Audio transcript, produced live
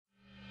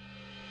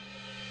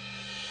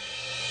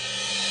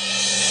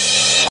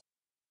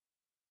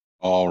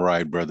All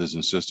right, brothers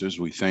and sisters,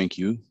 we thank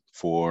you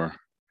for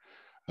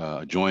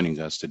joining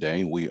us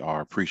today. We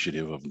are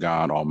appreciative of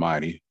God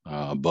Almighty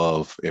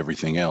above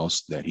everything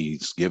else that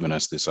He's given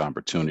us this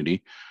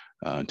opportunity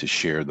to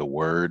share the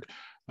word.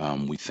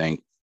 We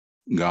thank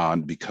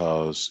God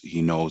because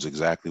He knows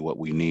exactly what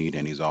we need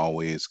and He's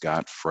always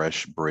got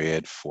fresh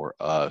bread for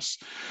us.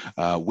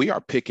 We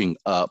are picking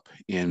up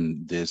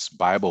in this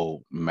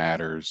Bible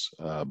Matters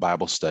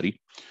Bible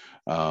study.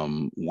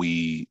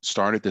 We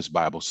started this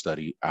Bible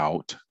study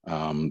out.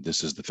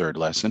 This is the third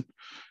lesson.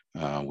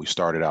 We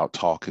started out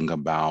talking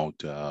about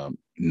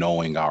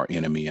knowing our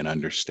enemy and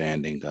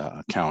understanding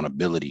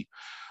accountability.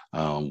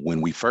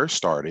 When we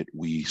started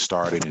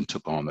and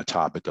took on the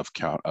topic of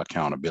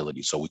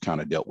accountability. So we kind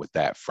of dealt with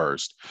that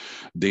first.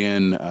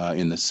 Then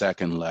in the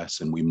second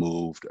lesson, we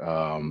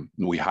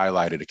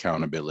highlighted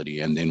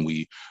accountability, and then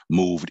we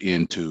moved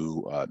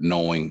into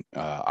knowing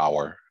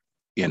our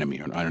enemy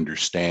and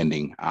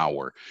understanding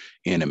our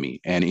enemy.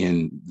 And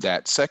in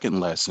that second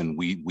lesson,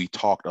 we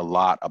talked a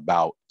lot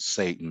about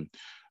Satan,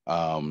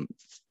 um,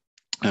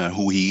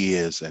 who he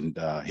is and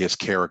his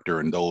character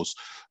and those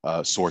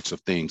sorts of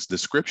things. The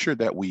scripture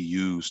that we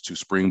use to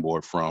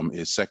springboard from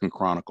is Second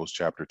Chronicles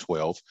chapter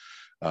 12,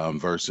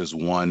 verses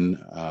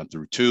 1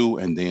 through 2,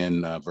 and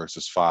then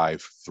verses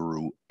 5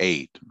 through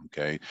 8.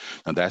 Okay.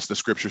 Now that's the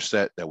scripture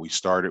set that we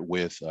started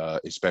with,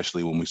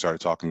 especially when we started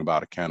talking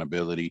about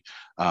accountability.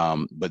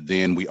 But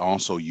then we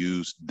also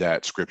used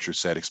that scripture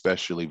set,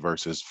 especially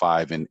verses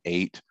 5 and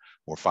 8,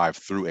 or 5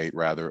 through 8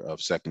 rather,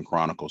 of Second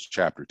Chronicles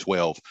chapter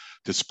 12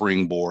 to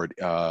springboard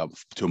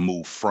to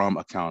move from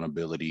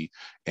accountability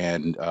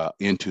and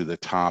into the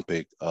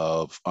topic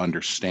of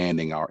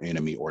understanding our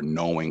enemy or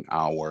knowing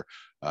our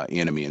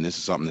enemy. And this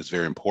is something that's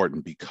very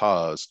important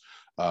because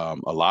a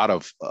lot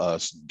of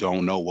us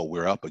don't know what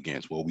we're up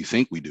against. Well, we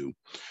think we do,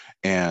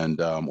 and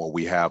or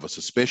we have a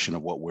suspicion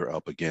of what we're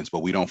up against,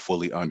 but we don't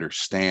fully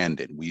understand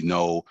it. We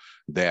know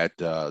that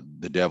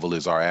the devil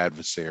is our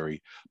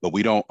adversary, but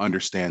we don't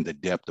understand the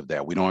depth of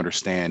that. We don't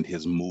understand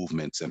his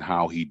movements and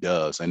how he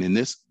does. And in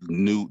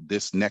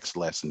this next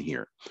lesson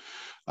here,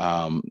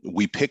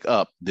 we pick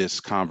up this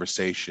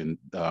conversation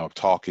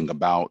talking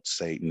about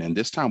Satan, and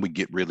this time we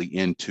get really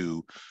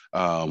into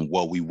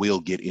we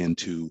will get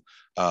into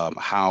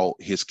how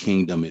his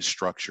kingdom is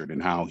structured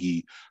and how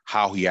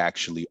he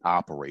actually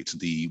operates.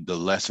 The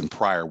lesson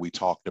prior, we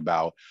talked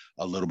about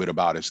a little bit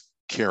about his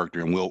character,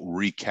 and we'll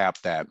recap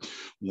that.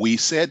 We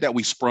said that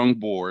we sprung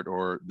board,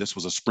 or this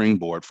was a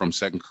springboard from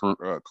Second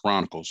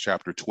Chronicles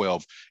chapter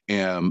 12,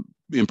 and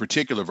in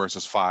particular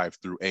verses 5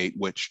 through 8,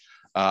 which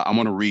I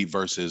want to read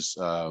verses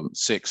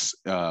 6,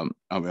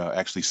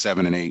 actually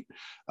 7 and 8,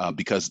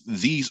 because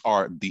these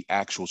are the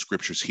actual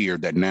scriptures here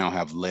that now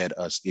have led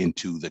us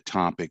into the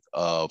topic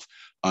of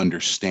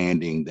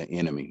understanding the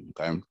enemy.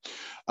 Okay.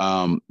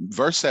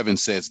 Verse 7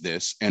 says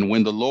this: "And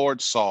when the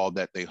Lord saw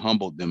that they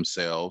humbled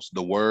themselves,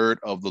 the word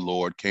of the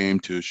Lord came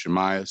to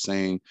Shemaiah,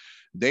 saying,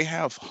 They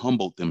have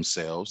humbled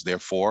themselves,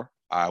 therefore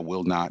I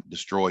will not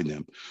destroy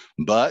them,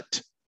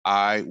 but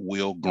I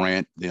will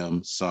grant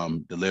them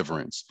some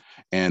deliverance,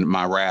 and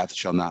my wrath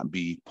shall not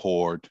be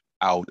poured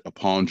out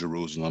upon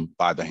Jerusalem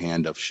by the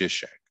hand of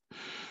Shishak.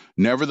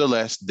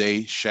 Nevertheless,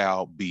 they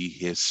shall be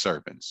his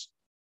servants,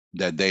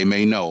 that they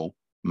may know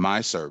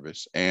my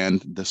service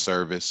and the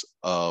service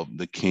of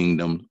the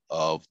kingdom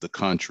of the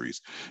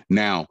countries."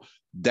 Now,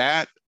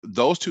 that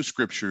those two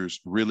scriptures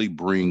really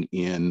bring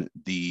in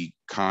the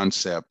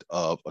concept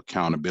of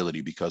accountability,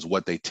 because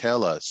what they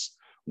tell us,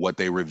 what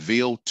they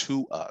reveal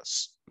to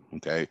us,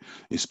 okay,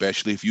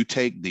 especially if you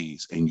take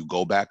these and you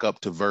go back up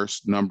to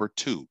verse number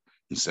 2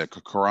 in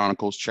Second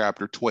Chronicles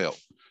chapter 12.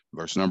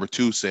 Verse number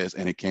 2 says,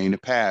 "And it came to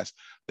pass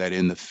that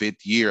in the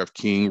 5th year of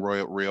King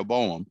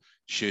Rehoboam,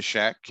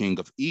 Shishak, king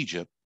of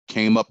Egypt,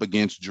 came up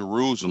against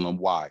Jerusalem."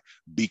 Why?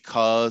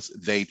 Because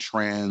they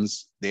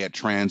had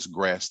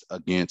transgressed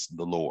against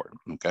the Lord.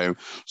 Okay,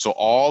 so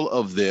all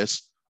of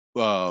this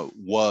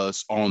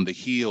was on the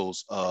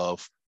heels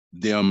of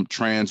them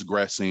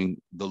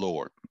transgressing the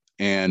Lord.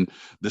 And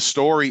the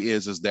story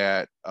is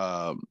that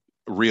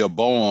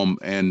Rehoboam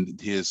and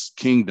his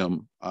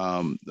kingdom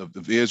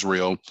of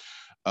Israel,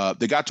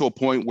 they got to a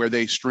point where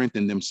they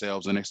strengthened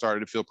themselves and they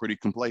started to feel pretty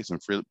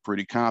complacent,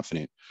 pretty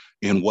confident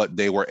in what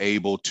they were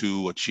able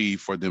to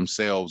achieve for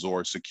themselves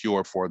or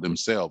secure for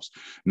themselves.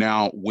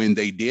 Now, when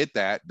they did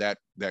that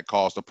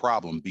caused a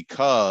problem,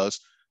 because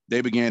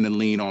they began to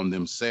lean on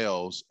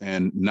themselves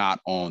and not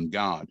on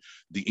God.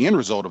 The end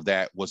result of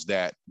that was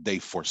that they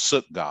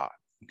forsook God.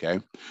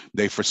 Okay.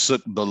 They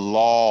forsook the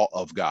law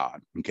of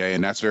God. Okay.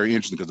 And that's very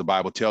interesting, because the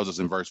Bible tells us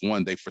in verse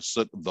 1, they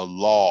forsook the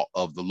law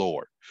of the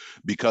Lord,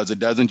 because it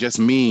doesn't just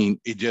mean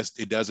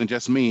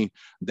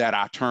that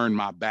I turn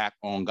my back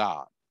on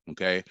God.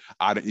 Okay.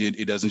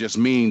 It doesn't just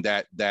mean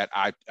that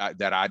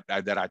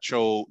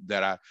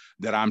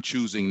I'm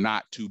choosing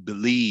not to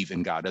believe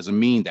in God. It doesn't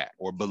mean that,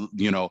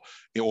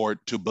 or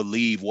to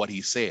believe what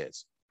he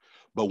says.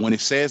 But when it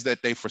says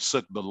that they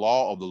forsook the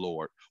law of the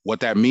Lord,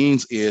 what that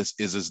means is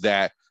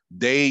that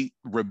They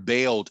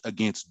rebelled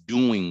against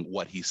doing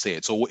what he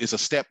said. So it's a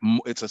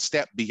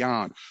step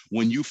beyond.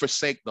 When you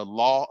forsake the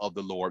law of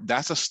the Lord,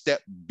 that's a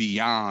step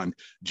beyond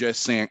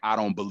just saying, I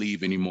don't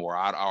believe anymore.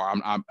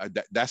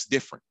 That's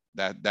different.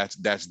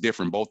 That's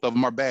different. Both of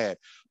them are bad,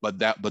 but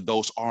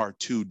those are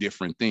two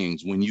different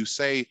things. When you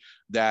say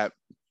that,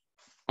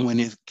 when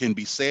it can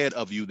be said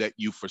of you that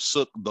you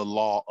forsook the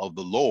law of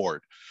the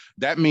Lord,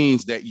 that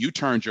means that you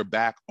turned your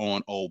back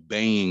on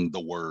obeying the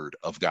word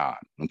of God.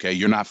 Okay.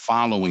 You're not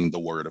following the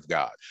word of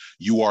God.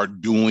 You are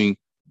doing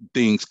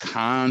things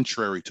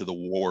contrary to the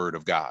word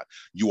of God.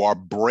 You are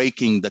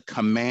breaking the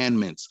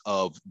commandments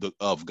of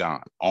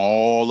God,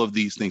 all of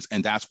these things.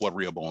 And that's what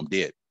Rehoboam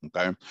did.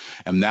 Okay.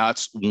 And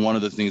that's one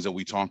of the things that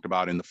we talked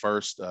about in the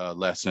first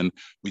lesson.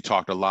 We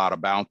talked a lot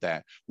about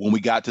that. When we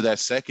got to that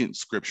second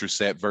scripture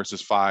set,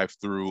 verses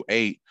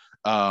 5-8,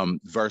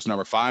 verse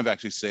number 5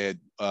 actually said,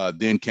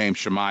 then came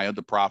Shemaiah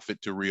the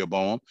prophet to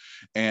Rehoboam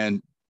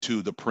and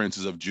to the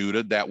princes of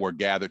Judah that were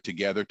gathered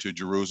together to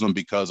Jerusalem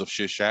because of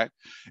Shishak,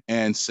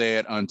 and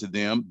said unto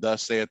them,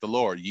 thus saith the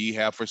Lord, ye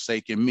have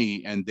forsaken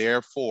me, and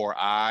therefore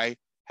I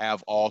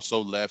have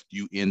also left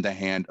you in the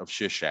hand of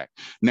Shishak.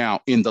 Now,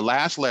 in the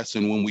last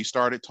lesson, when we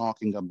started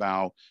talking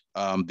about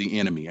the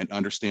enemy and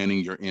understanding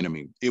your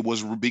enemy, it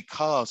was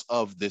because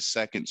of this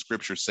second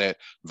scripture set,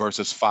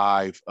 verses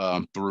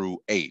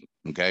 5-8.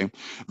 Okay,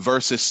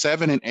 verses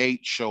 7 and 8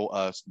 show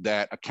us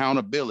that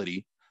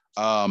accountability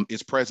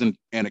is present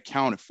and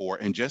accounted for.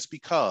 And just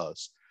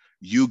because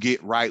you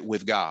get right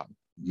with God,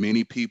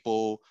 many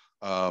people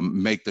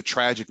make the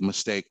tragic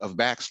mistake of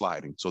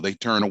backsliding. So they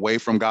turn away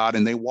from God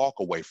and they walk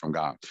away from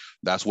God.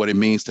 That's what it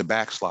means to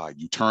backslide.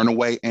 You turn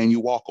away and you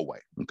walk away.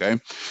 Okay.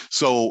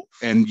 So,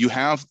 and you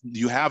have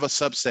a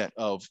subset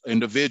of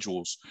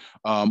individuals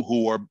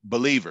who are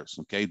believers.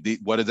 Okay.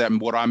 What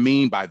do I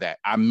mean by that?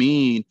 I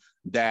mean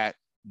that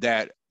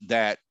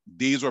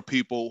these are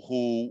people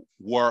who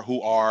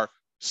are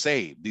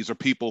saved. These are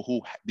people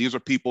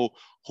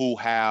who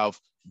have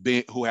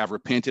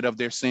repented of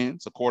their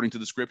sins according to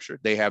the scripture.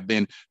 They have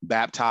been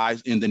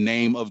baptized in the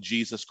name of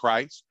Jesus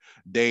Christ.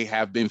 They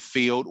have been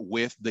filled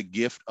with the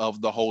gift of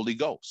the Holy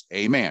Ghost.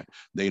 Amen.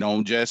 They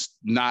don't just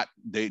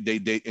they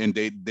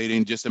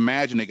didn't just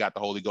imagine they got the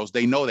Holy Ghost.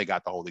 They know they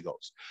got the Holy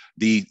Ghost.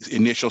 The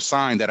initial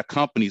sign that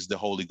accompanies the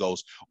Holy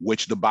Ghost,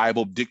 which the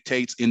Bible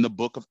dictates in the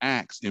book of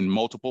Acts in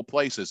multiple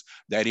places,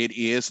 that it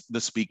is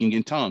the speaking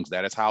in tongues.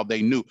 That is how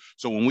they knew.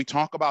 So when we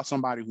talk about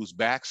somebody who's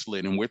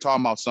backslidden, we're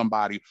talking about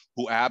somebody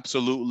who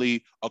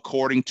absolutely,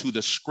 according to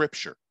the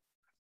scripture,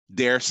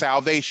 their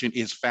salvation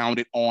is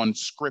founded on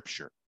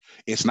scripture.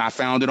 It's not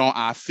founded on,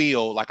 I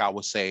feel like I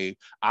was saved.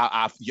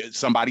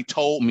 Somebody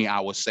told me I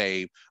was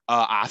saved.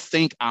 I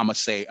think I'm a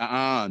saved.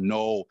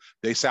 No,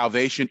 their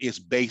salvation is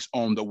based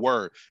on the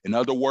word. In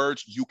other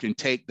words, you can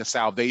take the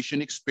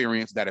salvation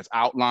experience that is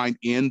outlined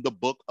in the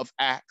book of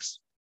Acts.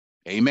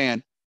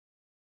 Amen.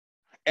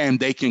 And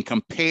they can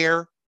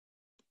compare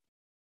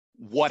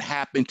what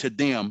happened to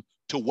them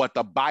to what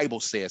the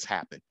Bible says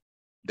happened.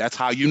 That's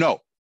how you know.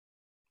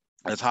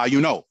 That's how you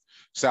know.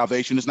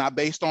 Salvation is not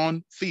based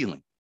on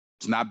feeling.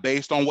 It's not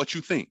based on what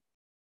you think.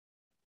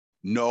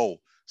 No,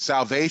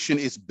 salvation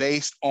is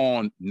based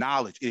on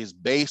knowledge. It is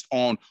based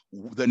on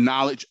the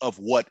knowledge of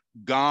what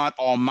God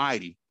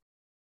Almighty,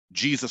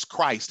 Jesus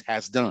Christ,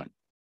 has done.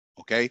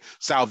 Okay.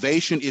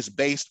 Salvation is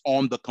based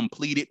on the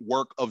completed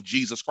work of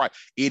Jesus Christ.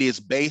 It is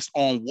based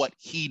on what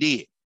he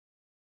did.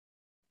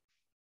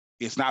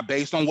 It's not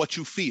based on what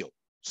you feel.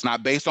 It's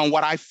not based on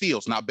what I feel.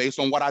 It's not based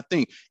on what I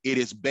think. It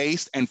is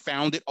based and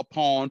founded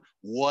upon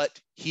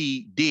what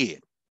he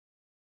did.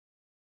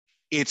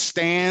 It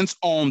stands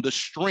on the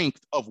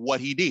strength of what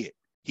he did.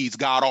 He's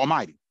God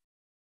Almighty.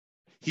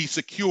 He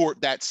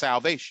secured that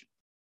salvation.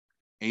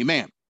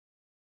 Amen.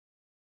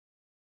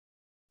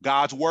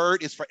 God's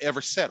word is forever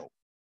settled.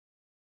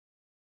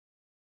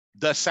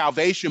 The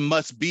salvation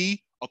must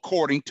be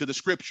according to the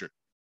scripture.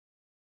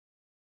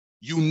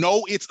 You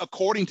know it's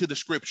according to the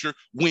scripture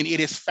when it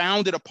is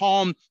founded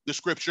upon the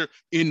scripture,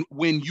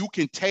 when you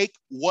can take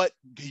what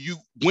you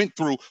went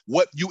through,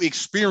 what you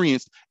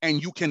experienced,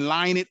 and you can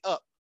line it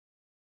up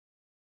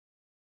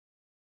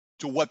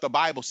to what the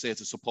Bible says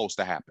is supposed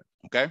to happen.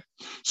 Okay.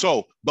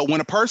 So, but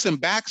when a person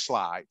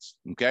backslides,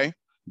 okay,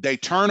 they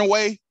turn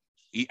away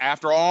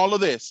after all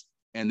of this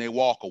and they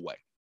walk away.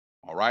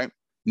 All right.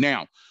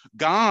 Now,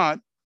 God,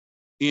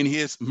 in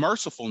his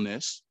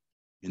mercifulness,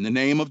 in the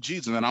name of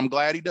Jesus, and I'm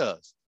glad he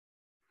does,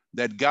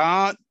 that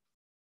God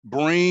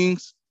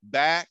brings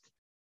back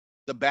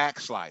the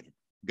backslider.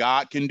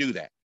 God can do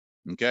that.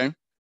 Okay.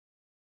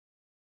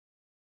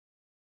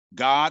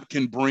 God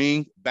can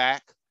bring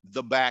back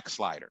the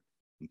backslider.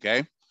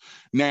 Okay.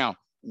 Now,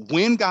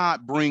 when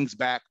God brings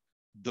back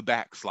the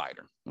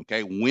backslider,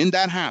 okay, when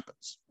that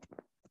happens,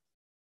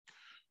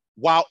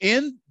 while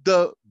in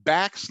the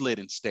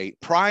backslidden state,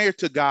 prior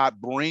to God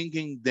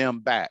bringing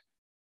them back,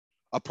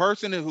 a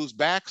person who's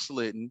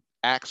backslidden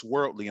acts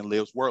worldly and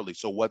lives worldly.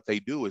 So what they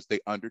do is they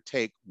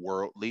undertake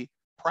worldly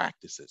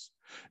practices.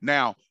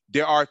 Now,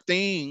 there are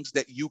things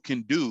that you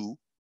can do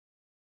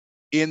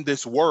in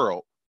this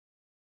world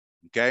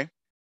Okay.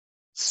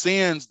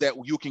 Sins that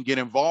you can get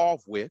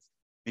involved with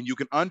and you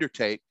can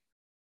undertake,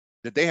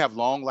 that they have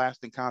long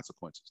lasting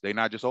consequences. They're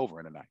not just over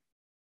in a night.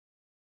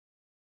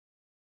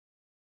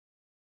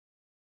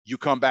 You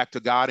come back to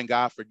God and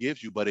God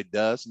forgives you, but it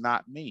does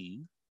not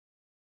mean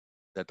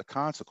that the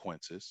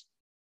consequences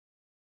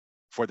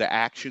for the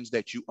actions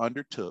that you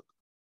undertook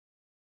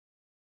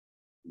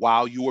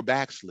while you were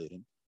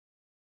backslidden,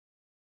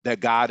 that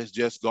God is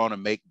just going to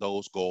make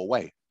those go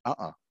away.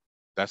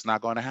 That's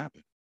not going to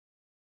happen.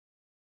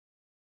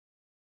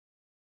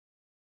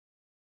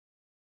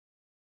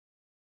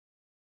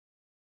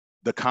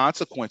 The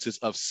consequences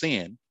of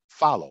sin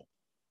follow.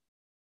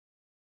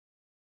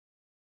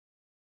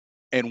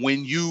 And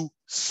when you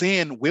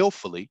sin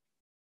willfully,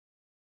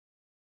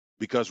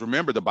 because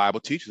remember, the Bible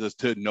teaches us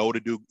to know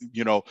to do,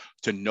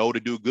 to know to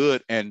do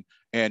good and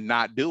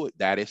not do it.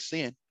 That is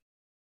sin.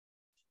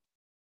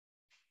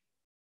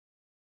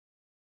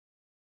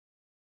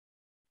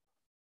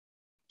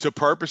 To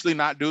purposely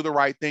not do the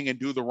right thing and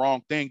do the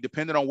wrong thing,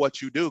 depending on what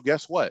you do,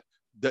 guess what?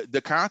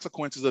 The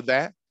consequences of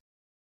that,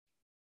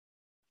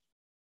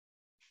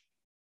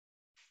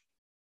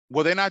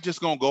 well, they're not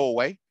just going to go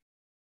away.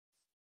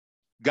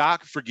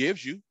 God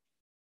forgives you.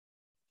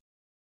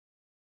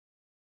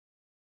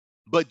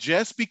 But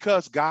just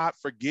because God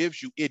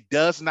forgives you, it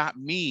does not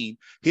mean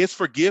his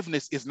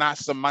forgiveness is not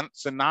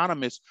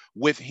synonymous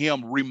with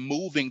him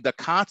removing the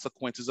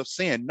consequences of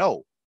sin.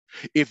 No.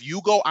 If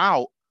you go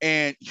out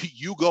and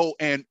you go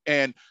and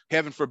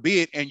heaven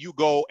forbid, and you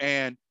go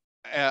and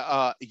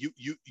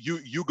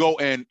you go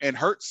and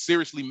hurt,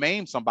 seriously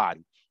maim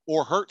somebody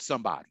or hurt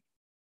somebody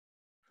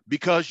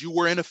because you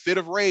were in a fit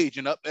of rage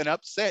and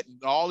upset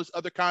and all this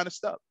other kind of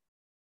stuff.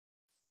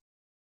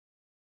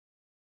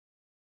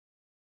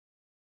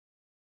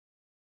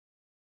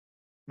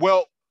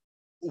 Well,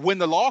 when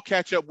the law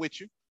catch up with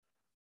you,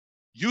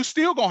 you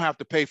still gonna have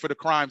to pay for the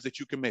crimes that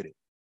you committed.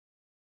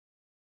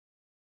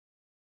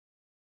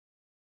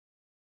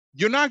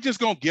 You're not just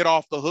gonna get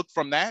off the hook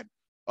from that.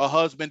 A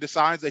husband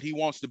decides that he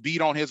wants to beat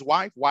on his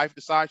wife. Wife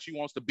decides she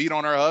wants to beat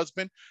on her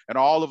husband, and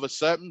all of a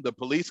sudden the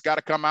police got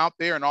to come out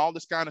there and all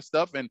this kind of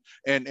stuff, and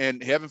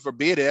heaven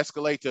forbid it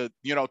escalate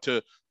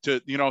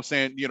to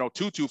saying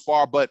too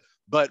far, but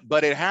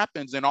it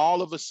happens, and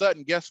all of a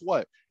sudden, guess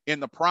what? In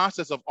the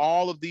process of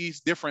all of these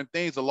different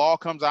things, the law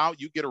comes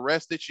out, you get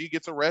arrested, she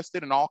gets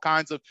arrested, and all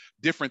kinds of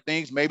different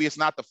things. Maybe it's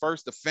not the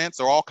first offense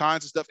or all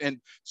kinds of stuff,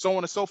 and so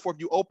on and so forth.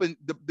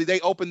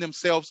 They open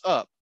themselves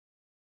up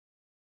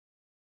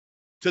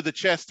to the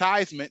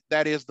chastisement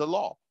that is the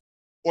law,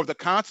 or the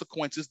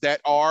consequences that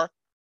are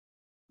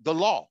the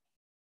law.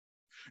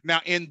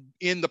 Now, in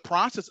the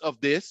process of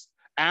this,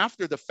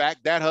 after the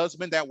fact, that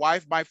husband, that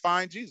wife might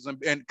find Jesus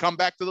and come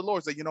back to the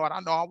Lord. Say, you know what? I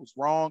know I was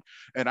wrong,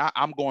 and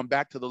I'm going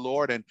back to the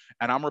Lord, and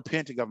I'm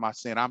repenting of my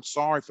sin. I'm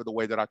sorry for the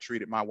way that I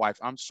treated my wife.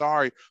 I'm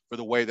sorry for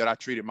the way that I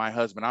treated my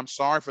husband. I'm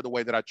sorry for the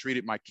way that I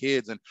treated my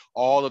kids, and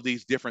all of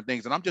these different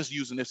things. And I'm just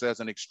using this as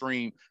an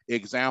extreme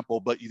example,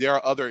 but there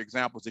are other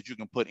examples that you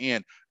can put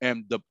in,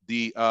 and the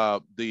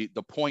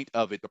point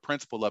of it, the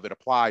principle of it,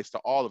 applies to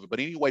all of it. But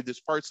anyway, this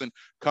person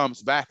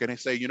comes back and they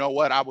say, you know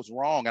what? I was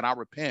wrong, and I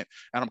repent,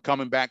 and I'm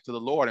coming back to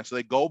the Lord. And so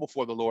they go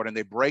before the Lord and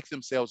they break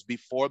themselves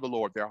before the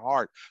Lord, their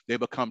heart. They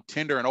become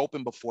tender and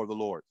open before the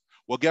Lord.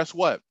 Well, guess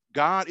what?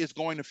 God is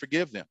going to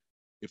forgive them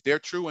if they're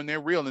true and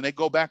they're real and they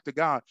go back to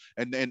God.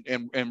 And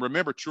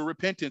remember, true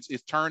repentance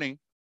is turning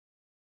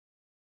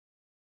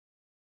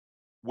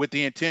with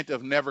the intent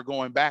of never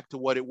going back to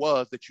what it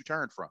was that you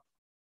turned from.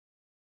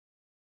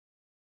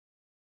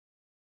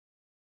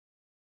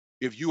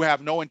 If you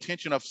have no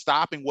intention of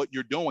stopping what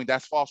you're doing,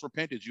 that's false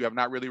repentance. You have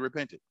not really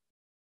repented.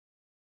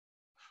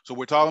 So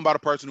we're talking about a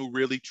person who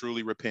really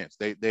truly repents.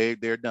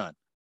 They're done.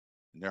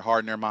 In their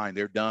heart and their mind,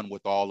 they're done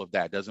with all of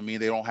that. Doesn't mean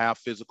they don't have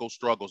physical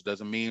struggles.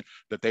 Doesn't mean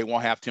that they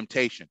won't have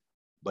temptation.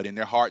 But in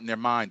their heart and their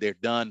mind, they're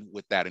done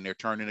with that, and they're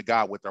turning to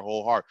God with their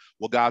whole heart.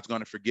 Well, God's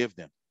going to forgive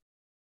them.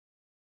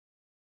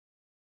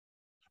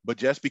 But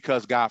just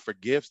because God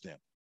forgives them,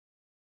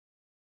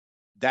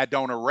 that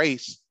don't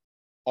erase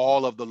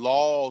all of the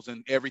laws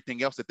and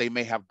everything else that they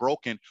may have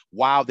broken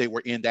while they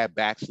were in that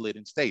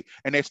backslidden state.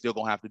 And they're still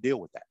going to have to deal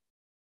with that.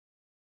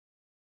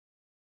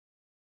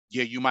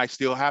 Yeah, you might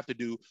still have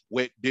to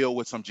deal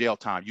with some jail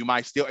time. You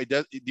might still,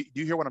 do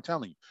you hear what I'm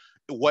telling you?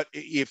 What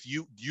if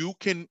you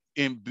can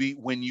be,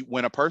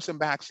 when a person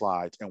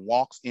backslides and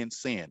walks in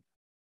sin,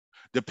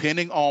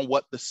 depending on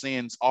what the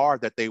sins are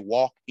that they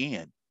walk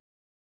in,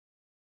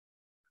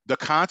 the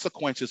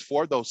consequences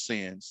for those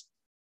sins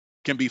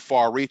can be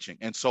far reaching.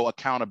 And so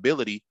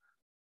accountability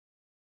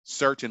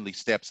certainly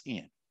steps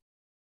in.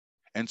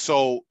 And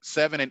so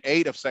 7 and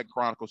 8 of 2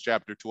 Chronicles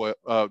chapter 12,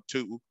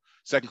 2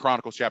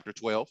 Chronicles chapter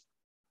 12,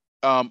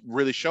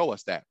 really show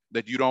us that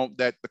the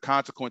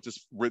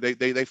consequences,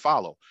 they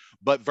follow.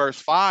 But verse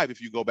 5,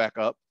 if you go back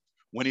up,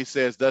 when he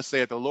says, thus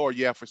saith the Lord,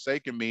 ye have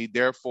forsaken me,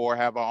 therefore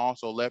have I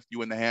also left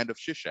you in the hand of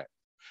Shishak.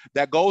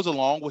 That goes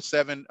along with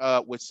 7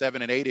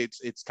 and 8.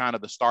 It's kind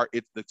of the start.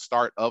 It's the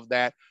start of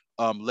that,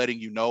 letting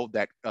you know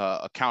that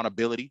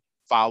accountability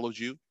follows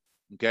you.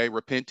 Okay,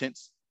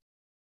 repentance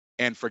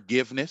and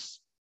forgiveness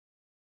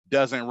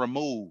doesn't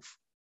remove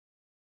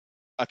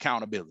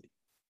accountability.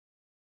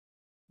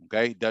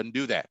 Okay, doesn't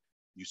do that.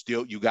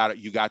 You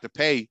got to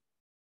pay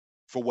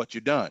for what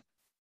you've done.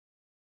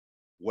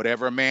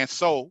 Whatever a man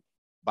sow,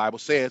 Bible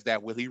says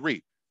that will he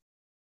reap.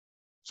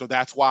 So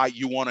that's why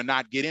you want to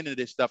not get into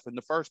this stuff in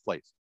the first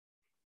place.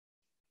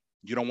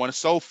 You don't want to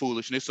sow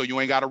foolishness, so you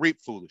ain't got to reap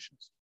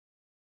foolishness.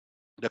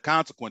 The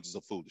consequences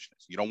of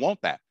foolishness. You don't want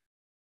that.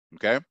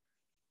 Okay.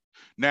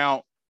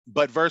 Now,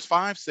 but verse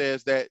 5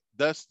 says that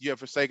thus you have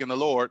forsaken the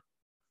Lord,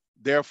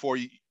 therefore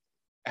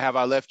have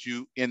I left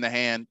you in the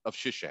hand of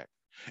Shishak.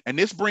 And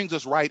this brings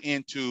us right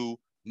into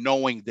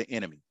knowing the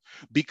enemy.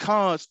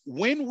 Because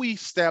when we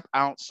step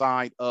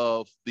outside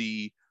of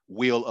the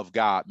will of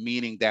God,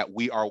 meaning that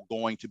we are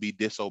going to be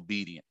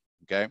disobedient,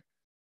 okay?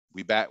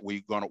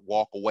 We're going to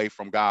walk away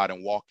from God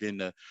and walk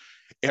into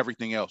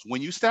everything else.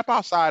 When you step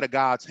outside of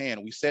God's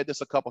hand, we said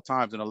this a couple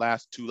times in the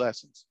last 2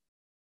 lessons.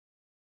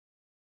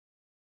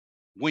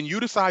 When you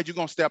decide you're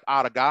going to step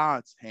out of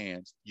God's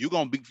hands, you're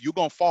going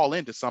to fall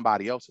into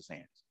somebody else's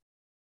hands.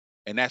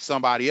 And that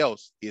somebody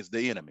else is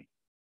the enemy.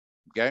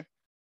 Okay?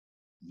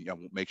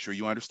 Make sure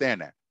you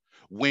understand that.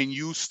 When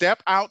you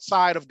step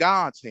outside of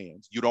God's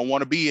hands, you don't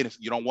want to be in it,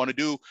 you don't want to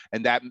do,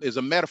 and that is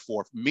a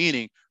metaphor,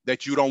 meaning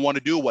that you don't want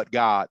to do what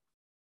God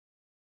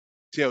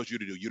tells you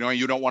to do. You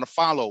don't want to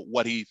follow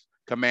what he's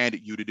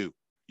commanded you to do.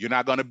 You're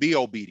not going to be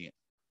obedient.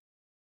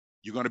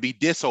 You're going to be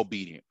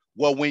disobedient.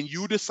 Well, when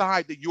you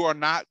decide that you are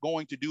not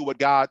going to do what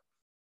God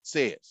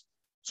says,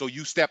 so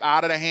you step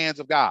out of the hands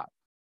of God,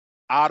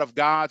 out of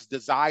God's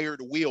desired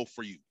will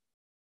for you,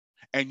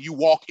 and you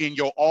walk in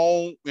your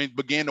own and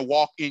begin to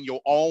walk in your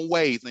own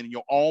ways and in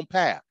your own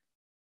path.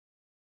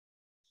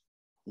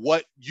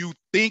 What you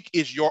think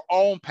is your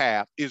own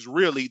path is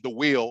really the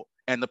will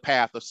and the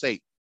path of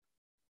Satan.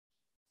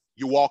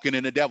 You're walking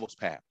in the devil's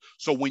path.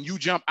 So when you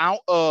jump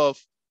out of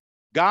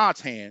God's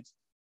hands,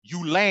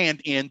 you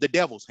land in the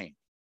devil's hand.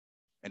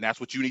 And that's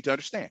what you need to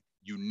understand.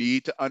 You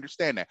need to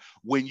understand that.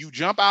 When you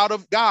jump out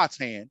of God's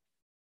hands,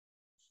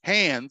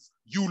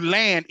 you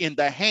land in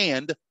the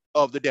hand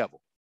of the devil.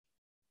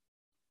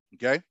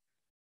 Okay?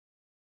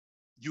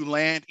 You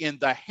land in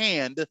the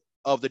hand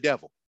of the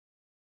devil.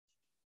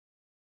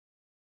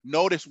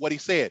 Notice what he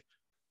said.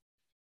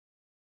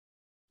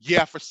 Ye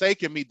have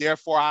forsaken me,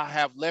 therefore I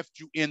have left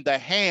you in the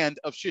hand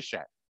of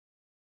Shishak.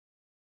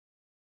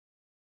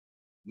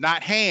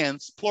 Not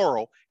hands,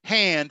 plural,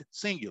 hand,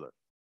 singular.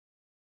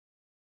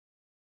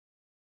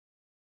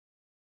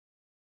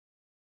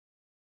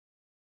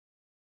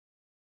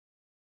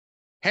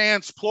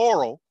 Hands,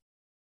 plural,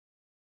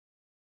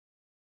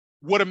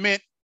 would have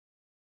meant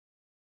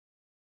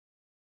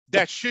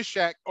that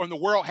Shishak on the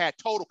world had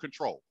total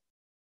control.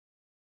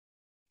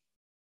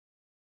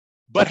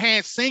 But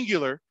hands,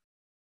 singular,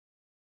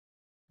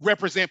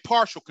 represent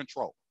partial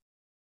control.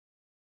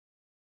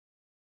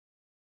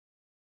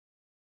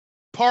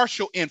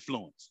 Partial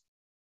influence.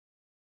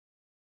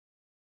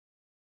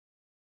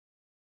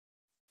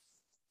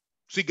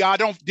 See,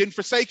 God didn't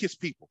forsake his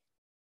people.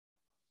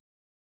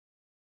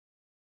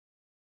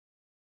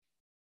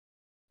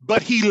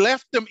 But he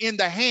left them in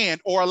the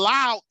hand, or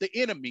allowed the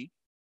enemy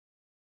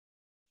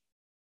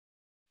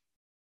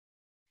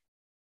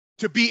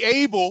to be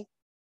able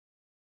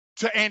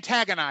to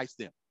antagonize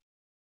them,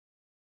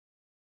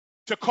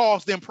 to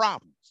cause them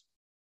problems.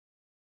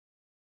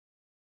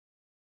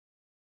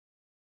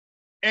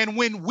 And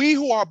when we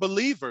who are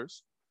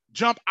believers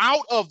jump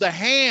out of the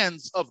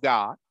hands of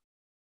God,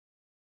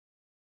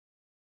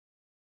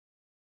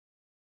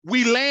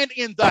 we land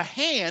in the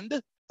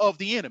hand of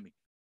the enemy.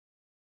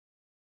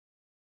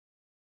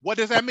 What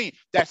does that mean?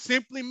 That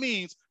simply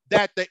means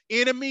that the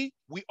enemy,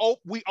 we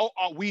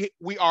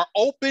are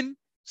open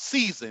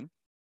season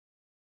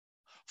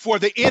for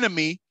the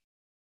enemy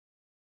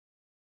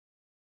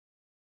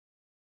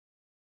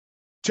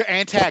to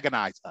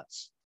antagonize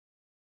us.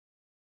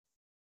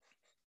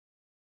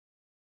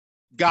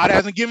 God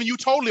hasn't given you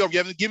totally, or he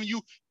hasn't given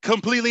you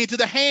completely into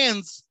the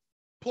hands,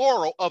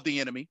 plural, of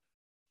the enemy,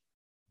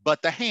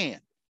 but the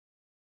hand.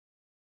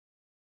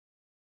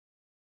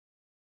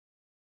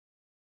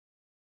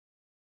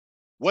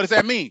 What does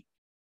that mean?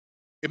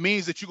 It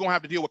means that you're going to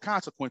have to deal with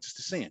consequences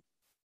to sin.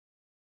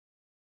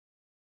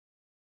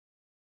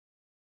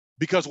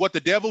 Because what the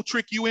devil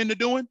tricked you into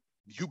doing,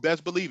 you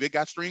best believe it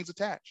got strings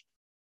attached.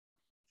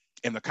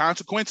 And the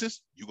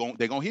consequences,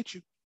 they're going to hit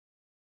you.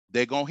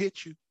 They're going to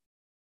hit you.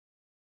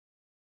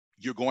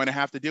 You're going to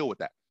have to deal with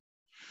that.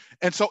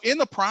 And so in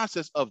the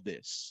process of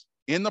this,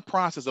 in the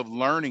process of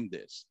learning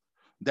this,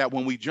 that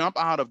when we jump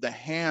out of the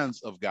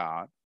hands of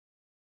God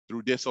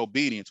through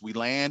disobedience, we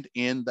land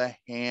in the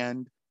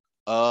hand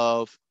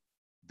of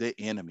the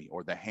enemy,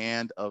 or the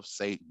hand of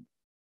Satan,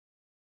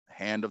 the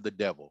hand of the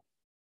devil.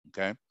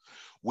 Okay.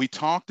 We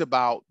talked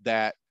about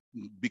that.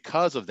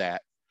 Because of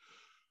that,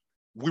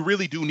 we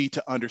really do need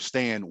to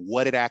understand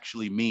what it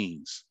actually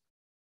means,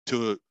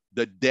 to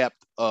the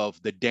depth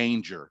of the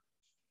danger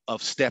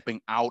of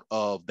stepping out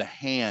of the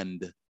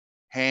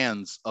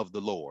hands of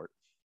the Lord.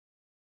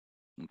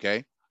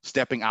 Okay.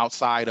 Stepping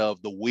outside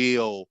of the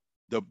will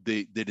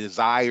the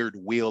desired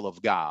will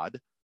of God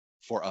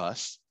for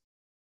us,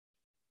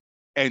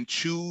 and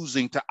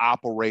choosing to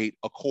operate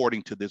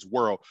according to this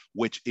world,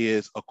 which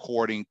is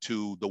according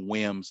to the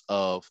whims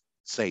of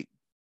Satan,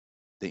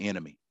 the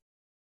enemy.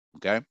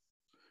 Okay.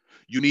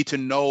 You need to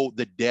know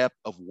the depth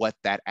of what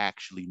that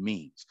actually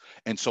means.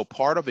 And so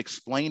part of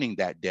explaining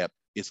that depth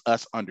is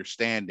us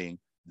understanding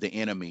the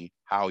enemy,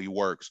 how he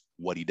works,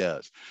 what he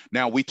does.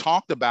 Now, we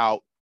talked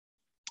about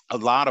a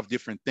lot of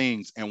different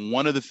things. And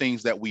one of the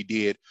things that we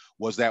did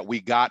was that we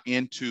got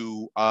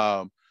into,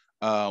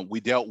 we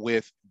dealt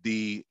with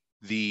the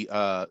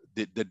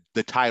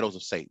titles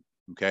of Satan.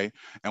 Okay.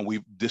 And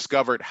we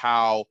discovered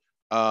how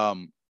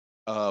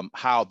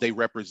they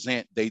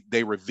represent,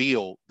 they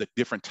reveal, the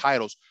different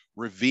titles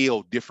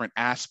reveal different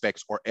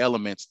aspects or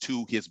elements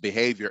to his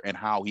behavior and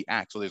how he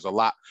acts. So there's a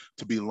lot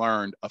to be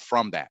learned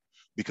from that,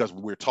 because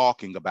we're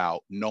talking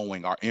about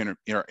knowing our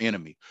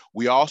enemy.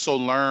 We also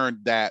learned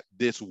that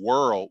this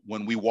world,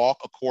 when we walk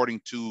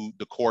according to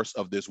the course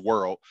of this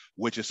world,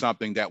 which is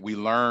something that we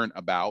learn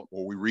about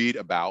or we read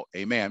about,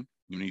 amen,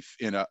 in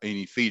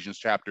Ephesians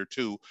chapter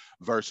 2,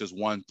 verses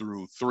 1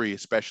 through 3,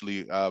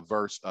 especially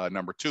verse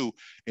number 2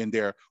 in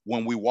there,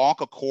 when we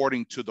walk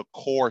according to the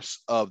course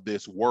of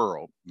this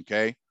world,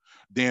 okay,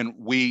 then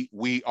we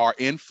are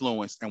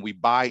influenced and we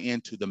buy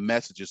into the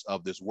messages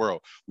of this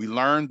world. We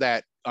learn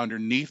that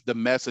underneath the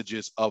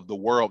messages of the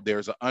world,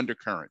 there's an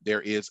undercurrent. There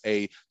is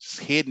a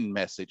hidden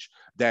message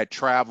that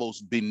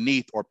travels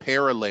beneath or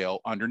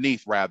parallel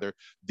underneath, rather,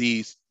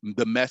 the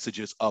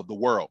messages of the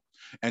world.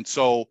 And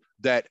so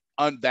that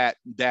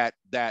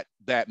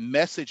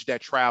message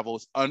that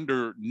travels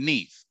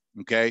underneath,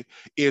 okay,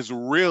 is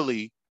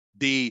really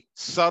the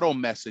subtle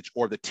message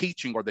or the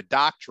teaching or the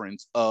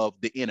doctrines of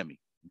the enemy.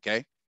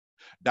 Okay.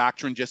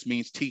 Doctrine just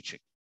means teaching,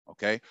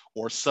 okay,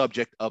 or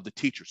subject of the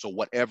teacher. So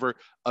whatever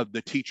of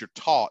the teacher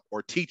taught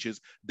or teaches,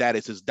 that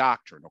is his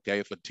doctrine, okay?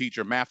 If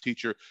a math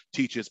teacher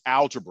teaches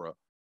algebra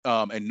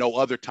and no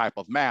other type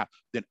of math,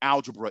 then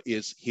algebra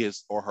is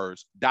his or her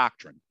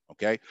doctrine,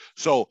 okay?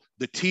 So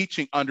the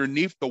teaching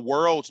underneath the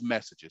world's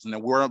messages,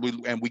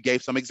 and we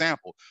gave some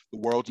example. The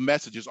world's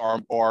messages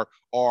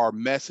are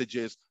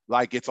messages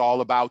like it's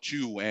all about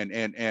you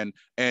and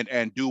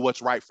do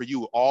what's right for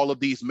you. All of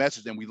these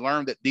messages, and we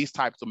learned that these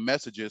types of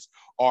messages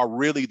are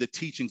really the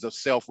teachings of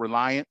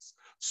self-reliance,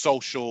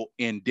 social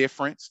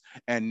indifference,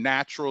 and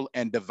natural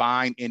and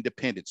divine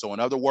independence. So in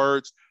other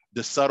words,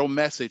 the subtle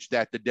message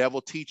that the devil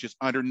teaches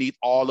underneath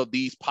all of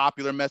these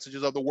popular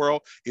messages of the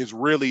world is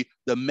really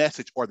the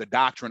message or the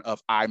doctrine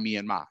of I, me,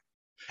 and my.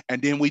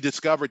 And then we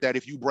discovered that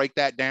if you break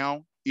that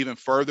down even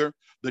further,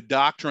 the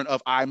doctrine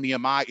of I, me,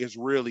 and my is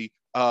really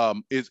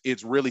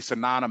really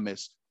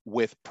synonymous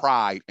with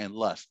pride and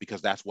lust,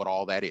 because that's what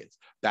all that is.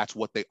 That's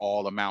what they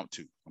all amount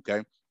to.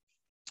 Okay.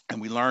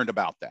 And we learned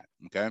about that.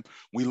 Okay.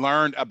 We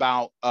learned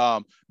about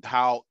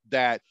how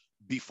that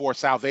before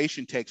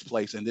salvation takes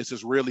place, and this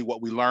is really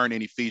what we learn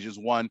in Ephesians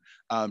 1,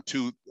 1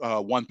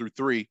 through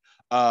 3,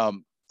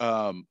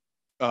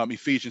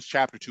 Ephesians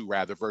chapter 2,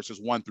 rather,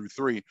 verses 1 through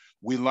 3,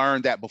 we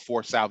learn that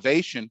before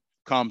salvation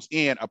comes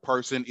in, a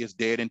person is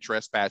dead in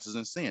trespasses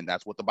and sin.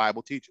 That's what the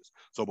Bible teaches.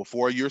 So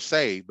before you're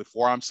saved,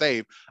 before I'm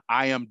saved,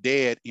 I am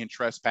dead in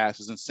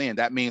trespasses and sin.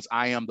 That means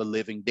I am the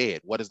living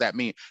dead. What does that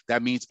mean?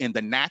 That means in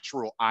the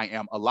natural, I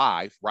am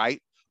alive,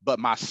 right? But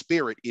my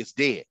spirit is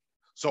dead.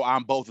 So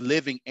I'm both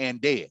living and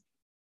dead.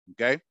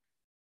 Okay.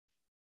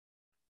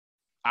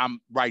 I'm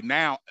right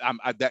now,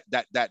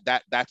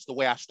 that's the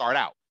way I start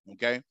out.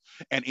 Okay.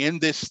 And in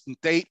this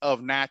state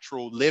of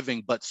natural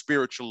living, but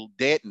spiritual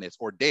deadness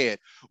or dead,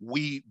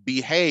 we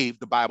behave,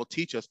 the Bible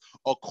teaches,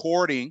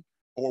 according,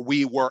 or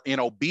we were in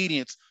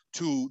obedience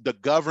to the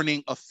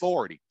governing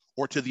authority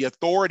or to the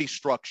authority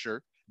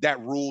structure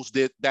that rules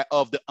that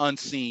of the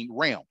unseen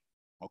realm.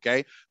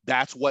 Okay.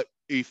 That's what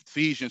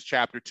Ephesians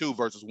chapter 2,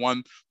 verses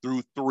 1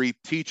 through 3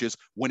 teaches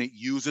when it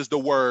uses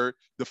the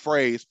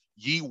phrase,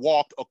 ye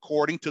walked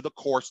according to the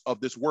course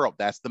of this world.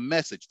 That's the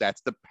message.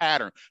 That's the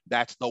pattern.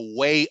 That's the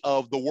way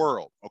of the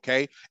world.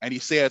 Okay. And he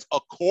says,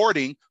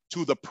 according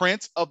to the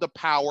prince of the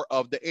power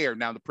of the air.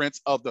 Now, the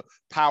prince of the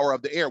power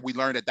of the air, we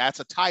learned that that's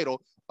a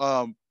title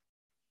of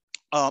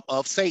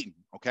Satan.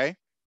 Okay.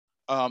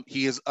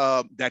 He is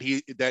that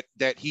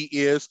he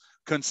is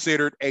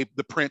considered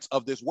the prince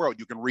of this world.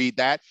 You can read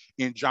that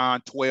in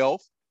John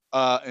 12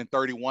 and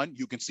 31.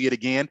 You can see it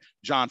again,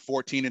 John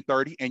 14 and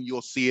 30, and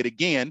you'll see it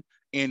again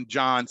in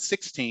John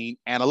 16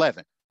 and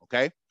 11.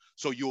 Okay.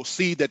 So you'll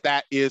see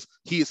that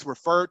he is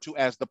referred to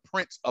as the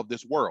prince of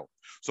this world.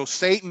 So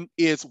Satan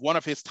is, one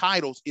of his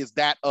titles is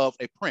that of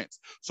a prince.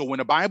 So when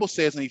the Bible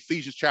says in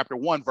Ephesians chapter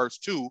 1, verse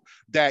 2,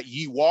 that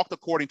ye walked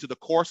according to the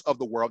course of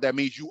the world, that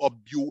means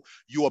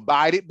you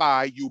abided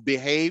by, you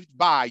behaved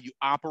by, you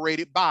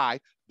operated by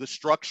the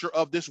structure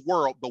of this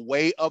world, the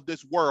way of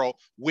this world,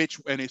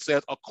 and it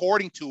says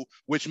according to,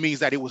 which means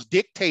that it was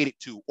dictated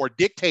to or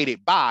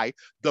dictated by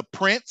the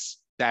prince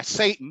That's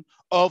Satan,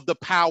 of the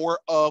power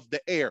of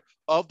the air.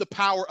 Of the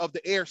power of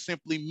the air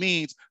simply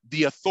means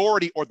the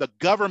authority or the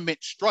government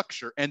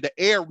structure, and the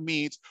air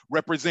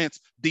represents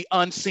the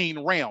unseen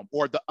realm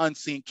or the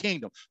unseen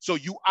kingdom. So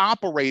you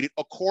operated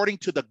according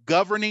to the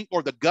governing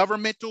or the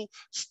governmental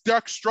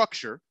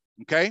structure,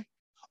 okay,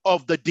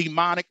 of the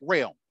demonic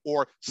realm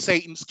or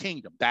Satan's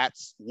kingdom.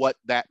 That's what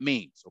that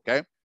means,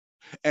 okay?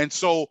 And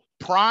so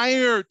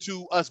prior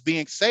to us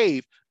being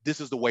saved,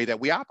 this is the way that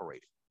we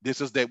operated. This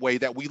is the way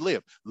that we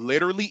live.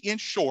 Literally, in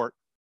short,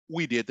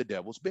 we did the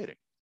devil's bidding.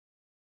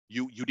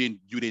 You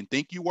didn't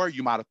think you were.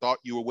 You might have thought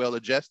you were well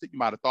adjusted. You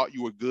might have thought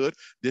you were good,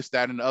 this,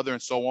 that, and the other,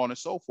 and so on and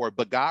so forth.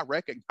 But God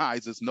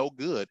recognizes no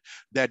good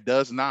that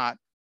does not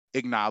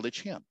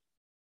acknowledge him.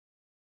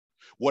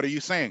 What are you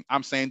saying?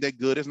 I'm saying that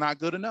good is not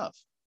good enough.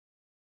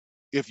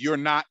 If you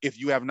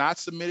have not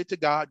submitted to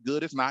God,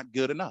 good is not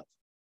good enough.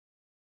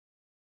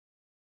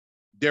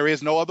 There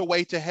is no other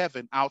way to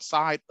heaven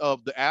outside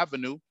of the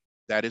avenue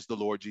that is the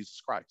Lord Jesus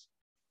Christ.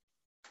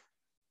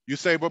 You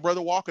say, but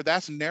Brother Walker,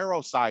 that's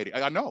narrow-sighted.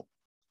 I know.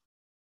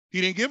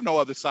 He didn't give no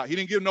other side. He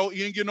didn't give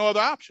no other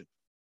option.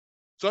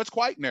 So it's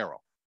quite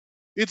narrow.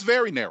 It's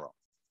very narrow.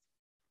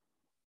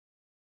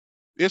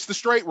 It's the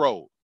straight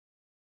road.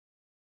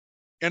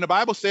 And the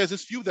Bible says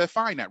it's few that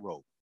find that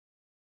road.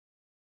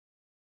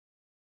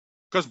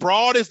 Because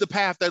broad is the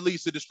path that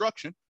leads to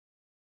destruction.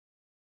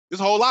 There's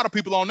a whole lot of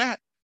people on that.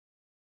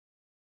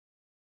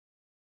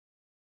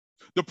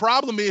 The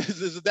problem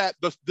is that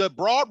the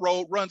broad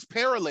road runs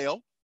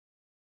parallel,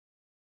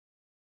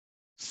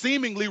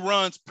 seemingly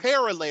runs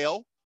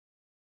parallel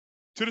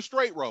to the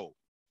straight road.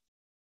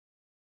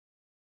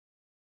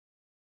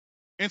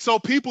 And so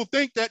people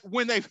think that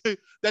when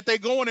they're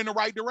going in the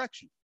right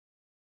direction.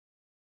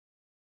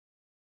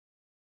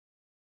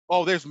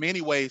 Oh, there's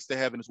many ways to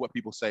heaven is what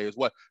people say is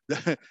what.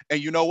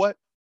 And you know what?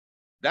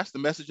 That's the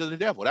message of the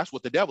devil. That's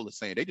what the devil is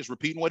saying. They're just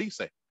repeating what he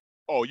said.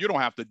 Oh, you don't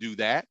have to do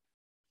that.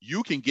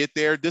 You can get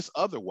there this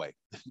other way.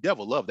 The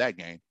devil loved that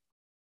game.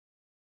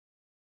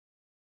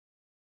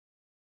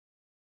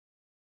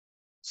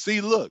 See,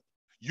 look,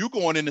 you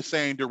going in the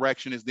same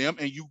direction as them,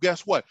 and you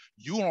guess what?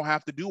 You don't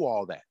have to do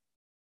all that.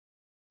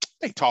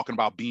 They talking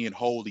about being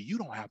holy. You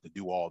don't have to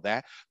do all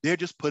that. They're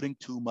just putting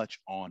too much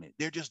on it.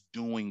 They're just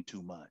doing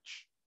too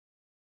much.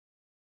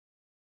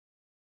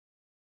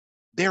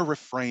 They're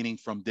refraining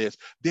from this.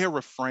 They're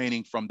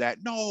refraining from that.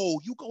 No,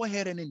 you go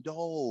ahead and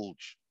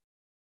indulge.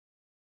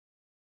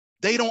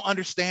 They don't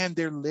understand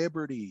their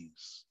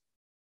liberties,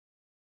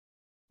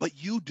 but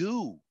you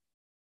do.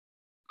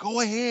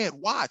 Go ahead,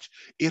 watch.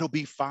 It'll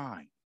be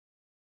fine.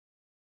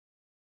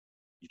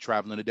 You're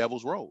traveling the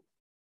devil's road.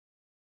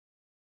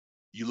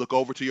 You look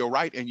over to your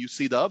right and you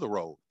see the other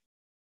road.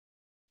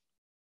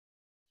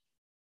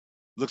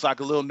 Looks like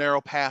a little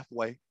narrow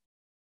pathway.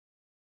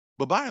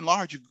 But by and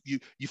large,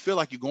 you feel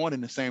like you're going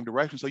in the same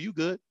direction. So you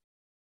good.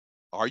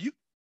 Are you?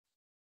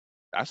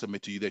 I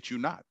submit to you that you're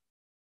not.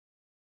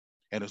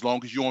 And as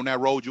long as you're on that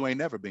road, you ain't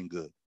never been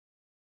good.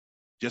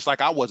 Just like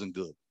I wasn't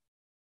good.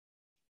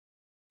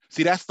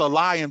 See, that's the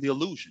lie and the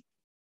illusion.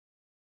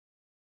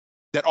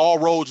 That all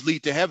roads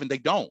lead to heaven. They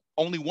don't.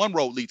 Only one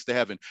road leads to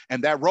heaven.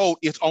 And that road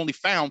is only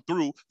found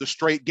through the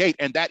straight gate.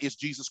 And that is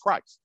Jesus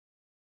Christ.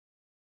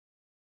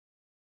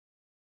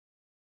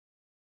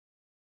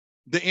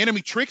 The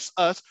enemy tricks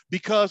us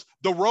because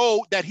the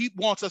road that he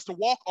wants us to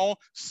walk on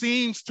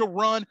seems to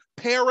run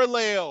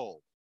parallel.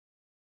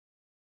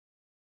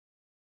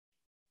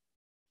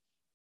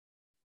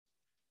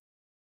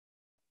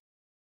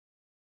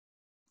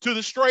 To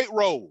the straight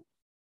road.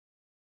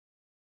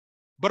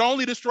 But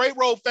only the straight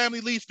road, family,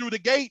 leads through the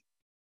gate.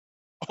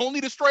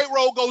 Only the straight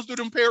road goes through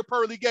them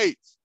pearly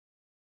gates.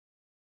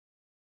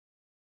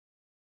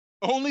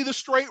 Only the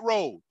straight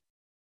road.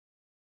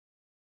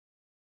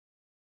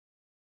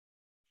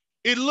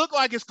 It looked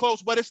like it's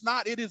close, but it's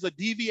not. It is a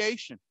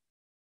deviation.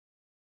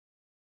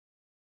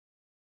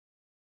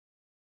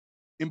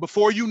 And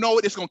before you know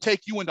it, it's going to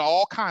take you into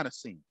all kind of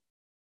sin.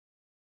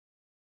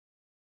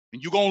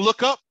 And you're going to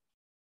look up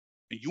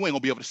and you ain't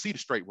going to be able to see the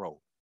straight road.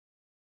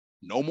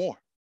 No more.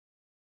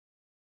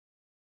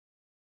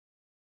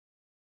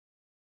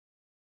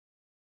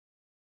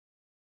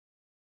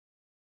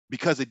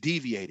 Because it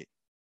deviated.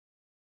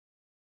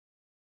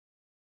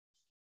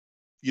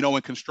 You know,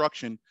 in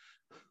construction,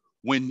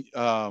 when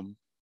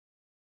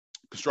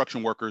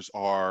construction workers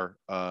are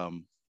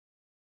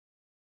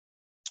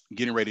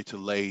getting ready to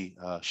lay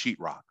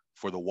sheetrock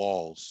for the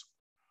walls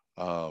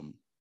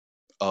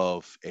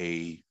of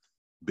a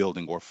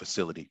building or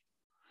facility,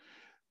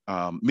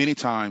 many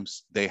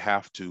times they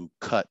have to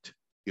cut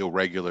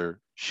irregular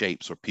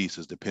shapes or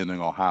pieces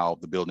depending on how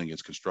the building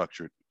is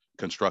constructed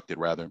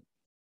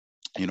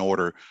in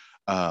order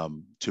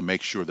to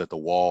make sure that the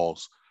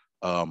walls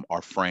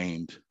are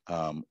framed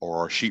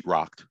or are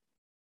sheetrocked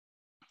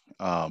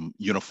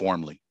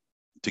uniformly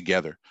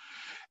together.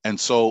 And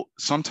so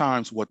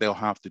sometimes what they'll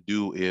have to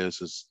do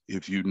is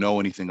if you know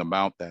anything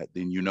about that,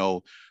 then you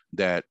know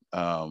that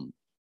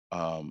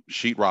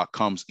sheetrock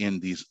comes in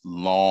these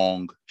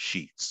long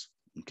sheets,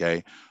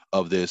 okay,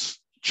 of this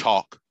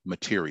chalk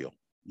material.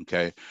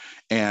 Okay.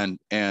 And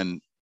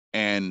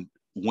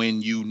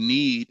when you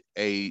need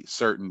a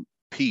certain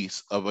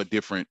piece of a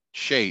different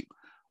shape,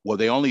 well,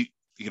 it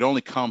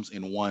only comes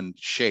in one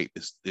shape.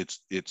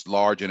 It's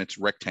large and it's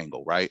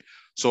rectangle, right?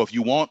 So if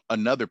you want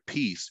another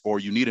piece or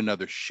you need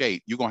another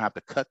shape, you're gonna have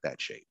to cut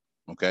that shape.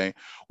 Okay.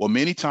 Well,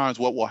 many times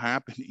what will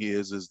happen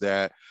is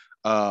that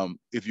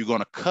if you're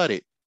gonna cut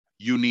it,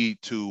 you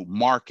need to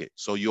mark it.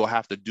 So you'll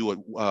have to do it.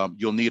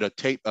 You'll need a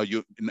tape.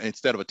 You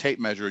instead of a tape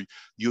measure,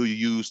 you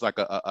use like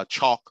a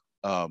chalk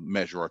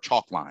measure or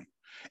chalk line.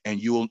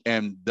 And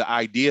the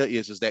idea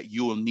is that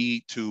you will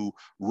need to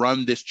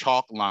run this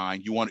chalk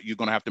line. You're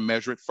going to have to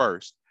measure it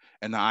first.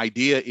 And the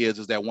idea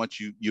is that once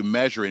you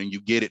measure it and you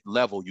get it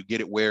level, you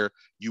get it where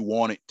you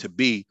want it to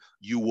be,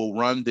 you will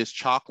run this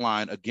chalk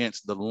line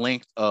against the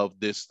length of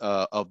this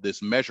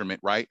measurement,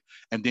 right?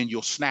 And then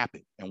you'll snap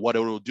it. And what it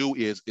will do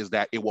is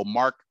that it will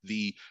mark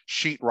the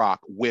sheetrock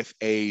with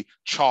a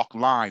chalk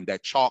line.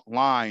 That chalk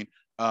line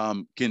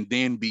can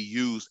then be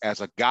used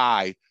as a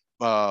guide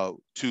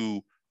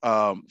to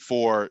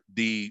for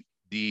the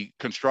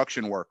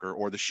construction worker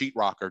or the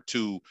sheetrocker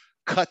to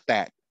cut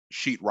that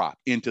sheetrock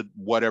into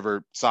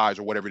whatever size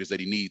or whatever it is that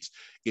he needs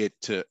it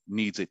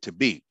to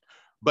be.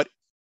 But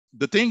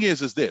the thing is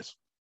this: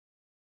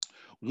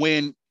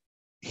 when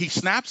he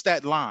snaps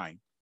that line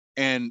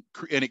and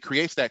it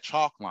creates that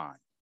chalk line,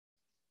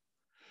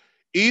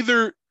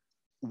 either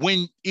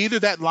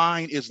that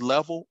line is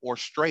level or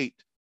straight,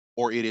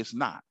 or it is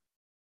not.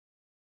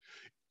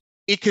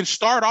 It can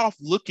start off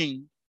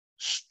looking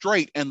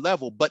straight and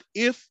level, but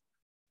if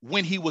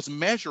when he was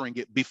measuring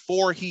it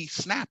before he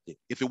snapped it,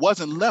 if it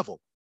wasn't level,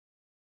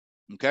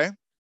 okay,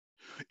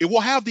 it will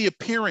have the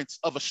appearance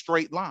of a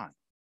straight line.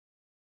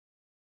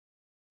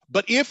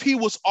 But if he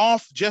was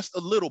off just a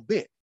little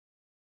bit,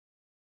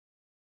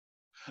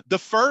 the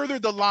further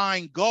the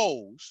line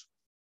goes,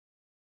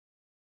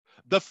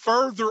 the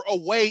further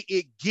away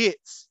it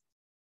gets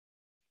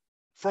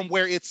from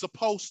where it's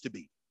supposed to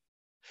be.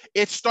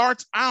 It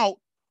starts out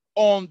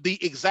on the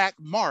exact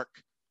mark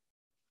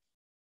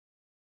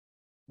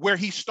where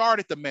he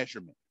started the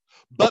measurement,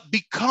 but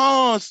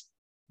because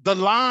the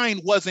line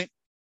wasn't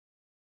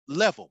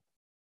level,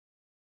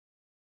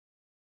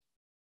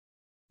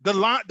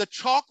 the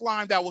chalk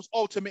line that was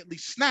ultimately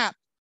snapped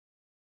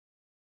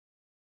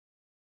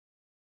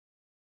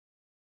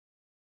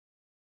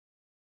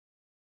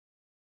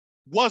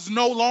was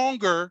no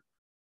longer,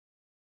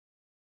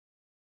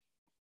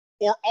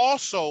 or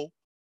also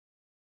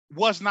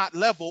was not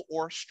level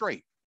or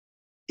straight.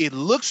 It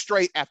looks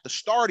straight at the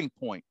starting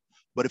point,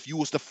 but if you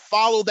was to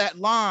follow that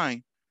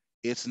line,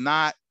 it's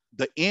not,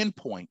 the end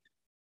point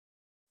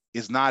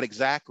is not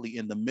exactly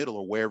in the middle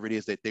or wherever it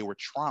is that they were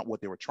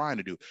trying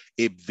to do.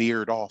 It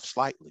veered off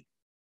slightly.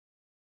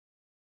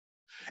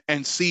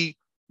 And see,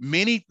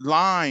 many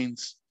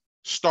lines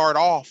start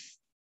off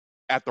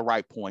at the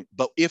right point,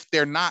 but if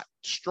they're not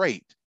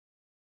straight,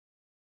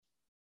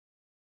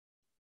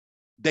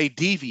 they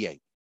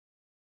deviate.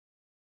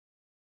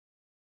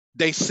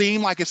 They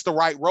seem like it's the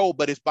right road,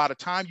 but it's by the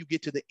time you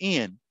get to the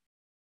end,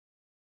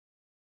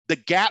 the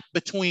gap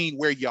between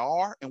where you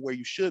are and where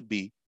you should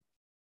be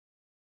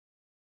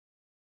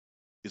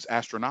is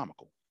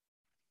astronomical.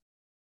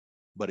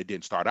 But it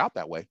didn't start out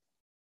that way.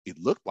 It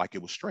looked like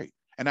it was straight.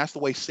 And that's the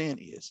way sin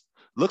is.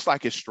 Looks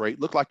like it's straight,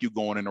 look like you're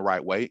going in the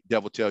right way.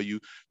 Devil tell you,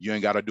 you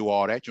ain't got to do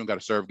all that. You ain't got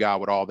to serve God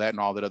with all that and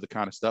all that other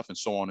kind of stuff and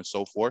so on and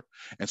so forth.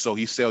 And so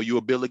he sell you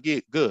a bill of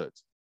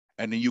goods.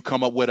 And then you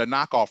come up with a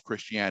knockoff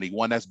Christianity,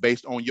 one that's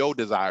based on your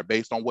desire,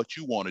 based on what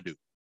you want to do.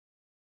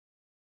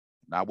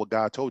 Not what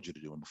God told you to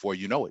do. And before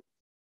you know it,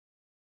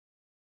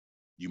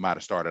 you might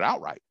have started out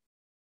right,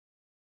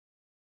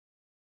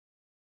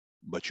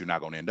 but you're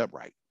not going to end up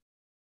right.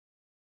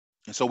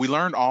 And so we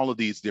learned all of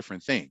these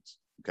different things.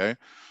 Okay.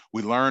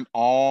 We learned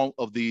all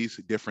of these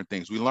different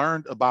things. We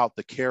learned about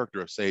the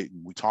character of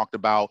Satan. We talked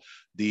about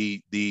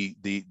the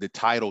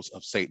titles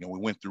of Satan, and we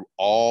went through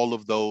all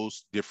of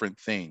those different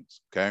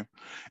things. Okay.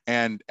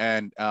 And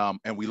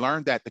we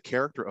learned that the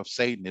character of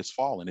Satan is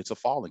fallen. It's a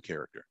fallen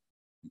character.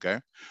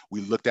 Okay. We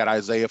looked at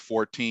Isaiah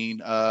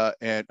 14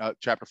 and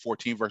chapter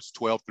 14, verses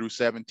 12 through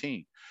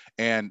 17.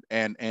 And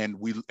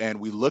we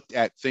looked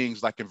at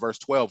things like in verse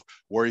 12,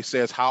 where he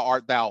says, "How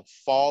art thou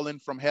fallen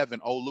from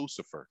heaven, O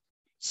Lucifer,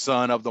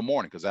 son of the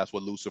morning?" Because that's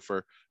what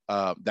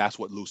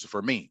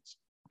Lucifer means.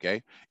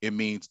 Okay. It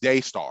means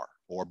day star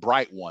or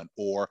bright one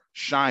or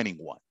shining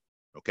one.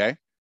 Okay.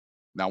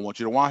 Now I want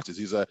you to watch this.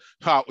 He's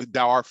 "How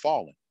thou art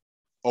fallen,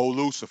 O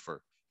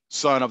Lucifer,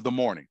 son of the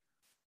morning.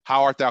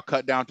 How art thou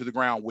cut down to the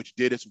ground, which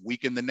didst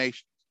weaken the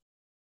nations?"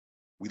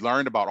 We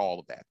learned about all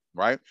of that,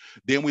 right?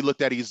 Then we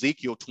looked at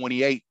Ezekiel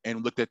 28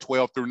 and looked at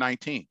 12 through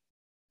 19.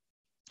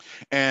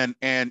 And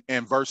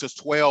verses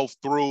 12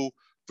 through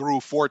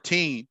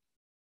 14,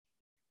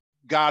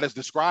 God is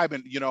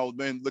describing,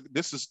 man, look,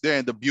 this is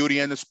then the beauty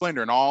and the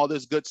splendor and all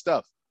this good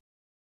stuff.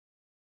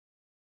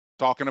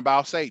 Talking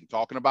about Satan,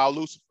 talking about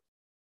Lucifer.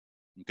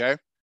 Okay.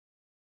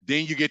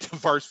 Then you get to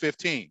verse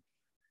 15.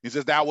 He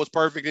says, "Thou was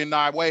perfect in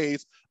thy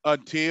ways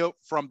until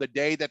from the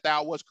day that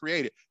thou was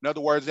created. In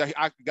other words,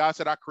 God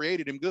said, I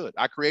created him good.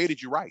 I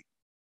created you right.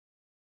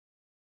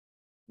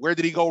 Where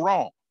did he go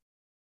wrong?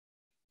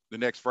 The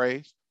next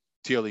phrase,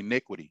 till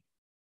iniquity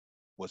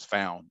was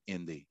found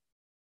in thee.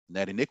 And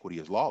that iniquity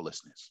is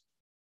lawlessness,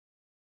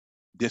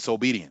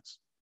 disobedience.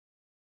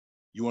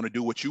 You want to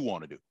do what you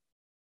want to do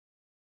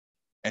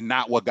and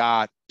not what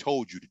God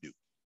told you to do.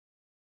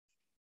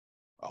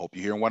 I hope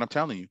you're hearing what I'm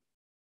telling you.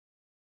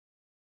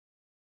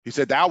 He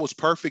said, thou was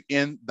perfect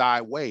in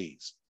thy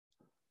ways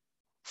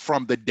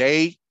from the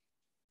day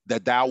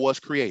that thou was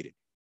created.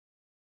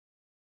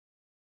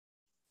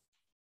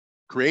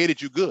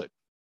 Created you good.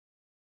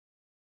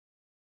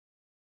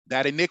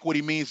 That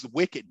iniquity means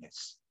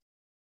wickedness.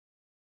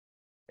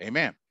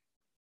 Amen.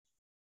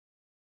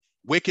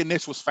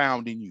 Wickedness was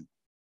found in you.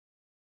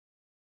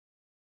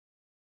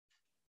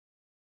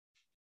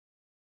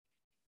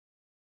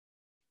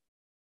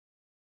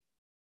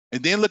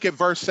 And then look at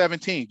verse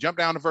 17. Jump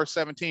down to verse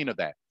 17 of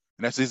that.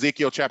 And that's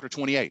Ezekiel chapter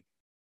 28.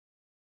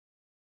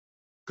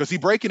 Because he's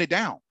breaking it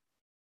down.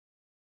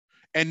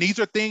 And these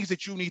are things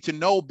that you need to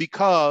know,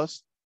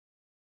 because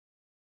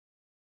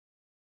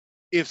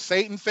if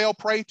Satan fell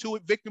prey to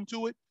it, victim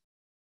to it,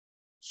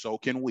 so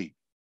can we.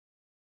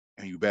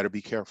 And you better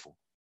be careful.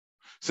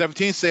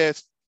 17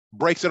 says,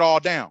 breaks it all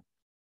down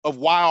of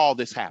why all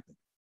this happened.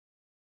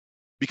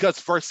 Because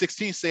verse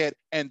 16 said,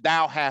 and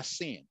thou hast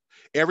sinned.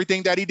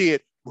 Everything that he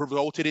did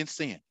resulted in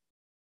sin.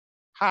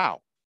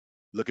 How?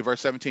 Look at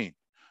verse 17.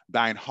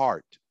 Thine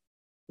heart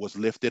was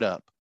lifted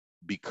up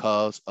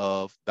because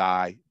of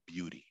thy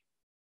beauty.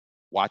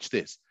 Watch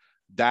this.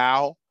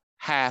 Thou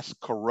hast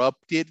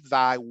corrupted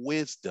thy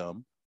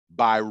wisdom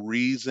by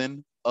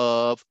reason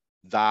of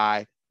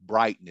thy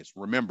brightness.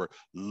 Remember,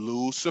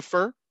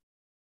 Lucifer,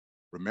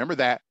 remember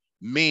that,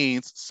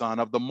 means son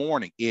of the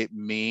morning. It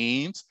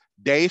means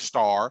day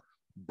star,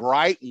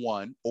 bright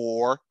one,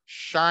 or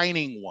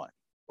shining one.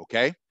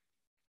 Okay?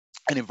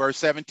 And in verse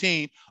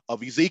 17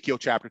 of Ezekiel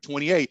chapter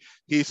 28,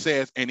 he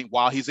says, and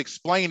while he's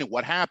explaining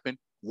what happened,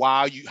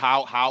 how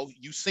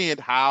you sinned,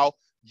 how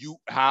you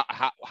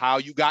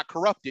got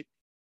corrupted,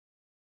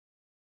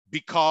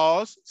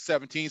 because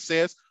 17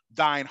 says,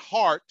 thine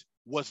heart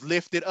was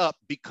lifted up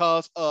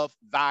because of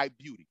thy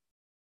beauty.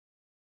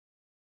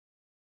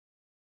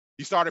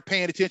 He started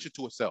paying attention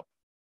to himself.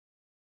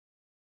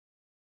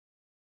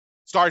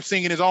 Started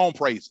singing his own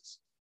praises.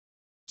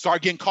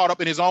 Started getting caught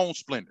up in his own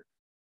splendor.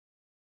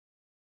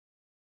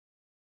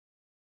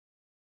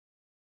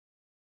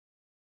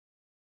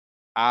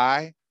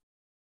 I,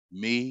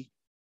 me,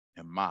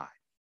 and mine.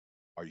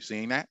 Are you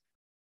seeing that?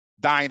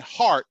 Thine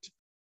heart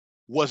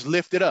was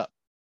lifted up.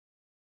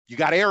 You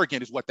got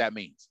arrogant is what that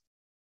means.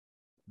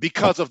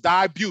 Because of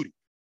thy beauty.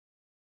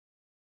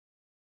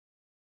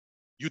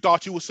 You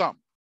thought you was something.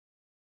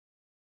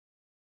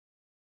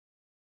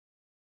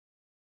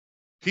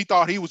 He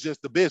thought he was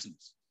just the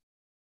business.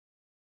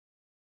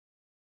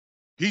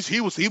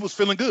 He was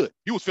feeling good.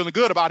 He was feeling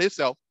good about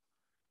himself.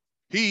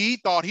 He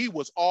thought he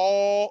was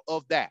all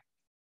of that.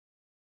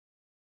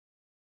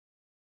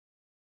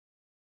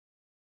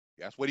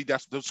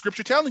 That's the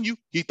scripture telling you.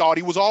 He thought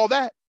he was all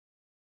that.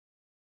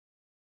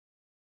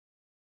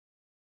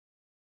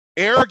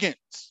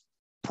 Arrogance,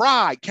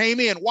 pride came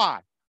in.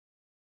 Why?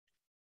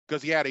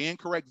 Because he had an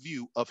incorrect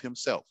view of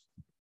himself.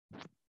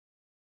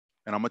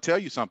 And I'm going to tell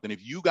you something.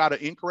 If you got an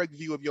incorrect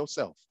view of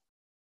yourself,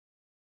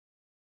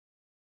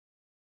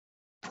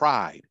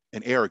 pride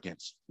and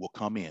arrogance will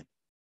come in.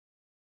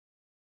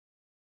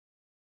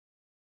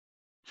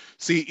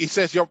 See, he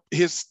says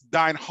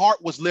thine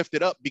heart was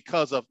lifted up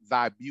because of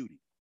thy beauty.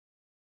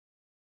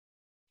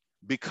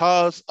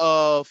 Because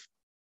of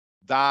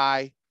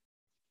thy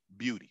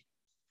beauty.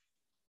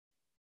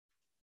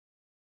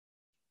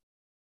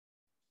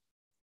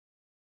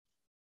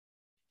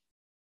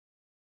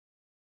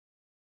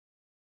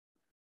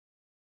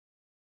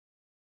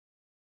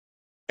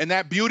 And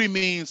that beauty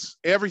means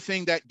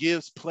everything that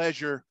gives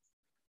pleasure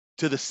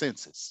to the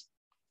senses.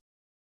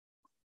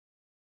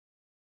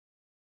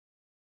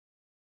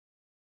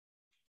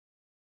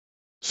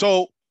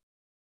 So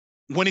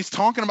when he's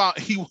talking about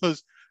he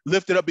was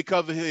lifted up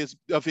because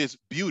of his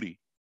beauty,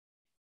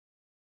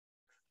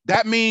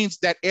 that means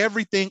that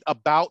everything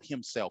about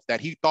himself that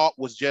he thought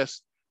was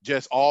just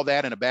all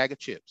that in a bag of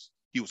chips,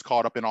 he was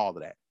caught up in all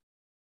of that.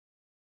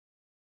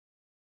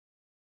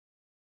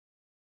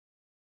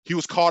 He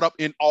was caught up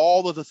in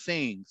all of the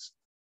things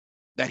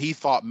that he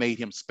thought made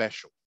him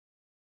special,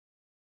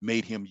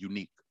 made him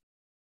unique.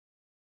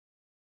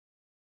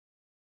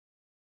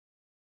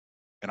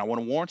 And I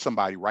want to warn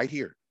somebody right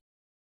here.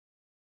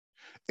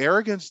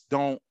 Arrogance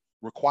don't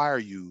require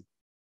you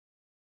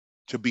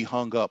to be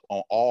hung up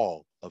on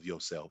all of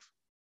yourself.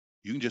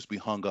 You can just be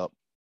hung up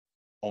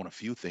on a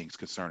few things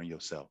concerning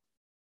yourself.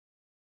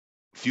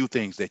 A few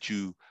things that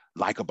you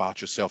like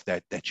about yourself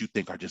that you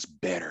think are just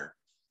better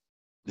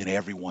than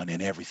everyone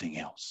and everything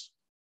else.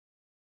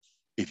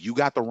 If you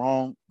got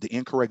the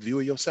incorrect view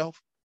of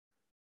yourself,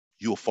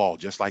 you'll fall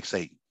just like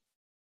Satan.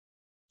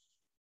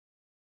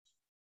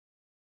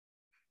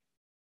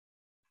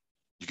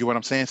 You get what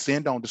I'm saying?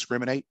 Sin don't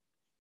discriminate.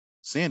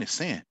 Sin is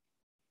sin.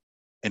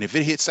 And if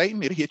it hits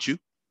Satan, it'll hit you.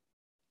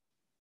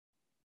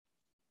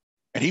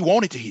 And he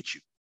wanted to hit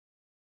you.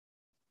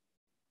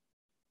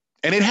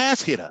 And it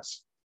has hit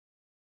us.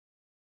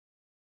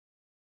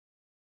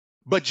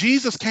 But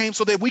Jesus came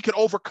so that we could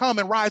overcome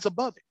and rise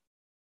above it.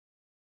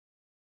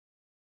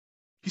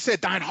 He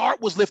said, thine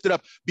heart was lifted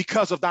up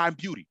because of thine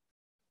beauty,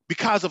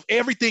 because of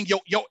everything,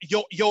 your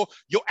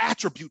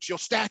attributes, your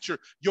stature,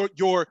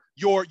 your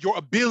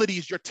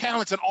abilities, your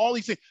talents, and all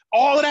these things,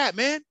 all of that,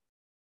 man.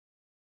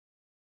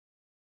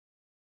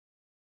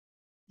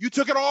 You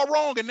took it all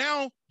wrong, and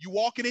now you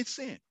walking in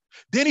sin.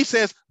 Then he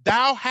says,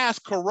 thou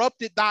hast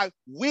corrupted thy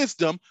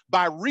wisdom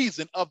by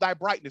reason of thy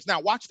brightness.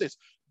 Now watch this.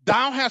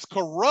 Thou hast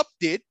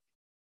corrupted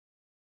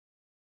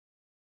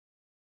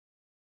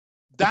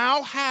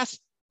thy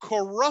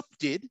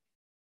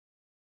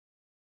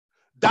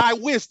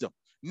wisdom.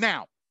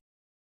 Now,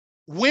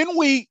 when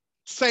we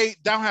say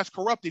thou hast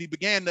corrupted,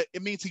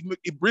 it means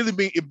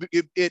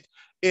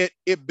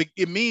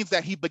it means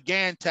that he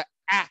began to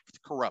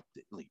act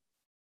corruptly.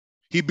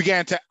 He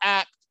began to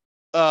act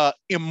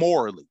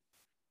immorally.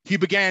 He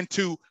began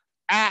to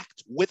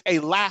act with a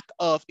lack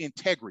of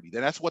integrity.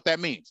 That's what that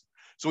means.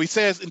 So he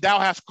says, and thou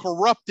hast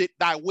corrupted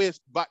thy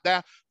wisdom, but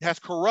thou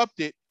hast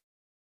corrupted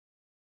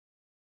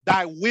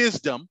thy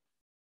wisdom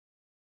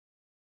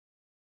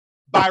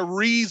by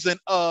reason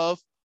of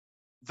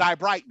thy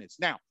brightness.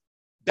 Now,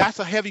 that's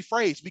a heavy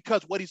phrase,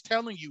 because what he's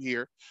telling you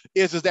here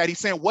is that he's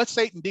saying what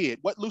Satan did,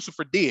 what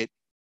Lucifer did,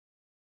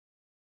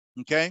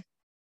 okay,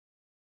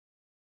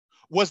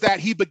 was that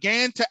he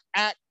began to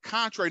act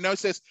contrary. Now it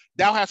says,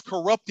 thou hast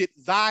corrupted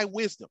thy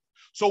wisdom.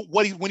 So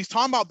when he's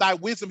talking about thy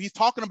wisdom, he's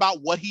talking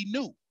about what he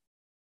knew.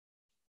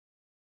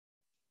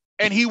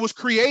 And he was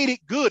created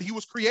good. He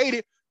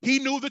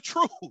knew the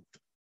truth.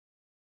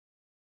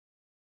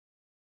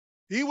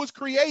 He was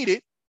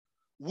created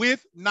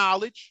with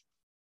knowledge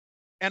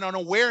and an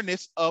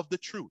awareness of the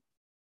truth.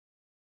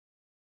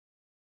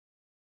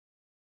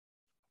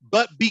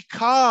 But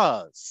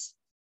because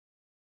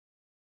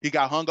he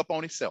got hung up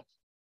on himself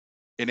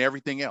and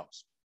everything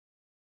else,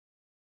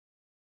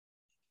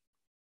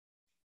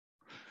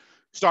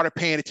 started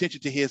paying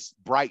attention to his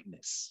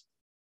brightness,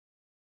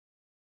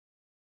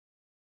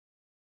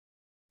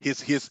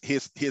 his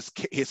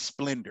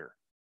splendor.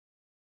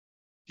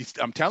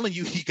 I'm telling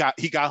you, he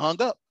got hung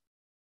up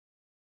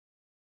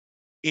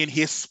in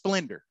his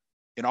splendor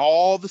and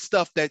all the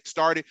stuff that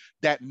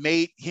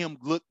made him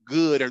look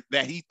good, or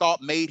that he thought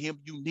made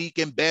him unique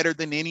and better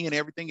than any and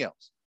everything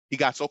else. He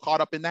got so caught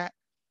up in that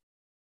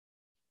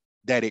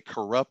it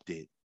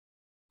corrupted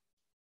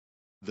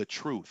the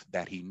truth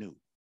that he knew.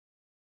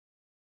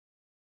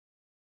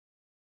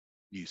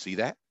 You see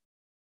that?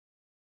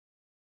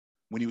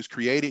 When he was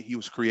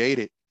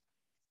created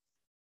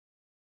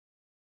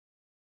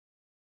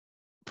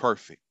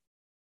perfect.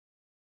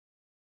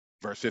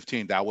 Verse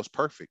 15, thou was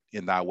perfect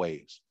in thy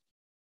ways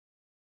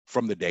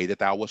from the day that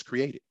thou was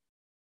created.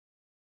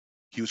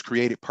 He was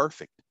created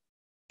perfect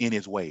in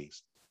his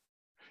ways.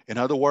 In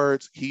other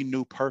words, he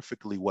knew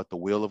perfectly what the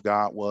will of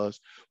God was,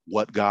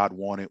 what God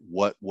wanted,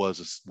 what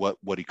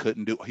he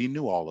couldn't do. He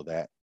knew all of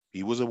that.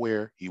 He was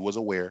aware.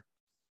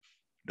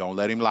 Don't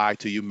let him lie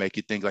to you, make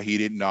you think like he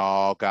didn't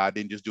know. God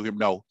didn't just do him.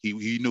 No,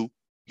 he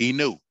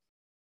knew.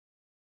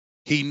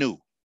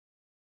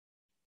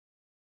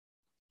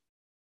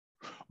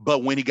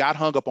 But when he got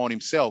hung up on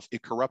himself,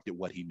 it corrupted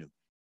what he knew.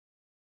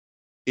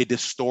 It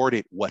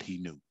distorted what he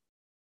knew.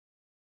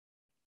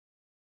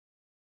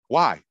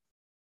 Why?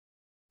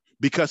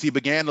 Because he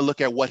began to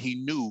look at what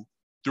he knew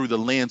through the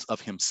lens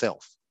of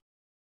himself.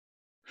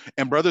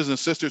 And brothers and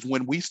sisters,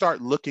 when we start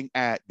looking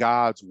at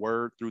God's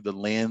word through the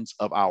lens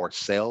of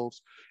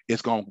ourselves,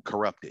 it's going to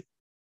corrupt it.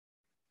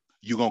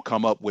 You're going to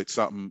come up with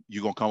something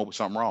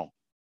wrong.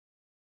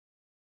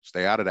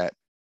 Stay out of that.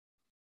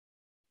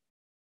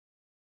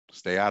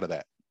 Stay out of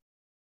that.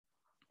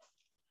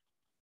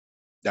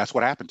 That's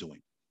what happened to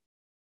him.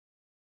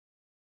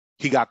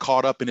 He got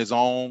caught up in his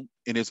own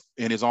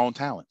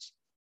talents.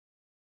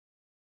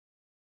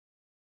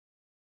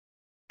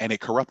 And it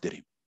corrupted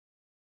him.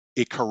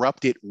 It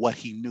corrupted what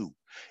he knew.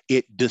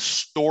 It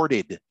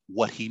distorted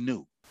what he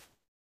knew.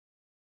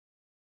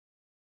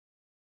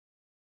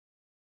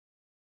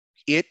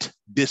 It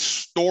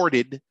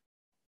distorted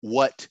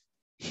what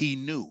he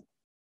knew.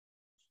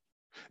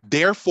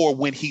 Therefore,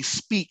 when he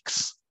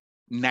speaks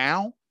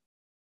now,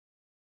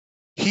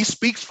 he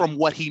speaks from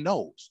what he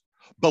knows.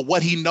 But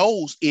what he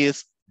knows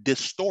is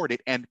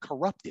distorted and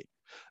corrupted.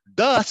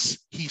 Thus,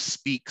 he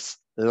speaks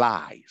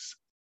lies.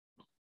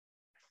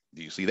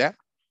 Do you see that?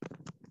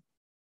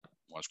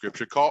 One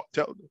scripture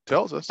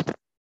tells us,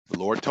 the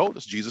Lord told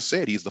us, Jesus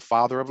said he's the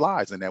father of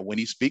lies, and that when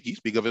he speaks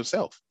of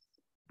himself.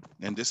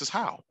 And this is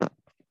how.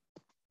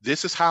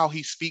 This is how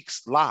he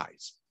speaks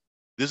lies.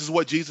 This is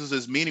what Jesus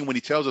is meaning when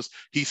he tells us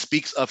he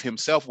speaks of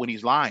himself when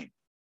he's lying.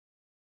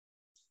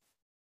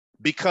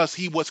 Because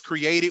he was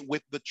created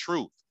with the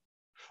truth.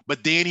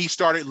 But then he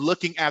started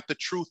looking at the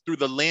truth through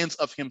the lens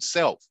of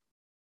himself.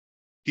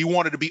 He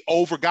wanted to be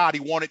over God. He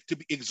wanted to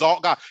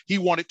exalt God. He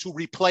wanted to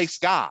replace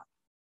God.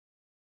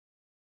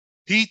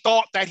 He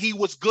thought that he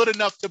was good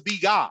enough to be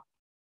God.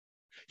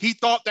 He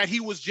thought that he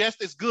was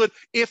just as good,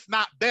 if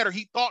not better.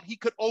 He thought he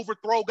could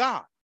overthrow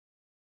God.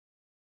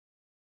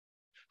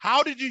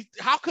 How could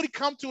he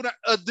come to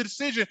a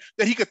decision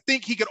that he could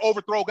think he could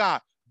overthrow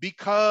God?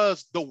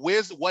 Because the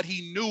wisdom, what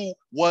he knew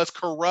was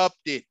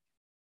corrupted.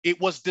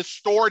 It was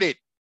distorted.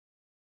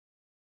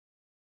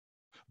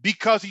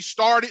 Because he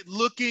started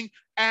looking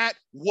at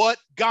what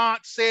God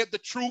said, the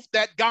truth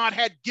that God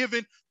had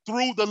given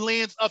through the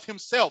lens of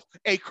himself,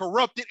 a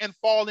corrupted and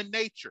fallen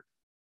nature.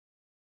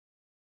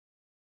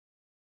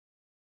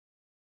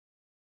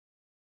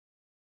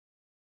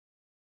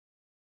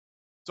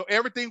 So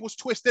everything was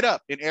twisted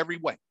up in every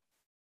way.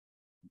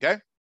 Okay?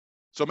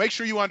 So make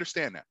sure you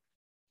understand that.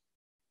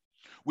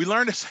 We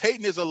learned that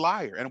Satan is a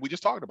liar, and we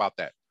just talked about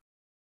that.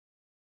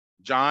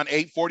 John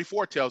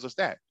 8:44 tells us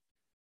that.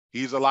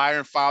 He's a liar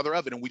and father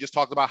of it. And we just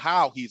talked about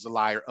how he's a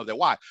liar of that.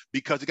 Why?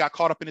 Because he got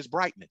caught up in his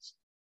brightness,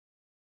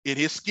 in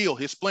his skill,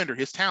 his splendor,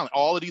 his talent,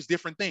 all of these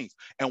different things.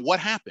 And what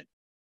happened?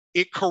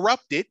 It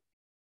corrupted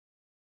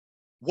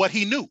what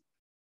he knew.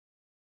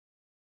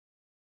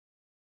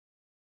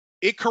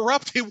 It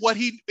corrupted what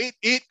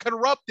it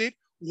corrupted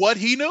what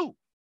he knew.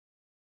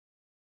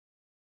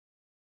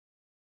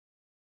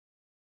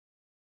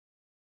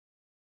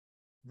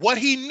 What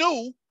he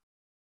knew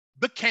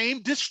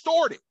became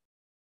distorted,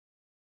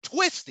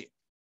 twisted,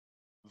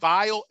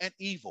 vile, and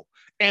evil.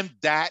 And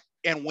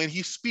when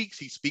he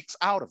speaks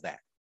out of that.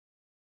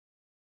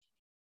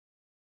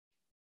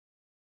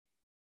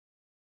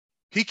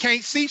 He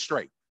can't see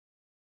straight,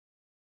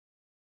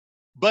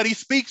 but he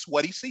speaks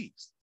what he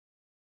sees.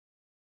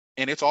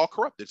 And it's all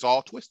corrupted. It's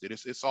all twisted.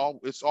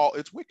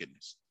 It's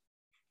wickedness.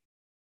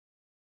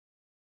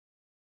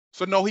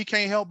 So no, he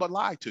can't help but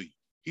lie to you.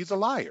 He's a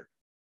liar.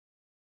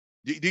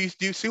 Do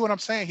you see what I'm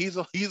saying? He's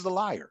a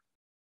liar.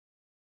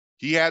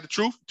 He had the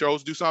truth, chose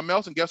to do something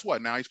else, and guess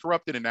what? Now he's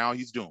corrupted, and now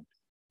he's doomed.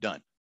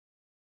 Done.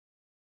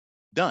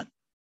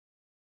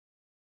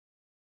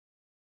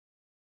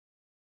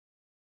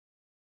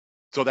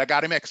 So that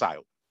got him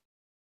exiled.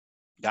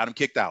 Got him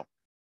kicked out.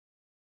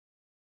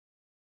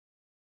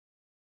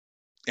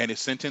 And his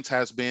sentence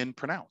has been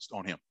pronounced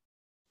on him.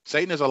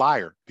 Satan is a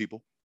liar,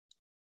 people.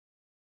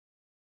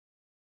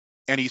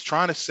 And he's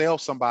trying to sell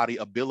somebody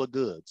a bill of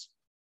goods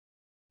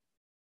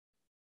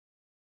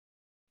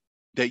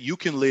that you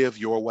can live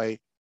your way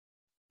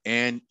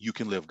and you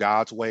can live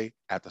God's way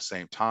at the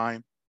same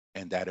time,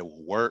 and that it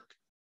will work.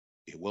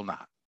 It will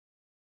not.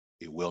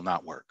 It will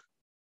not work.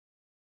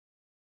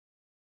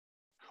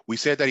 We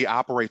said that he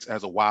operates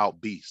as a wild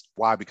beast.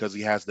 Why? Because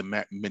he has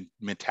the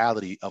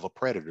mentality of a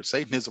predator.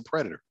 Satan is a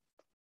predator.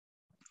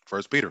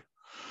 1 Peter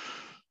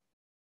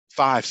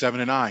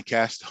 5:7-9,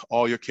 cast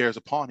all your cares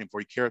upon him, for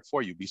he careth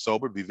for you. Be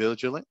sober, be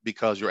vigilant,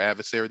 because your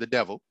adversary, the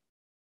devil,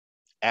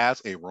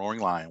 as a roaring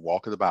lion,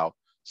 walketh about,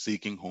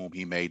 seeking whom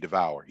he may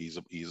devour. He's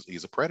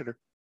a predator.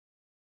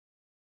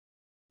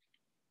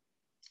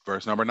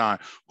 Verse number 9,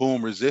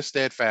 whom resist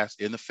steadfast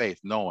in the faith,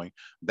 knowing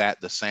that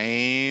the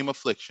same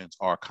afflictions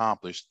are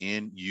accomplished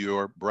in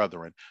your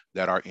brethren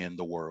that are in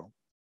the world.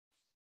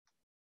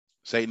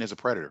 Satan is a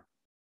predator,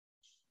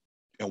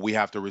 and we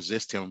have to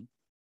resist him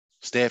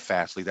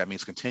steadfastly. That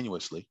means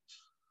continuously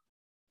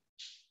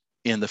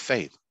in the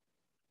faith.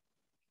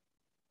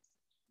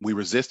 We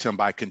resist him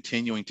by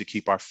continuing to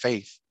keep our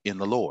faith in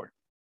the Lord.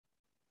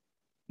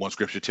 One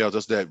scripture tells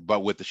us that,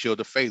 but with the shield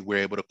of faith, we're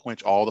able to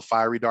quench all the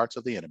fiery darts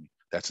of the enemy.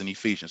 That's in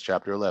Ephesians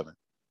chapter 11.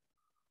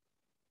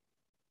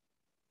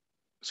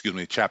 Excuse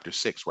me, chapter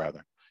 6,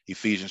 rather.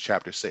 Ephesians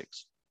chapter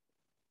 6.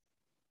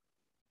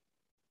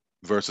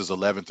 Verses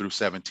 11 through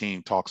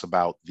 17 talks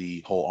about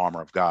the whole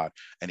armor of God.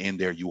 And in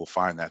there, you will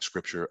find that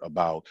scripture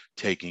about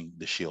taking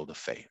the shield of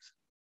faith,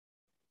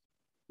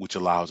 which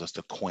allows us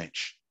to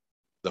quench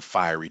the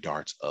fiery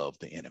darts of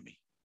the enemy.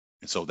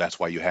 And so that's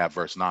why you have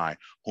verse 9,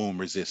 whom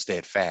resist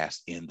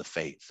steadfast in the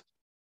faith.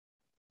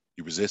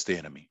 You resist the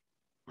enemy,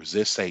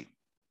 resist Satan.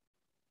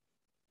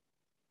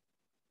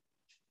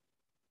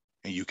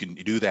 And you can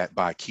do that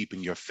by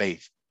keeping your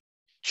faith,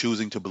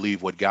 choosing to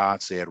believe what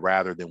God said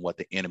rather than what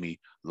the enemy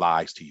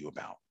lies to you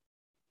about.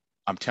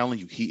 I'm telling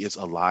you, he is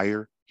a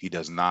liar. He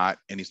does not,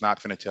 and he's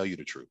not going to tell you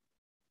the truth.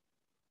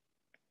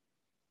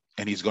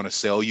 And he's going to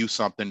sell you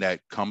something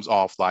that comes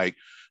off like,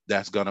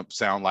 that's going to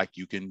sound like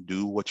you can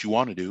do what you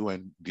want to do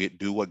and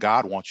do what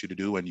God wants you to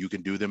do, and you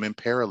can do them in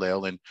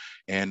parallel,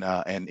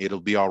 and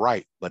it'll be all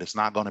right. But it's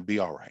not going to be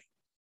all right.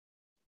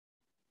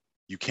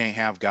 You can't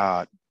have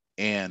God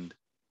and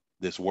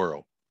this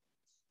world.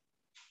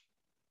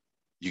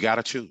 You got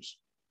to choose.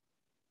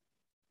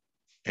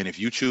 And if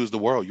you choose the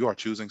world, you are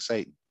choosing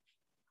Satan.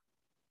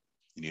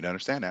 You need to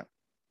understand that.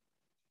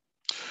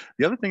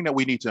 The other thing that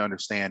we need to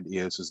understand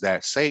is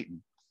that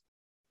Satan,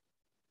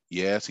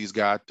 yes, he's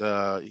got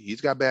bad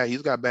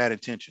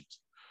intentions,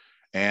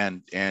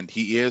 and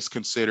he is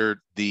considered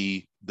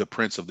the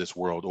prince of this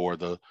world, or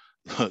the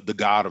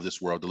God of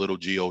this world, the little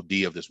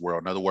God of this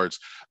world. In other words,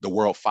 the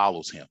world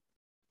follows him.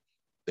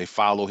 They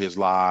follow his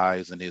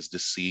lies and his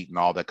deceit and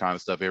all that kind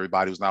of stuff.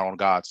 Everybody who's not on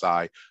God's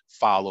side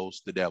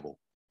follows the devil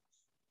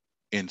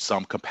in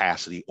some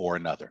capacity or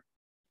another.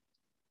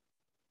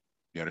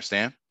 You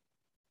understand?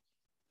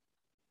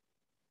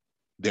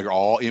 They're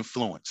all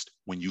influenced.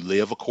 When you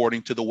live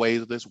according to the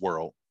ways of this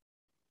world,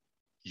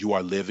 you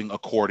are living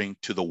according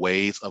to the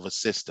ways of a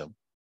system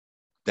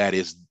that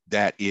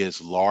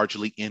is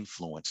largely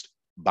influenced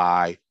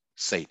by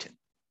Satan.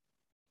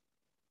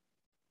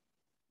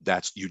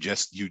 You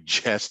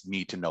just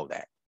need to know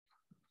that.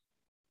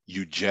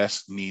 You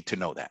just need to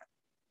know that.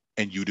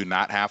 And you do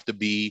not have to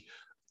be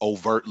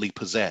overtly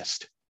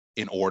possessed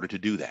in order to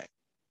do that.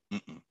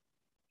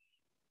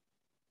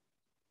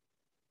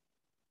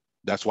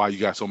 That's why you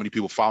got so many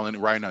people following it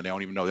right now. They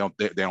don't even know.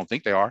 They don't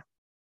think they are,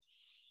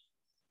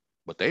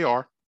 but they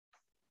are.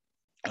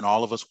 And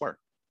all of us were.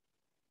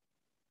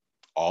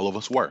 All of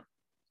us were.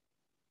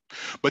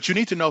 But you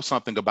need to know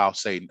something about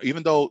Satan.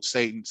 Even though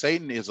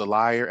Satan is a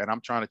liar, and I'm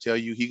trying to tell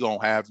you, he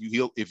gonna have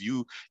you. If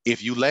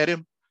you let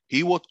him,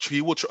 he will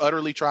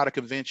utterly try to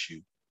convince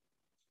you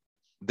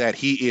that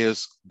he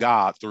is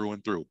God through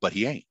and through, but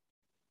he ain't.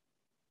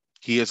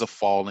 He is a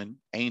fallen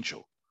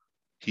angel.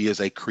 He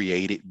is a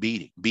created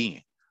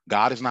being.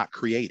 God is not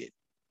created.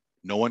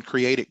 No one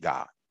created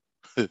God.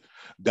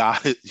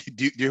 God,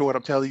 do you hear what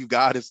I'm telling you?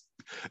 God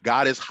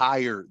is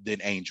higher than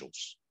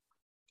angels,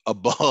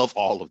 above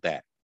all of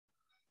that.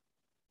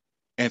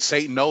 And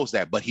Satan knows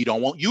that, but he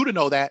don't want you to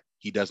know that.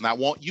 He does not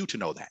want you to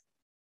know that.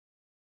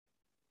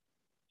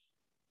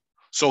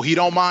 So he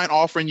don't mind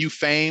offering you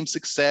fame,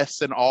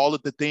 success, and all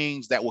of the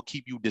things that will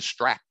keep you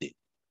distracted.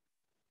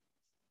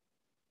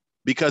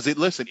 Because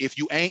listen, if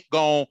you ain't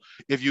going,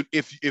 if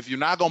you're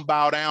not going to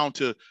bow down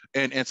to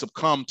and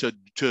succumb to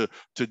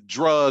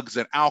drugs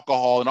and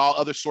alcohol and all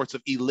other sorts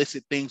of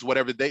illicit things,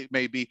 whatever they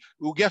may be,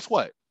 well, guess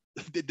what?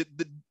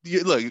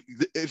 Look,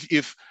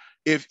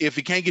 if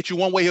he can't get you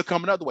one way, he'll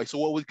come another way. So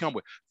what would he come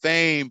with?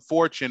 Fame,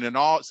 fortune, and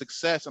all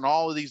success, and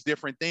all of these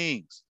different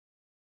things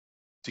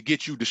to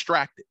get you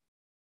distracted.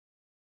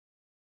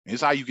 And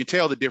it's how you can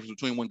tell the difference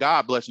between when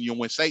God blessing you and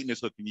when Satan is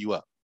hooking you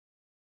up.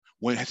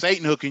 When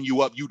Satan hooking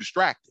you up, you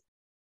distracted.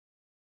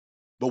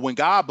 But when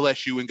God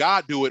bless you and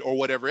God do it or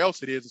whatever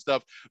else it is and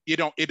stuff, it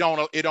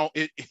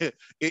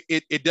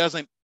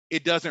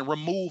doesn't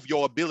remove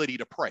your ability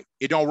to pray.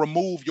 It don't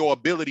remove your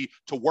ability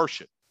to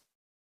worship.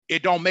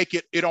 It don't make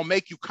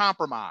you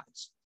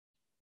compromise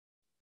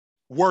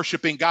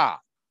worshiping God.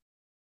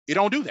 It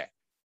don't do that.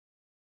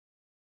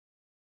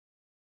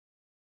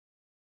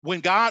 When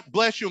God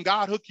bless you and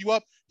God hook you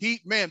up,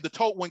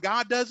 when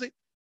God does it,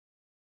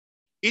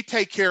 it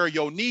take care of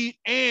your need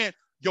and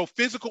your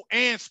physical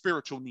and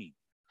spiritual need.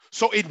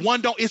 So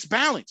it's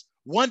balanced.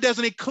 One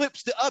doesn't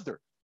eclipse the other.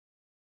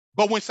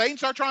 But when Satan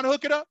starts trying to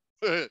hook it up,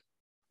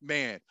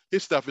 man,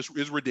 his stuff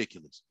is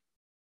ridiculous.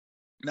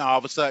 Now all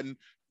of a sudden,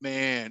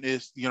 man,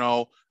 it's, you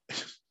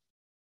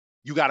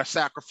got to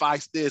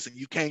sacrifice this, and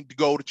you can't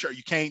go to church,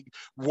 you can't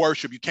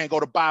worship, you can't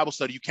go to Bible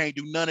study, you can't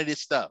do none of this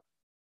stuff.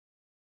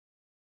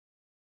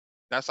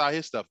 That's how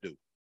his stuff do.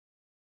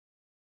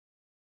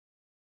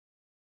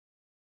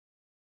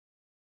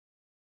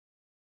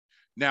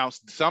 Now,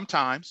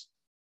 sometimes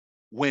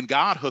when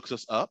God hooks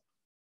us up,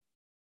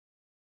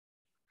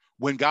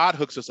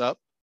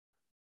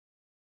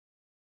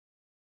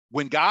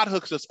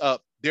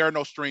 there are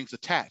no strings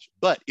attached.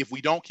 But if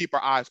we don't keep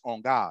our eyes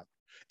on God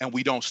and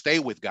we don't stay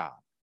with God,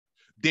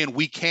 then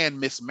we can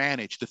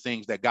mismanage the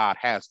things that God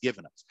has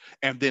given us.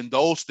 And then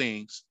those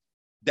things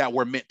that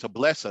were meant to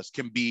bless us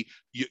we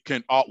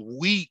can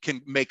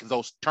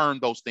turn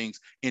those things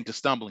into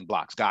stumbling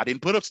blocks. God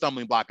didn't put a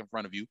stumbling block in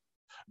front of you.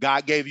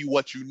 God gave you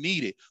what you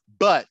needed,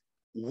 but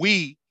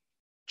we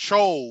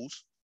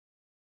chose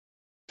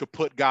to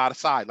put God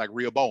aside, like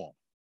Rehoboam,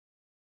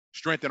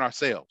 strengthen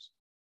ourselves.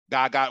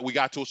 We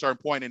got to a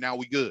certain point and now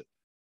we good.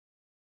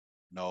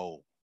 No,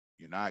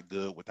 you're not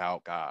good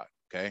without God.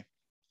 Okay.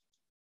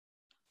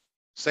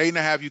 Satan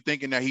to have you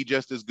thinking that he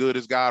just as good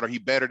as God or he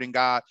better than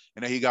God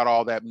and that he got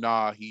all that.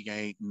 Nah, he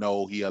ain't.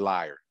 No, he a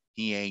liar.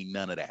 He ain't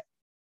none of that.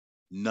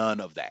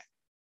 None of that.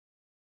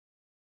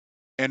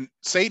 And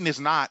Satan is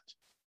not.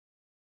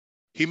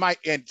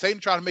 Satan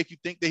trying to make you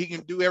think that he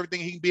can do everything,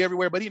 he can be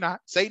everywhere, but he's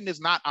not. Satan is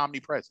not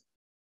omnipresent.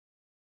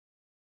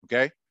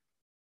 Okay?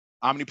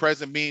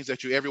 Omnipresent means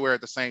that you're everywhere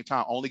at the same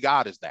time. Only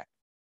God is that.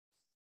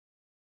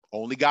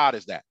 Only God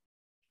is that.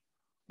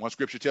 One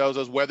scripture tells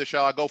us, "Whither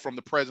shall I go from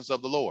the presence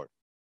of the Lord?"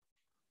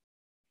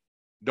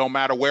 Don't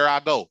matter where I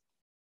go.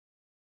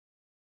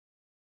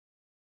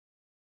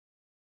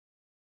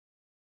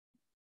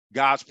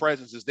 God's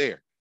presence is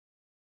there.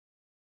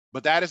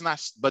 But that is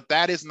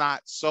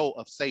not so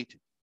of Satan.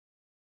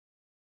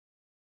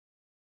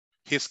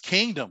 His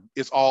kingdom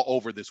is all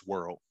over this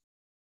world.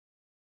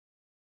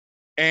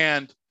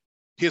 And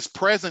his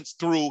presence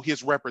through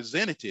his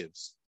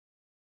representatives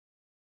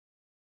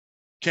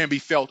can be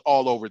felt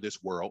all over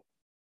this world.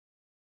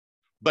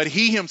 But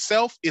he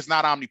himself is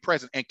not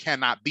omnipresent and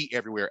cannot be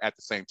everywhere at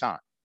the same time.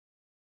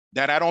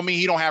 That I don't mean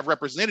he don't have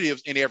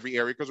representatives in every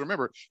area, because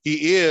remember,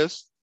 he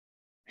is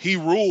He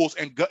rules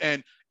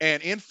and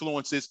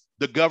influences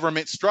the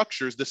government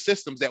structures, the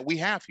systems that we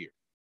have here.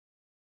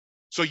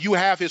 So you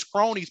have his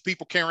cronies,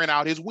 people carrying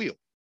out his will.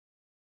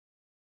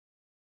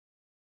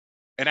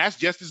 And that's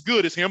just as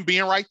good as him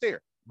being right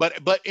there.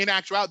 But in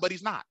actuality, but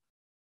he's not.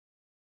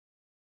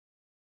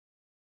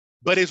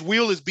 But his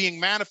will is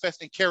being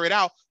manifested and carried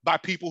out by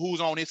people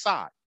who's on his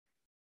side.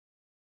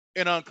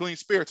 And unclean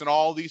spirits and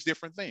all these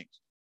different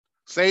things.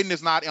 Satan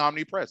is not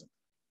omnipresent.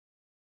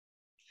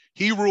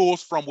 He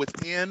rules from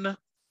within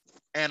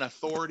an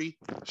authority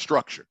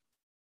structure.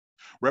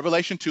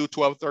 Revelation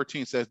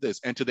 2:12-13 says this,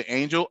 and to the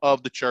angel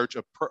of the church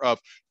of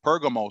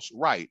Pergamos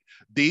write,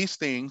 these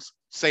things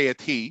saith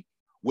he,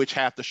 which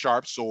hath the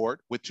sharp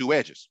sword with two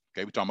edges.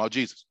 Okay, we're talking about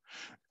Jesus.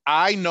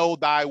 I know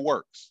thy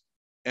works,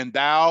 and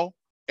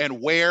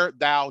where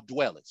thou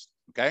dwellest.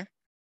 Okay,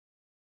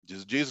 this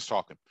is Jesus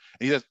talking.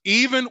 And he says,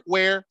 even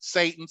where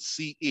Satan's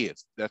seat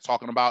is. That's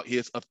talking about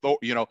his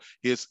authority,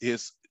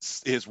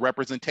 his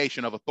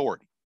representation of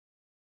authority.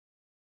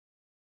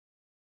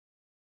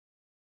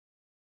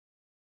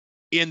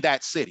 In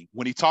that city,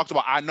 when he talks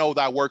about, I know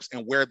thy works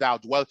and where thou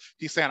dwellest,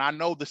 he's saying, I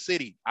know the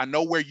city, I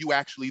know where you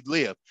actually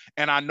live,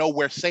 and I know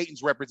where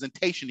Satan's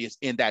representation is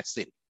in that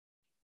city.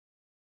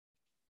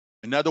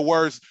 In other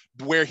words,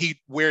 where he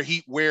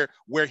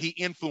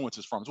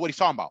influences from is what he's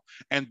talking about.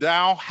 And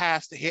thou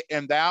hast hit,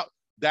 and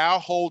thou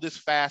holdest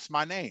fast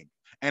my name,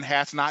 and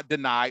hast not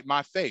denied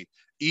my faith,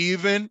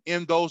 even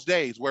in those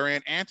days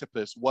wherein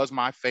Antipas was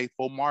my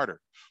faithful martyr,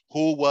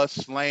 who was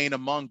slain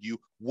among you,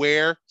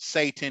 where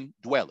Satan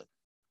dwelleth.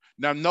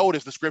 Now,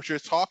 notice the scripture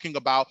is talking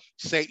about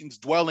Satan's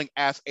dwelling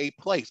as a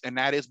place, and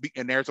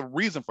there's a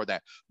reason for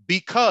that,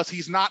 because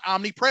he's not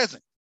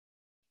omnipresent.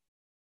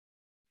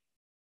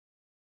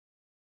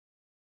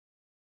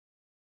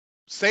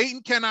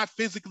 Satan cannot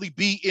physically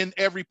be in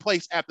every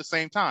place at the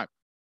same time.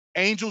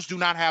 Angels do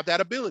not have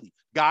that ability.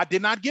 God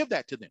did not give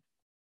that to them.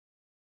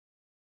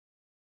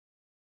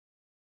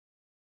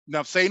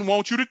 Now, Satan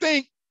wants you to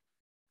think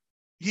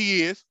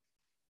he is,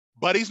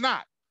 but he's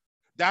not.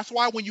 That's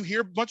why when you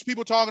hear a bunch of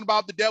people talking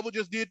about the devil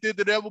just did the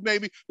devil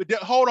maybe,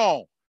 hold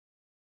on.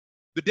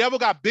 The devil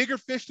got bigger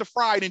fish to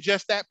fry than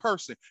just that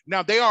person.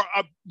 Now, they are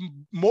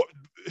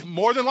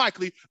more than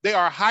likely, they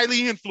are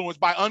highly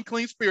influenced by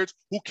unclean spirits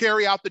who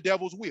carry out the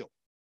devil's will.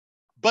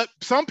 But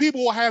some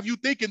people will have you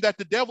thinking that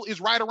the devil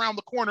is right around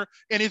the corner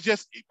and it's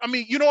just, I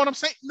mean, you know what I'm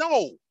saying?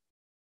 No.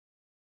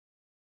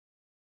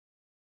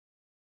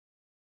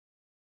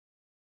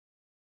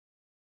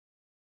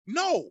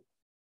 No.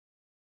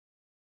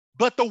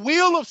 But the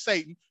will of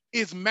Satan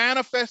is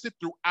manifested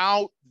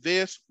throughout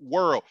this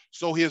world.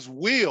 So his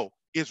will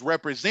is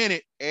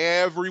represented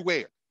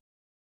everywhere.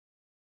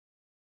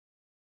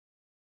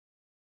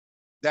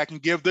 That can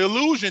give the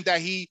illusion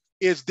that he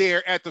is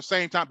there at the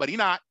same time, but he's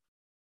not.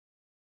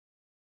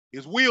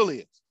 His will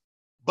is.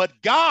 But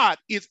God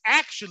is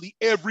actually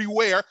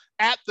everywhere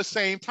at the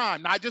same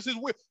time, not just his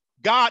will.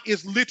 God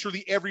is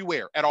literally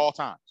everywhere at all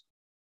times.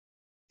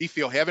 He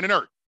fills heaven and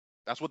earth.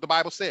 That's what the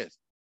Bible says.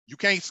 You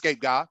can't escape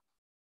God.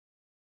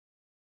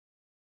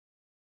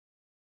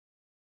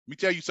 Let me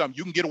tell you something.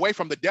 You can get away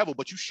from the devil,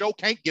 but you sure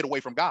can't get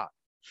away from God.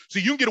 So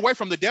you can get away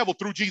from the devil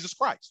through Jesus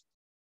Christ.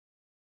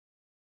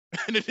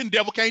 And the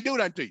devil can't do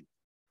nothing to you.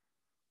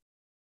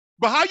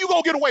 But how you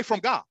gonna get away from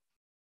God?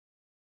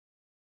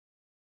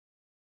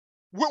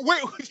 Where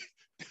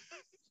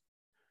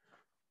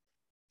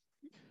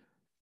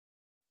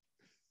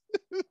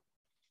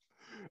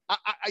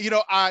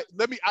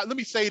let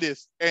me say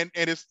this, and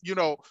it's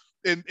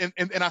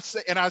and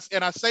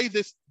I say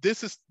this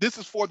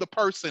is for the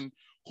person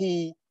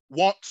who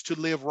wants to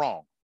live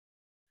wrong,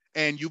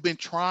 and you've been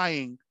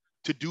trying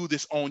to do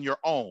this on your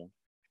own,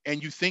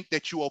 and you think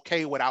that you're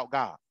okay without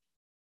God.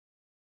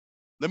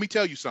 Let me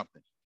tell you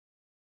something.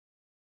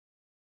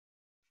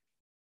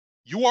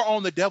 You are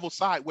on the devil's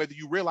side, whether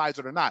you realize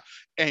it or not.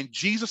 And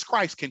Jesus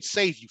Christ can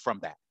save you from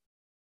that.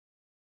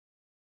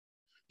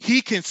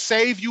 He can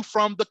save you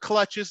from the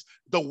clutches,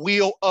 the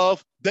will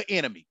of the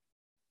enemy.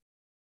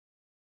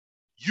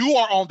 You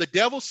are on the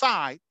devil's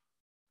side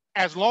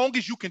as long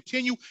as you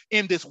continue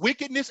in this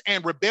wickedness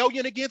and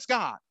rebellion against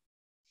God.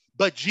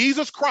 But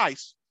Jesus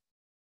Christ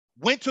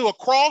went to a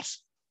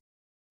cross,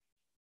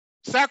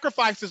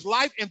 sacrificed his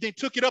life, and then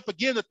took it up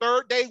again the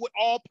third day with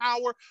all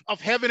power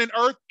of heaven and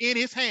earth in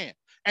his hand.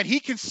 And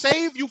he can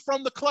save you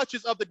from the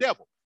clutches of the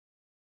devil.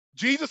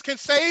 Jesus can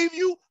save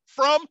you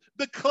from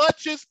the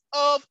clutches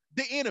of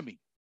the enemy.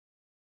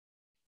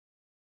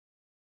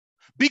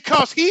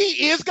 Because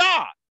he is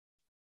God.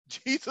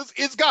 Jesus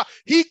is God.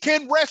 He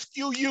can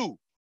rescue you.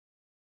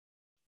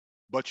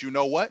 But you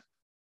know what?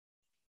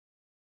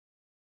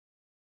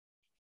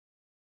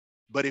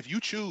 But if you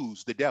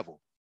choose the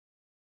devil,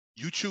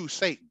 you choose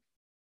Satan.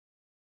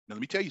 Now,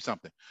 let me tell you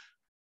something.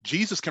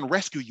 Jesus can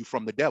rescue you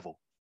from the devil,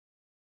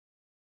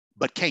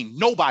 but can't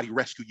nobody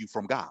rescue you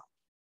from God.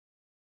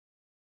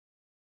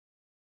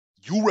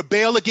 You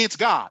rebel against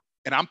God,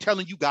 and I'm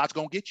telling you, God's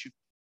going to get you.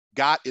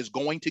 God is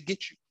going to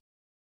get you.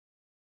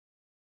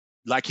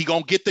 Like he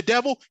going to get the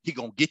devil, he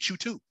going to get you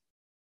too.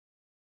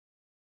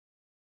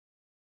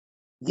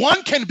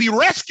 One can be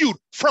rescued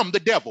from the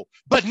devil,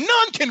 but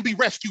none can be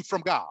rescued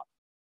from God.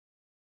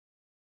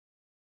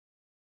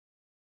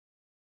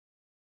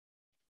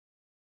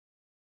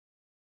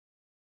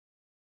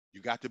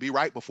 You got to be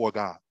right before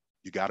God.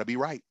 You got to be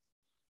right.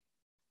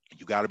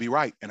 You got to be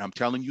right. And I'm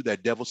telling you,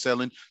 that devil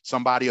selling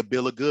somebody a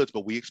bill of goods,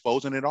 but we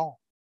exposing it all.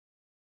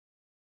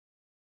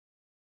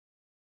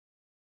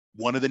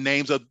 One of the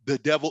names of the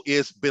devil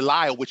is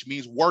Belial, which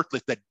means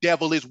worthless. The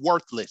devil is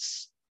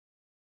worthless.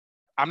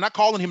 I'm not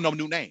calling him no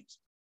new names.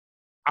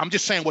 I'm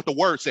just saying what the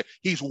word said.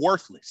 He's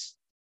worthless.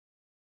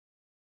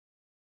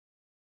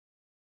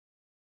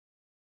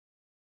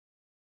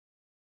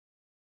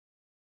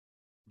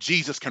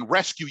 Jesus can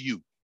rescue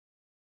you,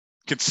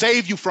 can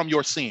save you from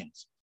your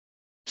sins,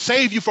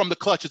 save you from the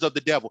clutches of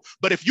the devil.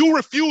 But if you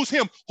refuse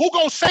him, who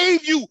gonna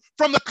save you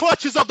from the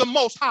clutches of the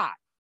Most High?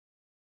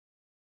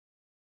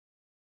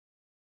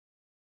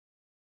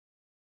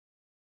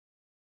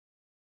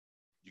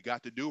 You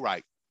got to do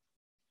right.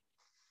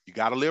 You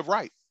got to live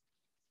right.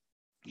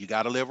 You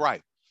got to live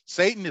right.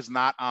 Satan is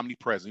not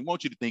omnipresent. He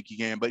wants you to think he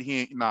can, but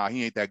he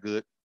ain't that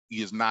good.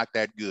 He is not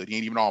that good. He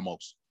ain't even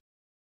almost.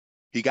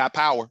 He got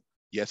power.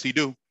 Yes, he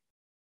do.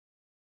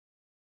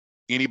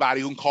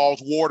 Anybody who can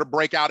cause war to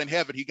break out in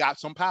heaven, he got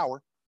some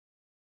power,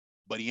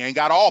 but he ain't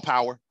got all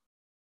power.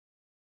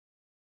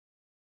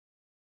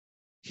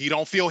 He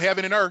don't feel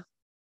heaven and earth.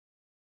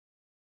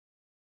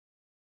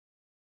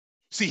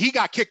 See, he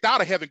got kicked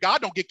out of heaven.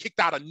 God don't get kicked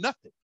out of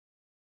nothing.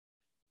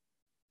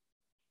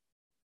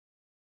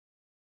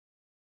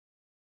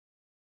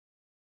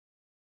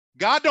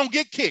 God don't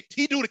get kicked.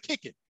 He do the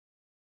kicking.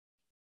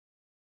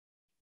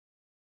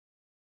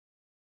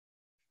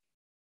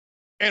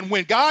 And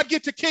when God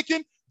gets to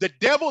kicking, the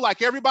devil,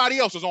 like everybody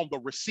else, is on the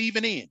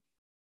receiving end.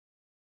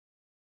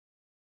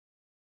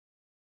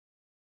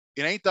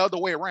 It ain't the other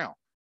way around.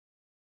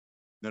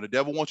 Now, the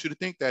devil wants you to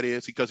think that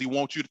is because he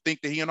wants you to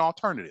think that he's an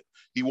alternative.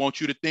 He wants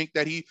you to think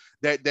that he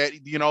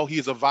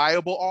is a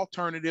viable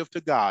alternative to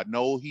God.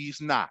 No,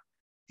 he's not.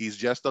 He's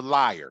just a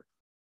liar.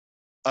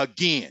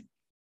 Again,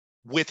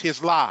 with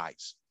his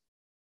lies.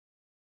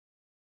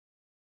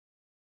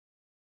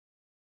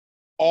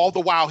 All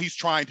the while he's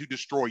trying to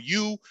destroy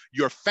you,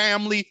 your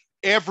family,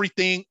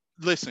 everything.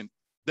 Listen,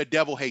 the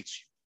devil hates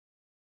you.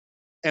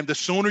 And the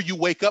sooner you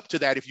wake up to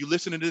that, if you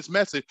listen to this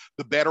message,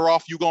 the better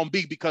off you're going to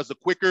be, because the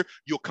quicker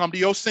you'll come to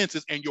your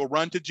senses and you'll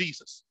run to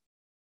Jesus.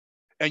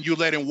 And you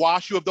let him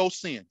wash you of those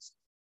sins,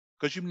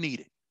 because you need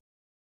it.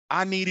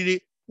 I needed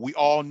it. We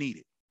all need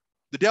it.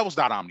 The devil's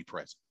not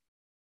omnipresent.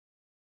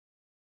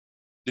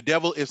 The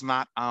devil is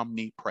not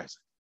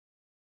omnipresent.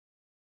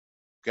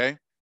 Okay?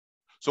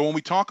 So when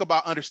we talk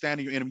about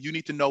understanding your enemy, you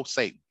need to know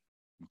Satan.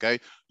 Okay,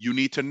 you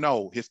need to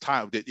know his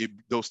title.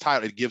 Those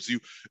titles, it gives you,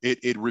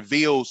 it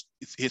reveals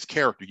his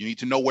character. You need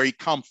to know where he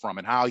come from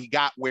and how he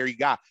got where he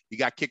got. He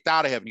got kicked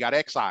out of heaven. He got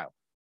exiled.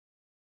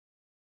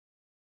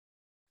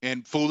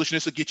 And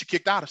foolishness will get you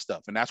kicked out of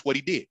stuff, and that's what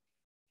he did.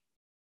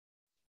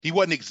 He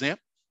wasn't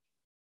exempt.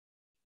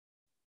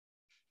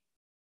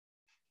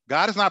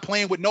 God is not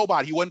playing with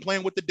nobody. He wasn't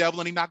playing with the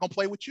devil, and he's not going to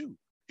play with you.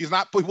 He's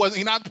not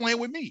playing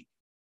with me.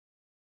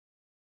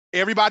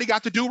 Everybody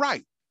got to do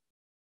right,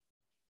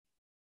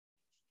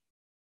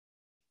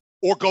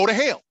 or go to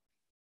hell.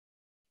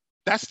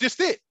 That's just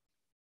it.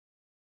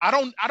 I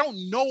don't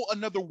know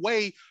another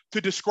way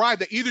to describe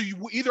that.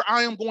 Either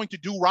I am going to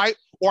do right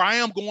or I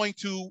am going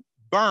to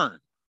burn.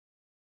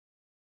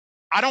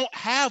 I don't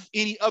have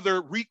any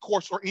other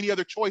recourse or any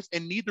other choice,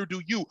 and neither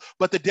do you.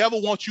 But the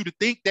devil wants you to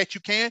think that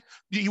you can.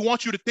 He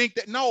wants you to think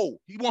that, no,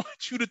 he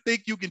wants you to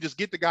think you can just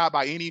get to God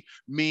by any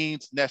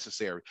means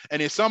necessary.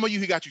 And in some of you,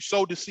 he got you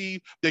so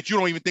deceived that you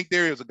don't even think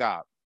there is a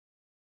God.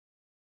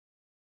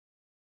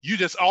 You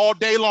just all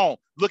day long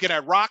looking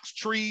at rocks,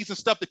 trees, and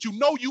stuff that you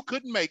know you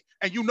couldn't make,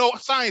 and you know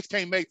science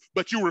can't make,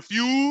 but you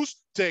refuse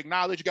to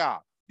acknowledge God.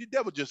 The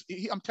devil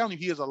I'm telling you,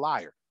 he is a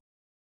liar.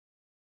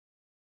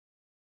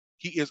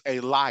 He is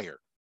a liar.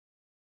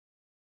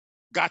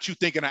 Got you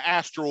thinking an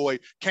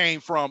asteroid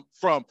came from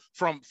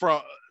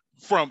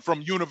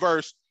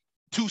universe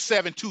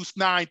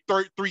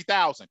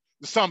 27293000.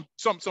 Some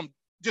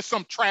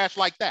trash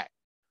like that.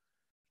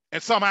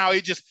 And somehow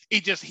it just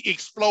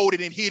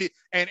exploded and hit it,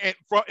 and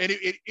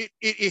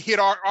it hit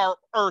our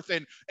earth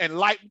and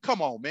light.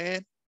 Come on,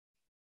 man.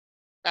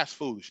 That's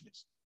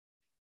foolishness.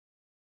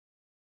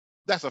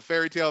 That's a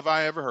fairy tale if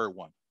I ever heard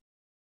one.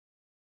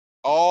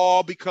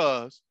 All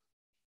because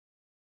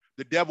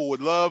the devil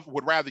would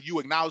rather you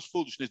acknowledge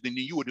foolishness than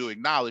you would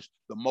acknowledge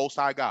the Most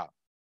High God.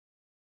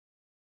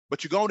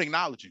 But you're going to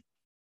acknowledge him.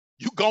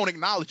 You're going to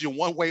acknowledge him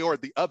one way or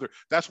the other.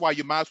 That's why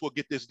you might as well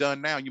get this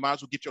done now. You might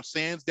as well get your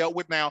sins dealt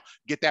with now.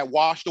 Get that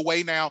washed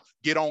away now.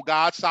 Get on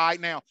God's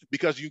side now,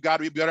 because you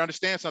better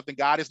understand something.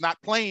 God is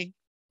not playing.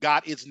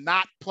 God is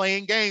not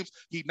playing games.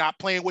 He's not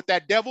playing with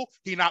that devil.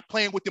 He's not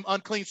playing with them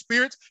unclean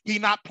spirits. He's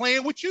not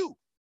playing with you.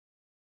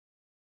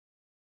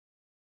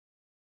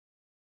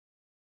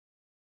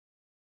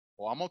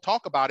 Well, I'm going to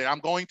talk about it. I'm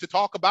going to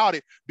talk about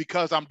it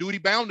because I'm duty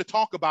bound to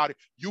talk about it.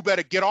 You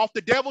better get off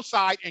the devil's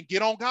side and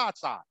get on God's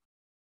side.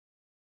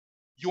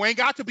 You ain't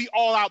got to be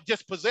all out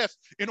just possessed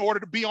in order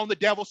to be on the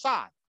devil's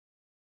side.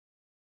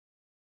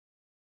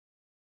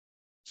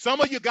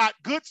 Some of you got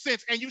good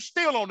sense and you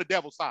still on the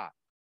devil's side.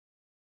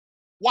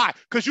 Why?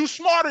 Because you're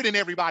smarter than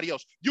everybody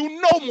else.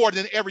 You know more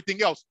than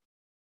everything else.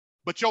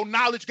 But your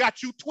knowledge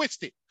got you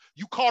twisted.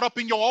 You caught up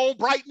in your own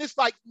brightness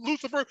like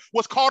Lucifer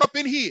was caught up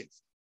in his.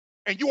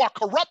 And you are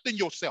corrupting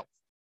yourself.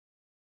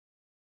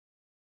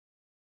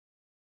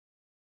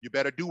 You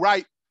better do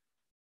right.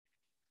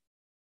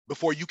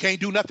 Before you can't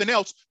do nothing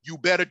else, you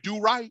better do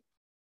right.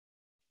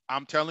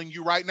 I'm telling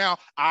you right now,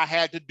 I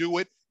had to do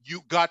it.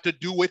 You got to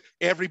do it.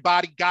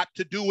 Everybody got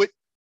to do it.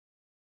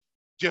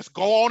 Just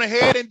go on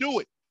ahead and do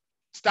it.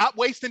 Stop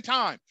wasting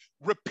time.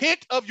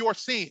 Repent of your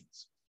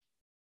sins.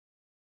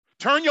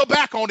 Turn your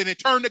back on it and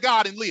turn to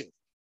God and live.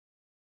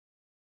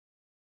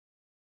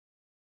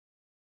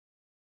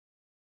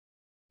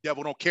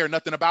 Devil don't care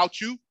nothing about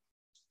you.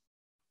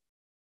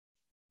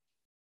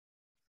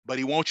 But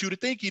he wants you to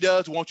think he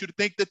does. He wants you to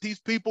think that these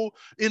people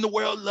in the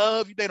world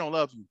love you. They don't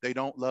love you. They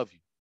don't love you.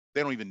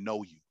 They don't even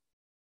know you.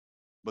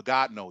 But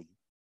God knows you.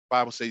 The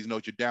Bible says he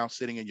knows you're down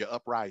sitting and you're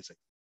uprising.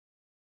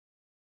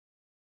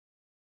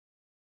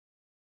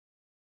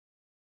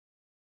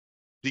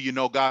 Do you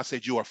know God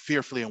said you are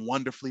fearfully and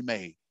wonderfully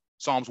made?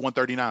 Psalms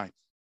 139.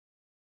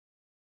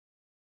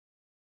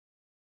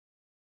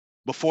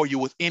 Before you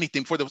was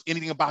anything, before there was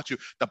anything about you,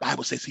 the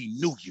Bible says he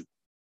knew you.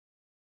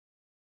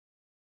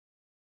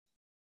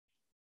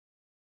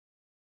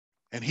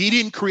 And he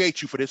didn't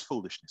create you for this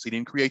foolishness. He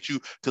didn't create you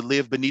to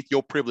live beneath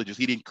your privileges.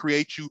 He didn't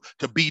create you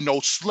to be no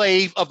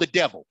slave of the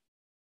devil.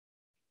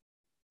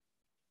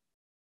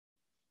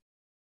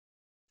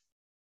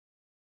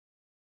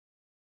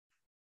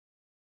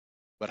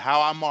 But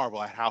how I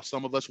marvel at how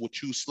some of us would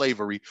choose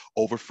slavery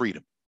over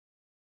freedom.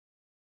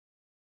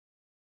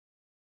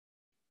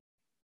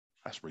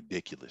 That's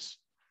ridiculous.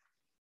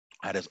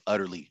 That is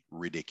utterly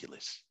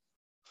ridiculous.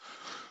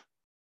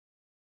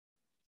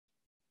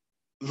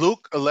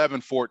 Luke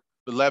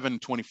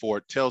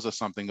 11:24 tells us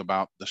something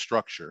about the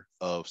structure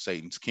of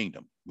Satan's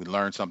kingdom. We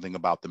learn something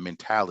about the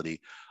mentality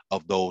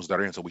of those that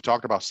are in. So we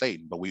talked about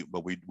Satan, but we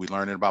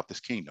learned about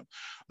this kingdom.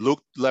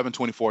 Luke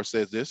 11:24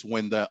 says this: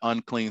 when the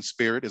unclean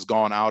spirit is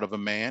gone out of a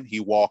man, he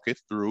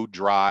walketh through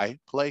dry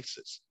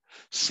places,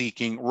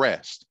 seeking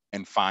rest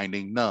and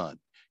finding none.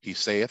 He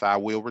saith, I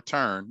will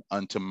return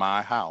unto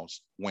my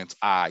house whence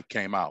I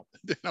came out.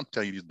 I'm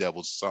telling you, these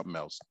devils something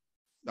else.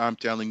 I'm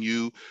telling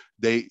you,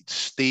 they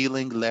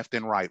stealing left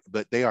and right,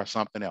 but they are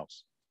something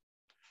else.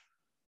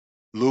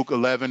 Luke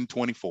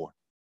 11:24.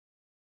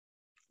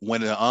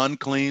 When an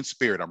unclean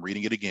spirit, I'm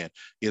reading it again,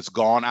 is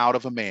gone out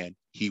of a man,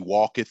 he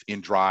walketh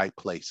in dry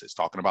places.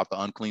 Talking about the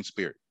unclean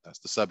spirit. That's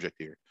the subject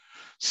here.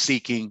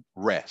 Seeking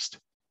rest.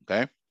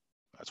 Okay.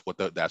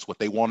 That's what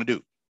they want to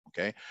do.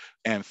 Okay.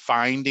 And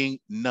finding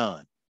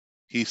none.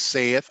 He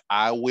saith,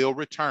 I will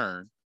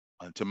return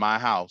unto my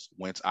house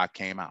whence I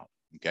came out.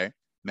 Okay.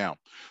 Now,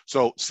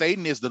 so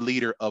Satan is the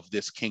leader of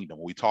this kingdom.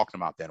 We talked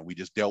about that, and we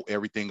just dealt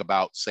everything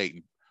about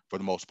Satan for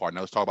the most part.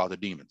 Now let's talk about the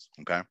demons.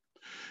 Okay.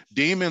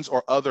 Demons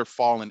or other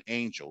fallen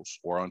angels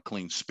or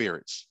unclean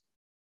spirits,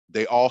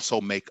 they also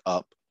make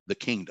up the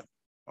kingdom.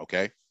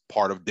 Okay.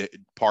 Part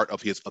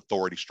of his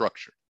authority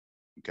structure.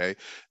 Okay.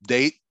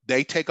 They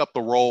take up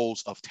the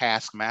roles of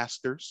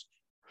taskmasters,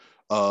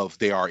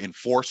 they are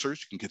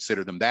enforcers, you can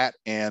consider them that,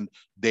 and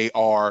they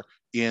are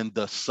in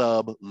the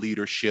sub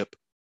leadership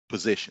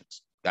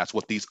positions. That's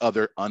what these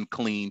other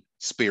unclean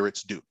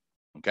spirits do.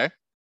 Okay.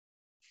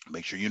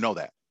 Make sure you know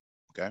that.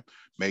 Okay.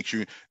 Make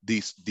sure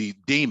the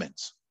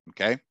demons.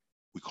 Okay.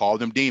 We call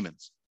them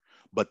demons,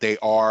 but they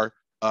are,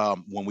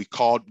 when we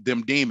call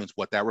them demons,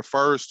 what that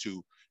refers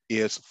to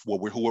is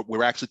what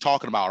we're actually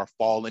talking about are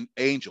fallen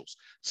angels.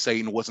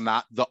 Satan was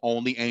not the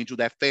only angel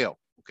that fell.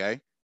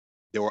 Okay.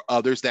 There were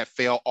others that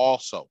fell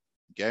also.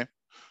 Okay.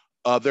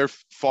 Other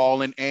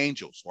fallen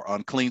angels or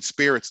unclean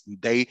spirits,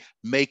 they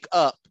make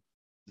up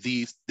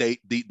these, they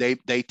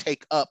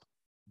take up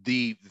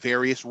the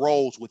various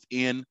roles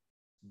within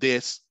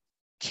this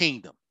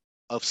kingdom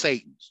of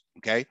Satan's.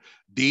 Okay.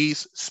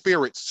 These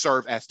spirits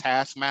serve as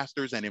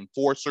taskmasters and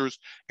enforcers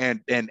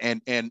and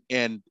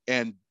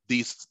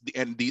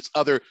these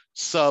other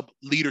sub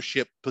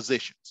leadership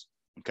positions.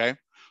 Okay.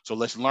 So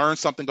let's learn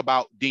something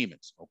about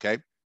demons. Okay.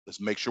 Let's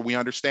make sure we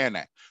understand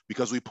that,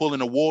 because we pulling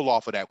the wool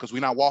off of that, because we're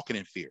not walking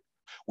in fear.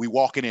 We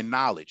walking in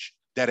knowledge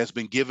that has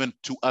been given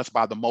to us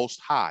by the Most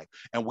High.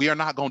 And we are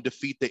not going to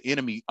defeat the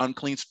enemy,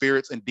 unclean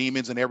spirits and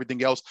demons and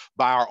everything else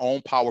by our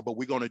own power, but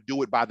we're going to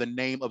do it by the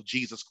name of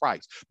Jesus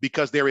Christ,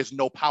 because there is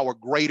no power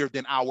greater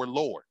than our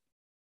Lord.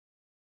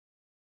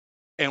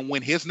 And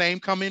when his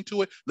name come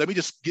into it, let me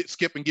just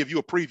skip and give you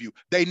a preview.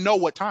 They know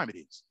what time it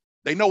is.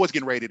 They know what's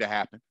getting ready to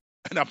happen.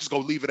 And I'm just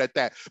going to leave it at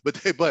that.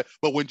 But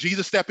when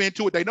Jesus step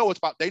into it, they know what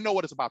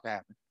it's about to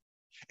happen.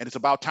 And it's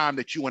about time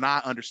that you and I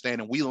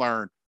understand and we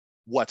learn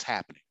what's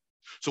happening,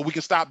 so we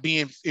can stop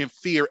being in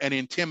fear and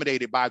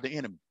intimidated by the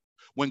enemy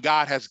when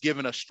God has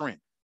given us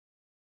strength.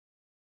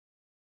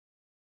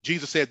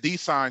 Jesus said,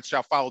 these signs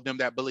shall follow them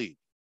that believe.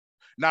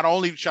 Not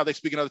only shall they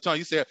speak in other tongues,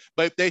 he said,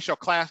 but they shall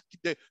class,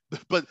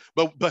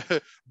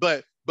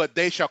 but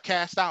they shall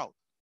cast out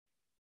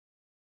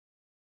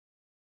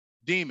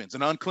demons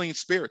and unclean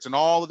spirits and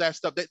all of that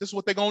stuff. This is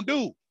what they're going to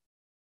do.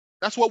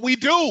 That's what we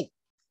do.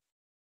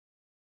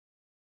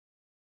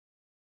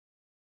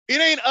 It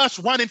ain't us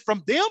running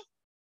from them.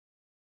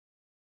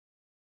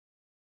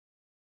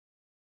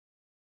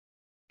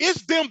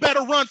 It's them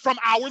better run from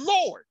our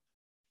Lord.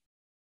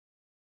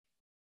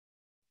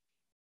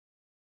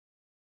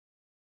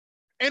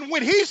 And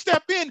when he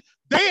step in,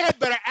 they had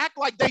better act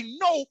like they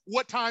know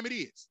what time it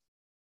is.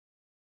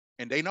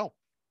 And they know.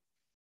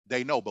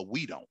 They know, but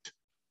we don't.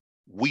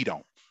 We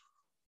don't.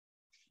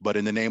 But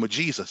in the name of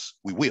Jesus,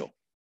 we will.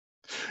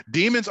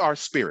 Demons are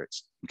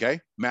spirits,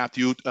 okay?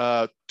 Matthew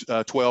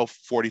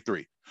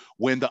 12:43.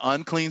 When the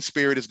unclean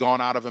spirit is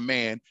gone out of a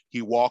man,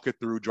 he walketh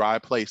through dry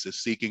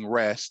places, seeking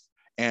rest,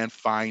 and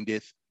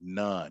findeth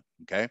none,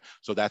 okay?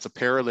 So that's a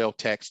parallel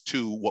text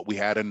to what we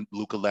had in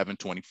Luke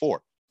 11:24,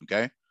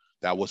 okay?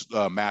 That was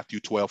Matthew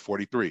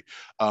 12:43.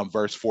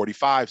 Verse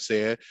 45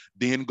 said,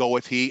 then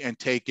goeth he and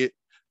taketh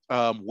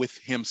with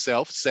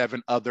himself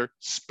 7 other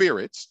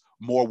spirits,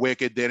 more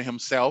wicked than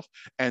himself,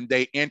 and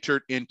they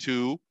enter in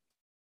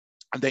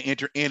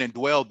and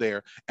dwell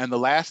there. And the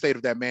last state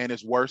of that man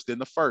is worse than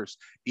the first.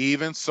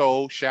 Even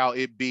so shall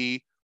it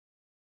be,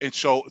 and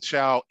so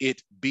shall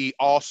it be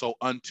also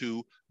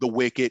unto the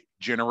wicked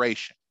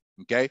generation.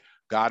 Okay,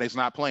 God is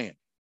not playing.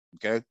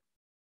 Okay,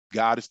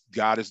 God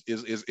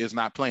is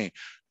not playing.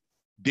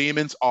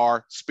 Demons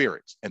are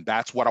spirits, and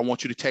that's what I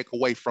want you to take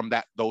away from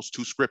those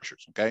 2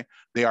 scriptures. Okay,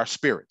 they are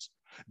spirits.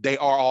 They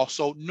are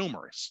also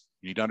numerous.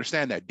 You need to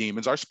understand that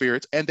demons are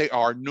spirits, and they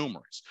are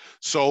numerous.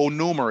 So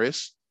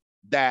numerous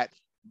that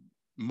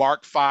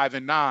Mark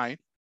 5:9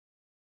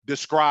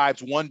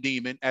 describes one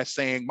demon as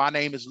saying, my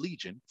name is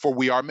Legion, for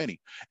we are many.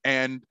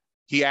 And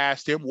he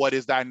asked him, what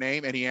is thy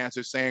name? And he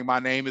answered, saying, my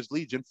name is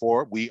Legion,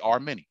 for we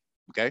are many.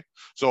 Okay,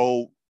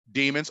 so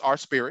demons are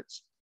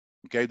spirits.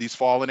 Okay, these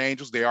fallen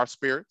angels, they are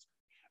spirits.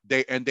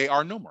 They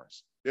are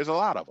numerous. There's a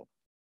lot of them.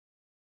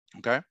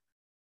 Okay,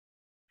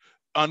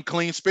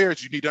 unclean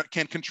spirits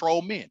can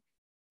control men.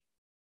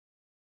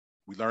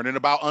 We're learning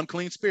about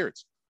unclean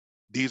spirits.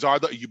 These are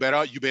you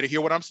better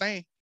hear what I'm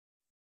saying,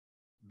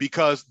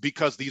 because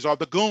these are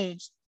the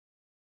goons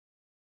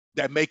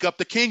that make up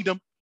the kingdom.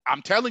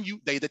 I'm telling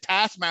you, they the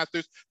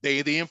taskmasters,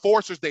 they the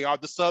enforcers, they are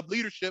the sub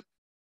leadership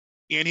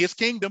in his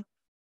kingdom.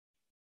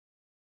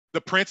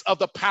 The prince of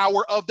the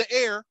power of the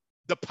air.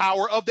 The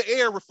power of the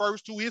air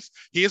refers to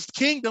his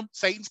kingdom,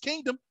 Satan's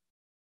kingdom.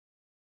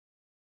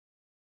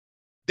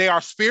 They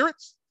are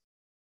spirits.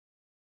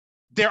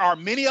 There are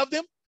many of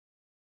them,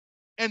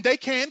 and they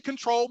can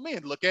control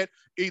men. Look at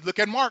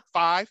Mark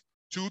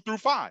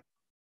 5:2-5.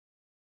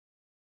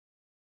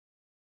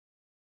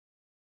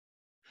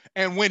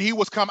 And when he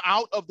was come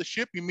out of the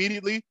ship,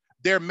 immediately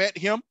there met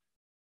him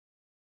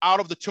out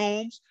of the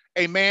tombs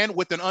a man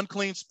with an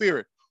unclean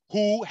spirit,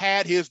 who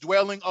had his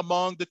dwelling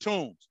among the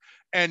tombs.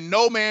 And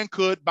no man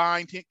could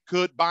bind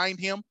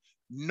him,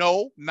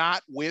 no,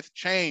 not with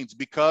chains,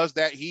 because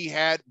that he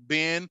had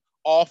been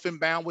often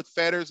bound with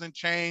fetters and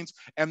chains,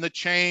 and the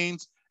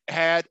chains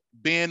had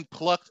been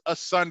plucked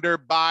asunder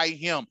by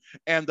him,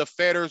 and the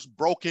fetters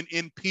broken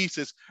in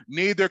pieces.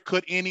 Neither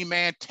could any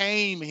man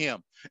tame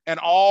him. And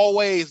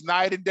always,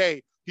 night and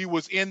day, he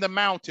was in the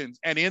mountains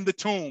and in the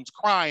tombs,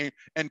 crying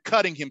and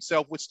cutting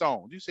himself with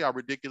stones. You see how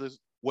ridiculous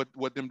what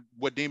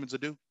demons will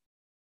do?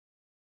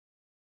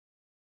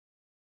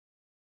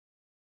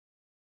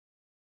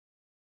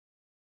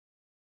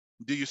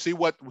 Do you see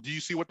what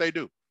they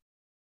do?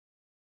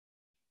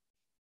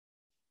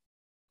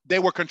 They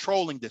were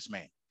controlling this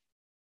man.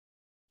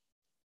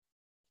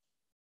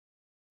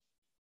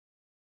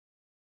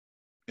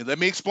 And let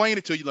me explain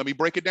it to you. Let me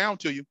break it down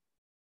to you.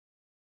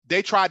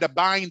 They tried to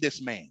bind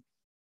this man.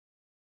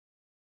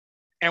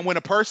 And when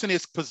a person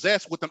is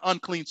possessed with an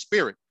unclean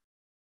spirit,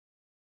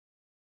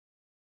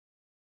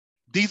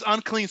 these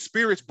unclean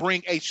spirits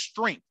bring a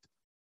strength,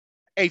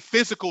 a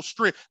physical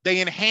strength.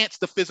 They enhance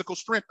the physical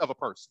strength of a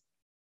person.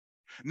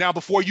 Now,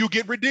 before you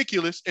get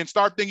ridiculous and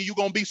start thinking you're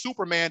going to be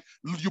Superman,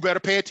 you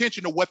better pay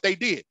attention to what they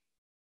did.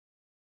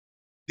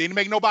 They didn't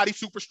make nobody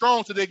super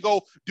strong, so they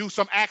go do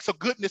some acts of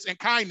goodness and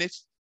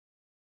kindness.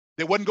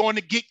 They wasn't going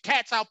to get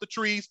cats out the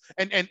trees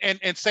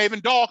and saving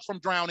dogs from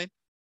drowning.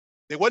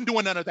 They wasn't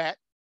doing none of that.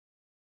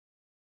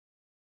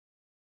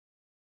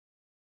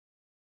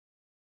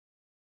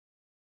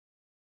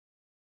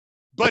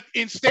 But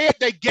instead,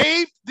 they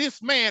gave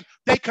this man,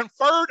 they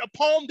conferred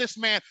upon this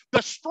man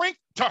the strength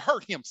to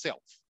hurt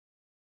himself.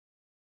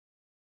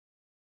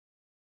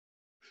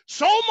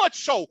 So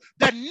much so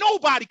that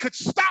nobody could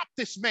stop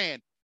this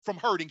man from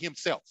hurting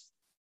himself.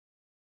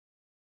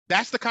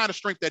 That's the kind of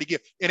strength that he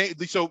gives.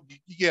 And so,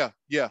 yeah.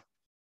 Get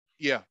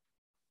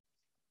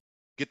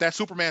that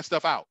Superman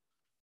stuff out.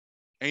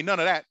 Ain't none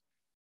of that.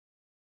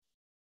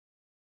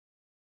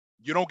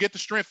 You don't get the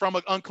strength from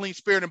an unclean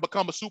spirit and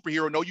become a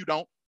superhero. No, you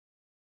don't.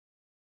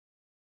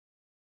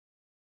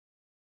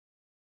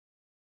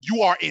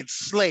 You are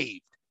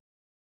enslaved.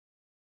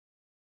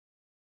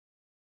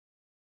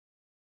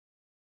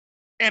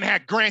 and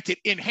had granted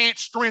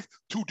enhanced strength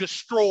to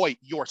destroy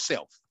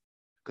yourself.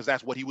 Because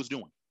that's what he was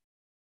doing.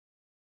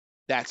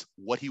 That's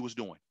what he was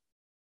doing.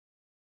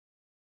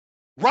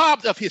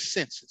 Robbed of his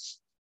senses.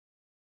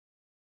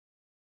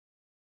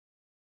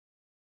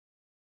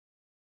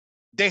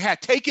 They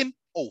had taken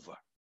over.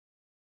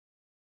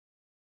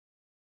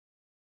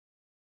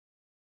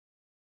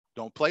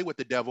 Don't play with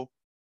the devil.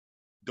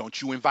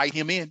 Don't you invite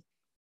him in.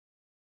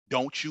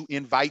 Don't you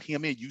invite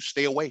him in. You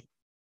stay away.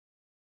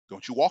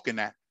 Don't you walk in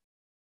that.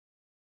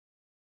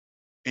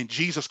 And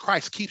Jesus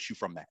Christ keeps you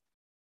from that.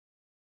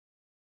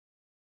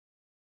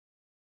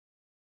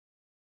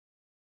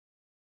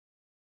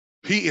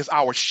 He is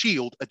our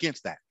shield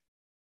against that.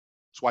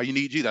 That's why you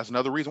need Jesus. That's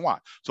another reason why.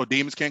 So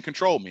demons can't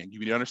control men. You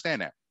need to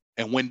understand that.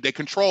 And when they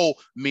control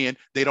men,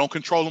 they don't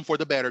control them for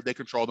the better. They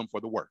control them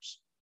for the worse.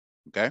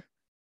 Okay?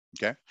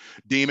 Okay?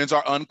 Demons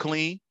are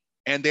unclean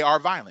and they are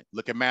violent.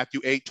 Look at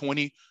Matthew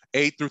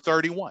 8:28 through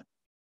 31.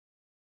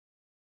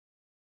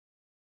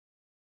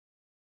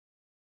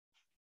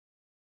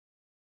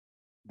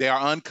 They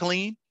are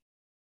unclean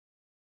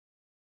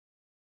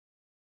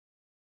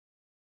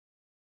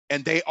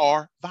and they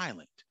are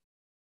violent.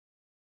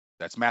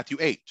 That's Matthew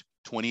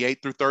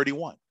 8:28 through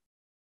 31.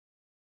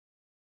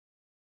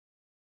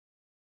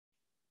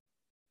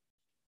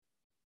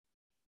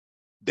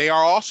 They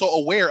are also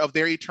aware of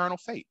their eternal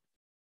fate.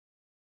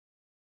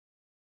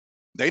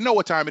 They know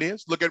what time it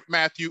is. Look at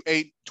Matthew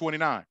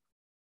 8:29.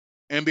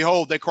 And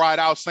behold, they cried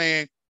out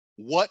saying,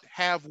 what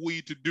have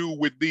we to do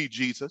with thee,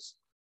 Jesus,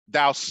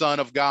 thou Son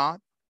of God?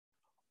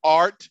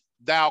 Art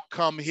thou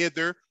come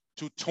hither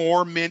to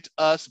torment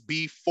us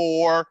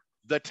before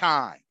the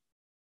time?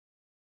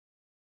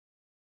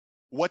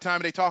 What time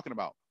are they talking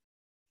about?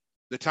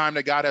 The time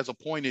that God has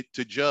appointed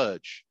to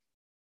judge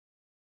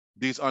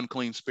these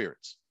unclean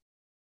spirits.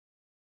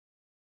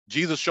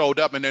 Jesus showed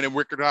up and then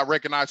they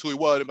recognized who he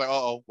was. They're like,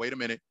 uh-oh, wait a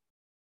minute.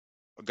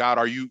 God,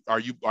 are you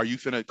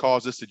finna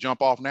cause this to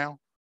jump off now?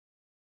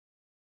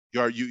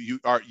 Are you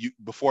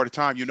before the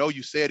time? You know,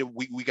 you said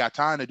we got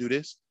time to do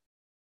this.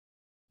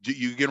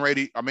 You getting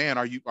ready? Oh, man,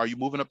 are you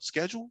moving up the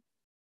schedule?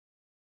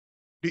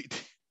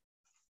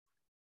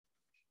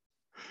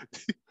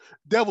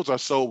 Devils are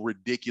so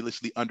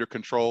ridiculously under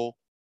control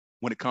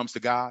when it comes to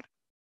God.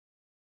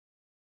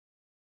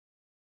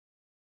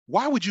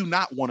 Why would you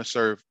not want to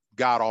serve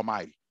God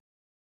Almighty,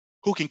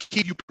 who can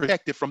keep you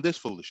protected from this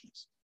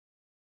foolishness?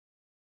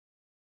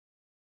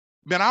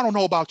 Man, I don't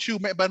know about you,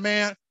 man, but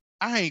man,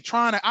 I ain't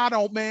trying to. I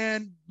don't,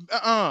 man.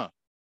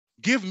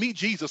 Give me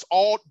Jesus,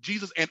 all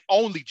Jesus and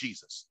only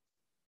Jesus.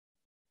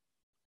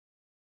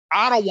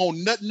 I don't want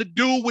nothing to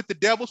do with the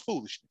devil's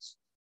foolishness.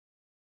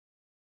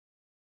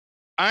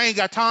 I ain't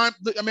got time.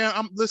 I mean,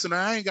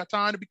 I ain't got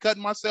time to be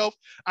cutting myself.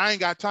 I ain't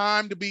got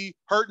time to be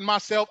hurting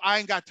myself. I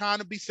ain't got time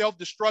to be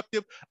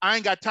self-destructive. I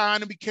ain't got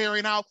time to be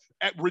carrying out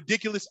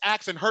ridiculous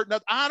acts and hurting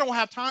others. I don't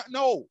have time.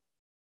 No.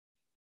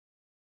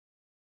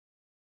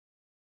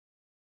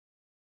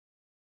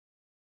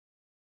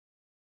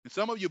 And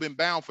some of you have been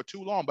bound for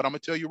too long, but I'm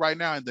going to tell you right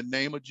now, in the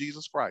name of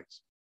Jesus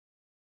Christ,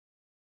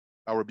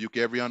 I rebuke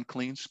every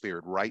unclean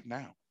spirit right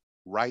now.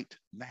 Right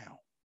now.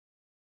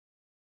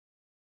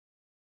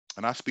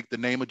 And I speak the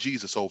name of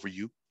Jesus over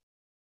you.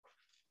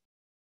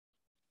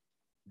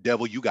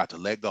 Devil, you got to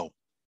let go.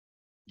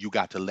 You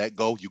got to let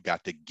go. You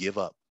got to give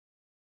up.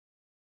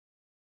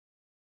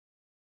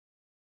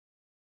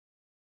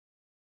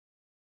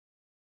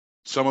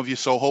 Some of you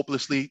so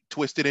hopelessly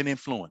twisted and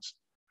influenced,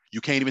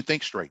 you can't even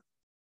think straight.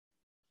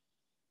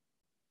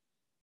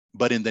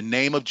 But in the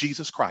name of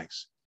Jesus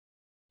Christ,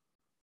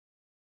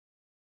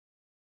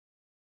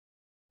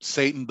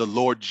 Satan, the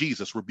Lord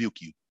Jesus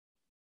rebuke you.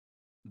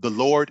 The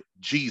Lord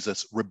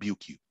Jesus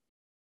rebuke you.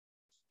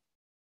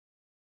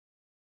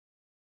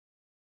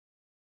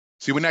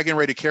 See, we're not getting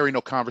ready to carry no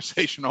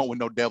conversation on with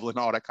no devil and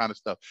all that kind of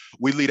stuff.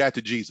 We leave that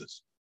to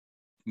Jesus.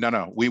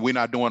 No, we're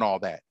not doing all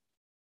that.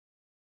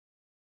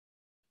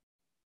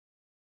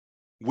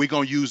 We're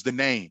going to use the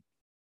name.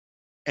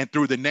 And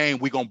through the name,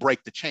 we're going to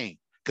break the chain.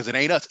 Because it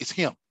ain't us, it's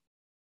him.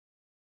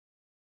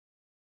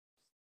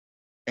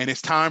 And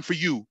it's time for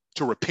you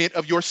to repent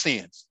of your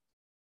sins.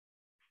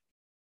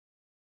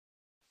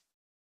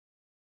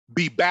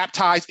 Be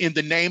baptized in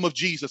the name of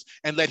Jesus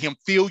and let him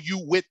fill you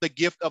with the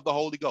gift of the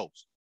Holy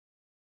Ghost.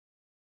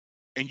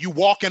 And you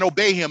walk and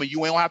obey him, and you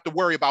don't have to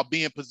worry about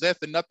being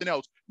possessed and nothing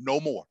else no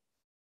more.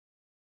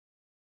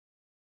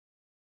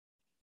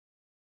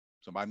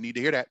 Somebody need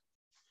to hear that.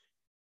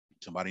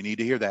 Somebody need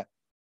to hear that.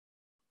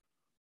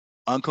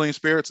 Unclean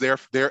spirits,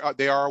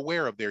 they are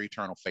aware of their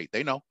eternal fate.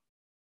 They know.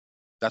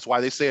 That's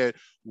why they said,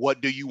 what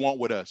do you want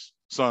with us,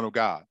 Son of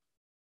God?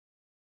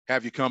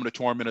 Have you come to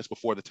torment us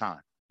before the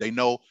time? They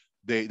know,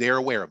 they're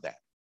aware of that.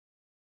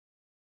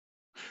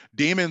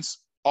 Demons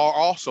are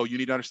also, you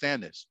need to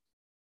understand this.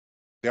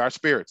 They are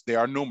spirits. They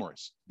are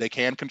numerous. They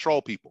can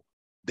control people.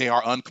 They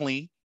are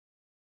unclean.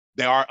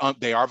 They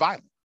are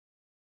violent.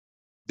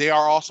 They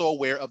are also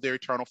aware of their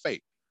eternal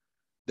fate.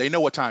 They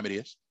know what time it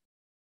is.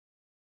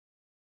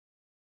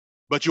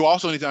 But you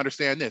also need to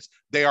understand this.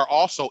 They are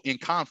also in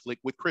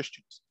conflict with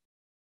Christians.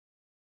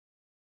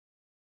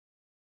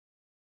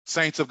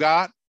 Saints of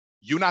God,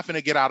 you're not going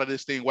to get out of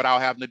this thing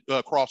without having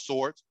to cross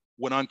swords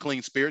with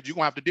unclean spirits. You're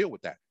going to have to deal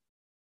with that.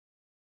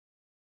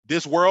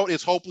 This world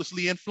is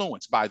hopelessly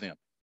influenced by them.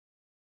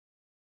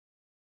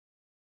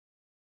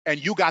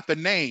 And you got the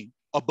name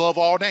above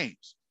all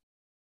names.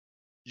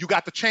 You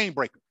got the chain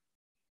breaker.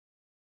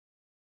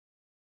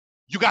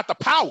 You got the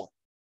power.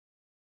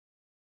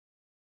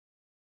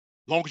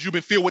 As long as you've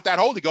been filled with that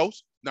Holy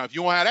Ghost. Now, if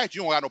you don't have that,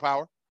 you don't got no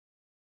power.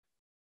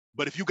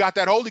 But if you got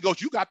that Holy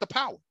Ghost, you got the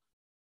power.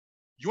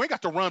 You ain't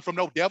got to run from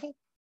no devil.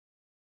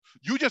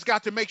 You just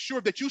got to make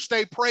sure that you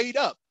stay prayed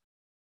up.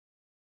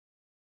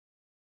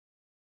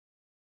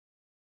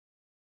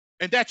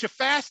 And that you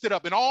fasted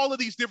up and all of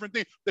these different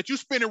things, that you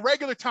spend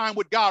regular time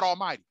with God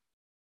Almighty,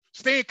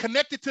 staying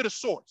connected to the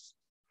source,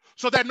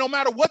 so that no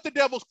matter what the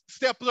devil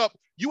steps up,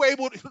 you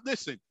able to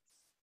listen,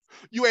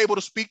 you able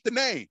to speak the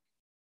name,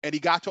 and he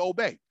got to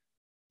obey.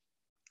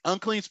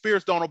 Unclean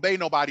spirits don't obey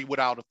nobody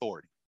without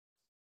authority.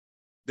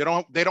 They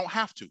don't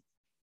have to,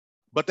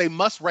 but they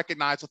must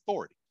recognize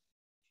authority.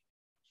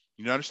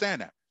 You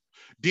understand that?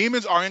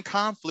 Demons are in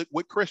conflict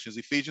with Christians.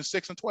 Ephesians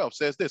 6:12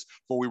 says this,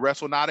 for we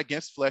wrestle not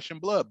against flesh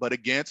and blood, but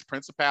against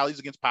principalities,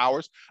 against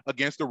powers,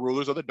 against the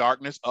rulers of the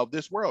darkness of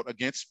this world,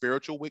 against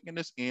spiritual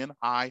wickedness in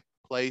high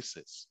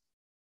places.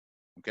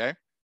 Okay?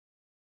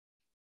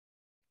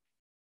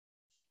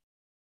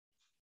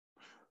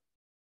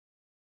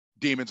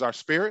 Demons are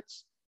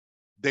spirits.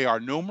 They are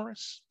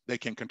numerous. They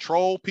can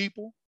control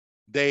people.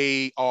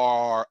 They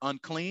are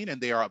unclean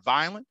and they are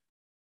violent.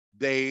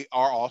 They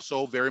are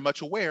also very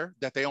much aware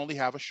that they only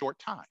have a short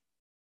time,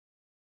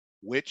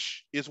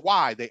 which is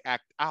why they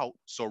act out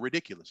so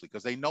ridiculously,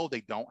 because they know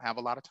they don't have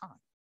a lot of time.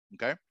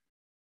 Okay?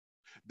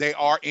 They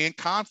are in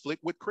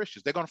conflict with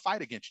Christians. They're going to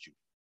fight against you.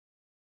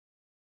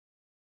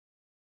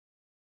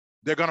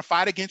 They're going to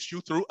fight against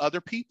you through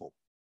other people.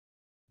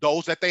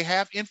 Those that they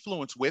have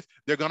influence with,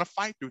 they're going to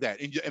fight through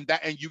that.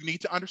 And you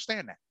need to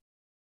understand that.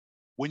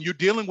 When you're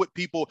dealing with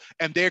people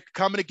and they're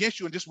coming against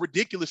you and just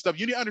ridiculous stuff,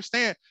 you need to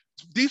understand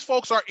these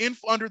folks are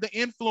under the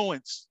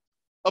influence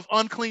of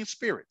unclean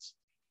spirits.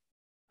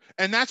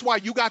 And that's why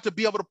you got to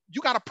be able to,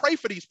 you got to pray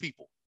for these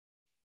people.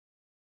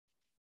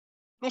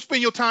 Don't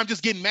spend your time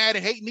just getting mad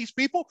and hating these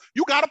people.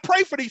 You got to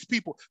pray for these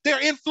people.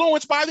 They're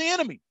influenced by the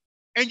enemy.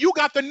 And you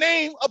got the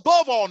name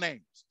above all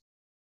names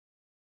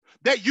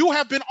that you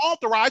have been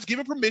authorized,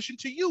 given permission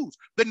to use,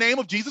 the name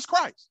of Jesus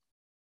Christ.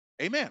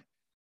 Amen.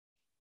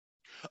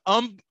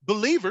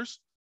 Unbelievers,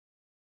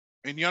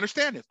 and you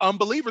understand this,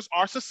 unbelievers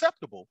are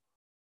susceptible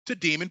to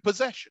demon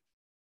possession.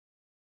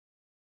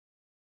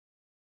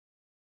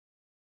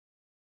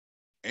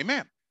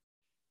 Amen.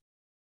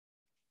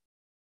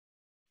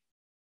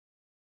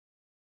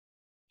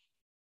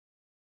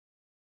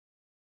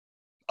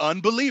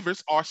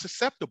 Unbelievers are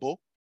susceptible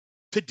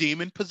to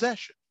demon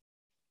possession.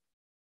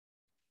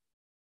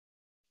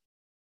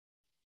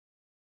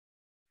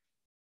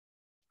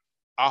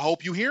 I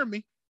hope you hear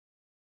me.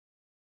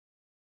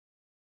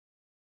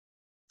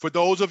 For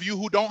those of you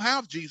who don't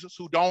have Jesus,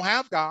 who don't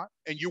have God,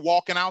 and you're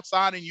walking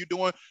outside and you're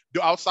doing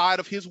outside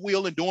of his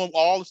will and doing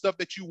all the stuff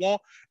that you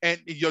want, and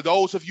you're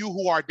those of you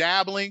who are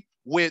dabbling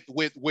with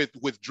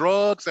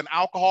drugs and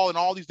alcohol and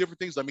all these different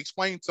things, let me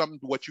explain something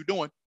to what you're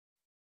doing.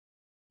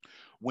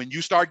 When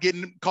you start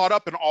getting caught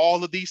up in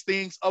all of these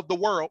things of the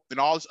world and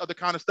all this other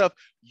kind of stuff,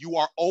 you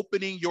are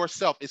opening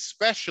yourself,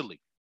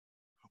 especially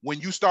when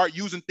you start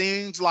using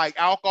things like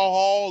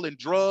alcohol and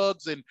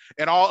drugs and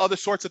all other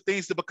sorts of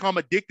things to become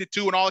addicted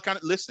to and all that kind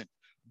of, listen,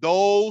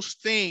 those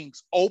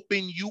things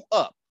open you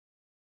up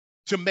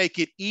to make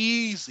it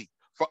easy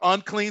for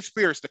unclean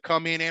spirits to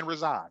come in and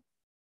reside.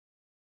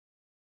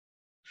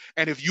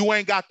 And if you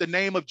ain't got the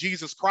name of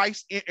Jesus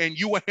Christ and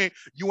you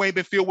ain't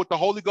been filled with the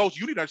Holy Ghost,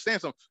 you need to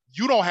understand something.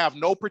 You don't have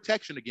no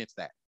protection against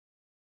that.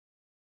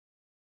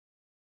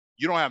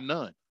 You don't have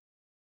none.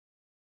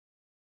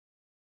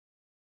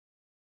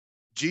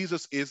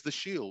 Jesus is the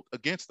shield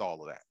against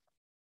all of that.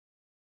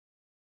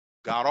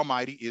 God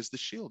Almighty is the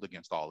shield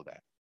against all of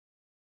that.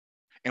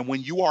 And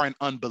when you are an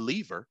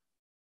unbeliever,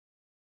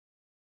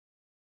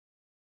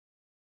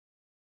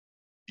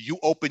 you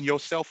open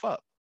yourself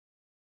up.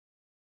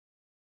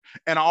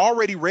 And I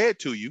already read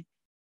to you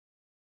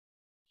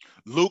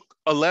Luke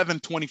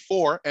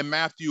 11:24 and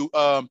Matthew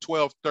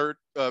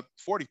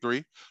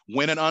 12:43.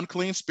 When an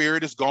unclean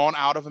spirit is gone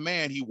out of a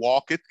man, he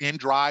walketh in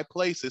dry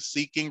places,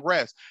 seeking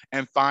rest,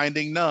 and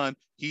finding none,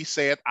 he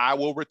saith, I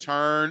will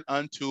return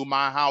unto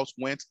my house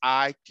whence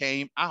I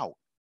came out.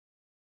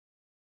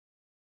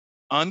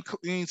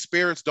 Unclean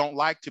spirits don't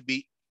like to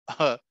be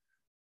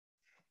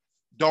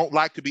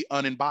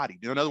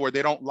unembodied. In other words,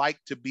 they don't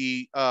like to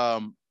be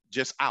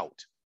just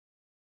out.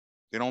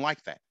 They don't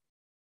like that.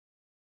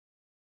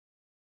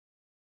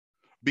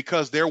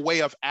 Because their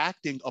way of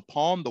acting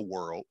upon the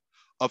world,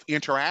 of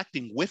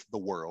interacting with the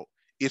world,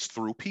 is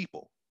through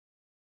people.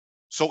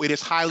 So it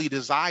is highly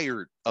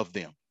desired of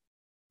them.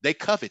 They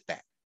covet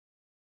that.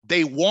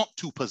 They want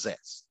to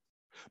possess.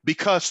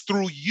 Because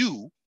through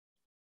you,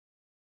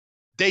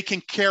 they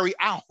can carry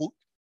out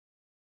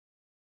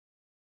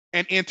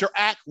and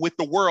interact with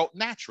the world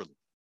naturally.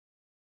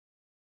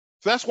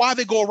 So that's why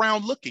they go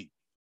around looking.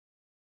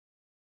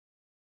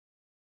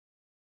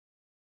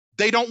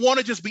 They don't want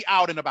to just be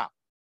out and about.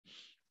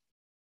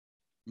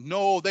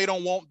 No, they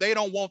don't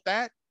want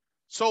that.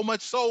 So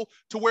much so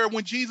to where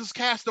when Jesus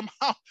cast them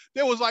out,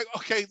 they was like,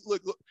 okay,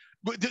 look,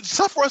 but it's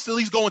tough for us to at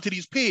least go into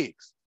these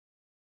pigs.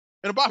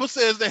 And the Bible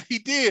says that he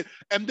did,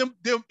 and them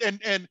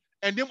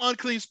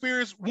unclean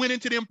spirits went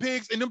into them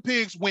pigs, and them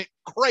pigs went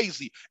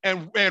crazy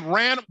and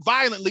ran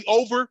violently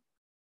over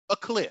a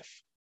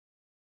cliff.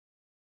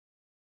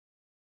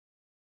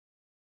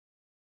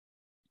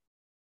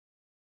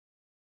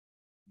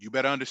 You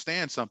better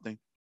understand something.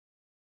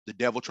 The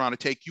devil trying to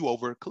take you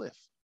over a cliff.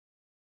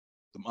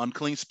 Them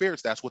unclean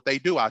spirits, that's what they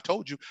do. I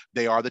told you,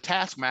 they are the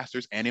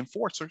taskmasters and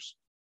enforcers.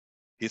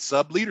 His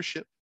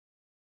sub-leadership.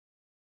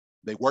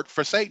 They work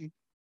for Satan.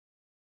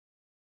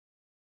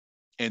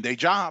 And their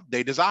job,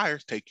 their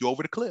desires, take you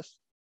over the cliff.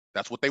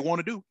 That's what they want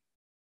to do.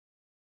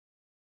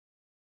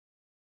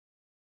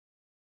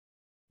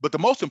 But the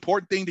most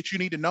important thing that you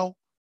need to know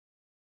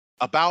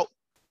about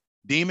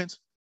demons,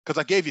 because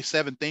I gave you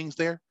 7 things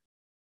there.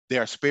 They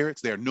are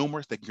spirits. They are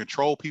numerous. They can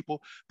control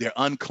people. They're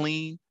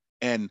unclean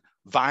and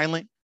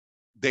violent.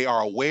 They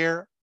are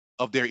aware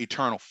of their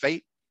eternal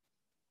fate,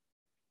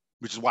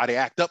 which is why they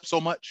act up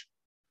so much.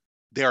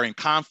 They're in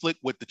conflict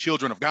with the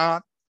children of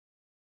God.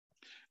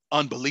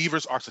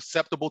 Unbelievers are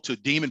susceptible to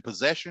demon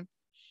possession.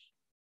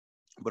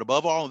 But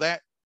above all of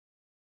that,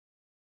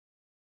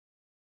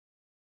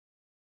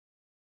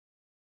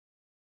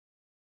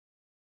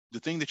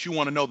 the thing that you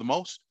want to know the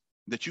most,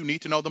 that you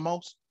need to know the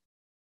most,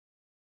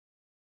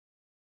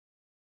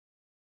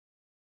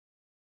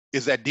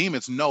 is that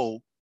demons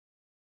know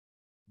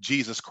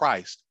Jesus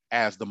Christ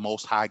as the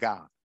Most High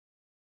God.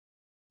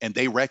 And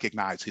they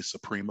recognize his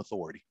supreme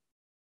authority.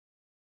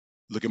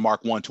 Look at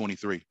Mark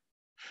 1:23.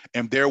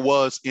 And there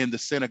was in the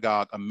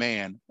synagogue a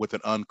man with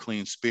an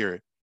unclean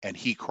spirit, and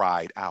he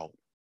cried out.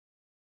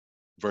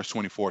 Verse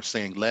 24,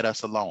 saying, let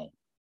us alone.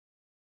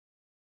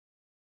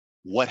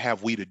 What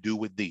have we to do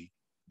with thee,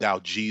 thou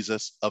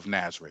Jesus of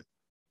Nazareth?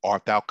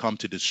 Art thou come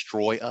to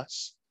destroy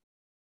us?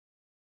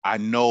 I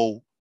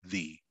know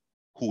thee,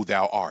 who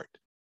thou art,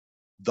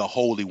 the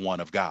Holy One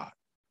of God.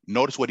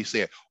 Notice what he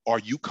said. Are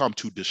you come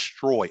to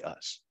destroy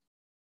us?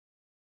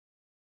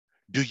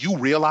 Do you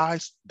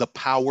realize the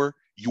power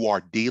you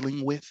are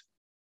dealing with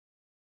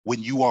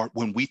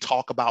when we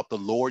talk about the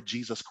Lord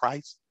Jesus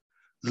Christ?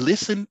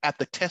 Listen at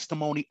the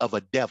testimony of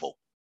a devil.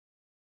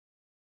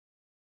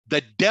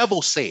 The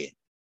devil said,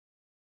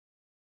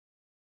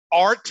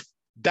 art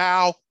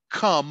thou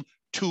come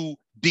to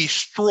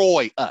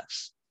destroy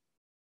us?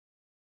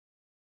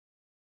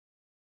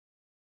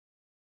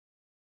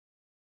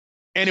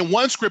 And in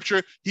one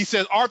scripture, he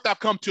says, art thou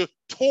come to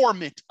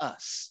torment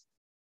us?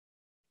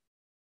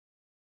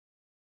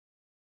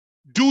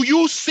 Do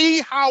you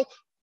see how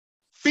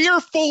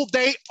fearful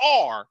they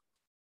are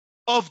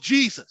of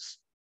Jesus?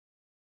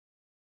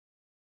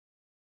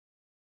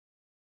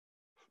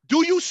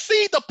 Do you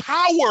see the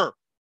power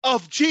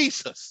of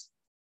Jesus?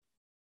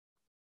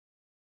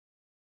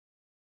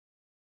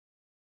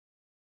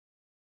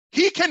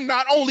 He can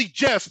not only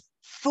just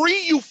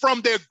free you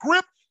from their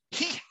grip,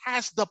 he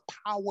has the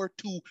power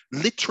to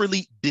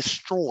literally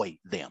destroy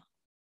them.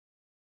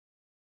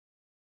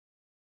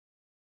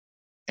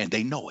 And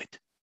they know it.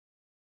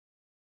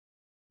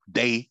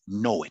 They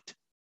know it.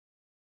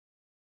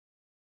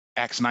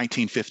 Acts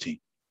 19:15.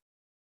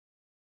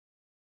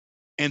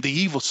 And the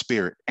evil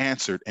spirit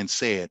answered and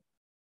said,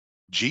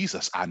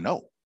 Jesus, I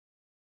know.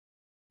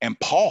 And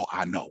Paul,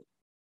 I know.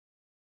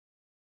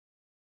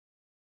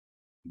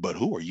 But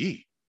who are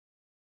ye?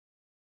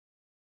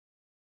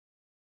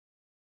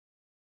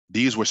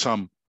 These were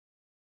some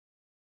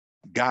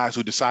guys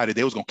who decided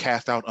they was going to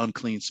cast out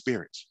unclean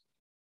spirits,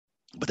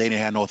 but they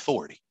didn't have no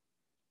authority.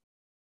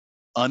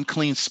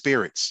 Unclean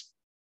spirits,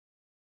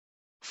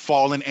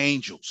 fallen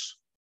angels,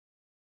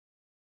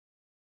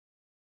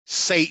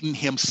 Satan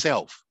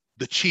himself,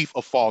 the chief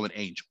of fallen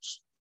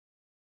angels.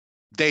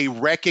 They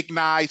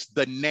recognize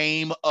the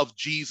name of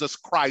Jesus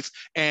Christ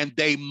and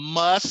they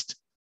must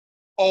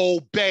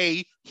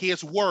obey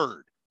his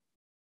word.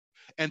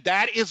 And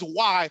that is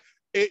why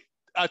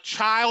a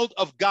child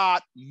of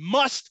God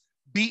must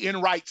be in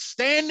right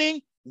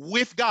standing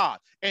with God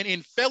and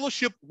in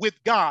fellowship with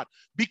God,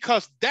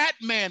 because that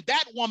man,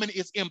 that woman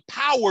is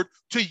empowered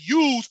to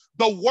use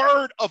the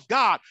word of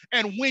God.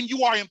 And when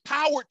you are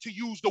empowered to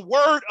use the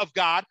word of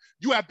God,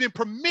 you have been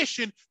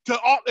permission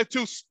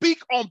to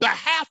speak on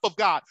behalf of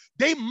God.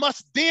 They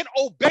must then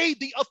obey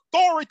the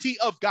authority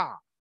of God.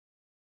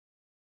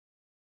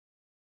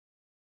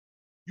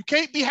 You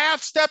can't be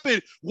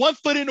half-stepping, one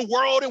foot in the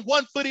world and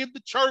one foot in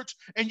the church,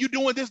 and you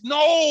doing this.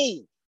 No,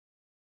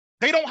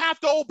 they don't have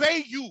to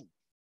obey you.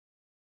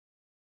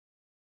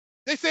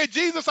 They said,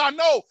 Jesus, I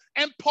know,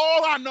 and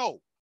Paul, I know.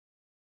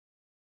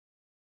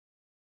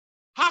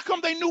 How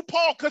come they knew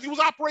Paul? Because he was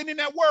operating in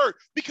that word,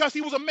 because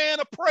he was a man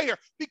of prayer,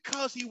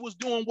 because he was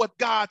doing what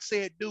God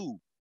said do.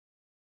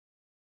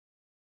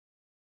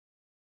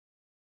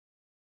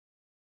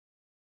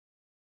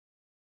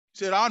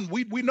 said,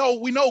 we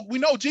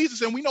know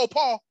Jesus and we know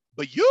Paul,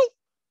 but you?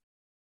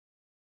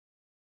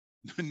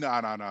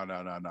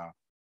 No.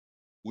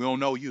 We don't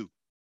know you.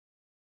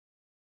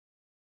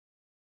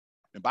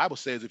 The Bible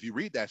says if you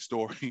read that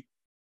story,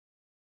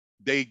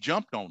 they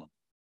jumped on them,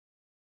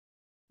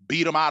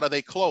 beat them out of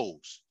their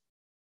clothes,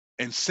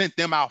 and sent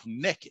them out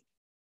naked.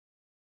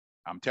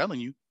 I'm telling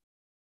you.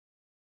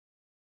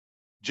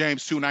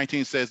 James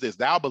 2:19 says this,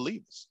 thou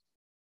believest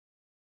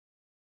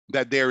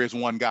that there is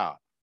one God.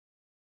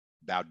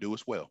 Thou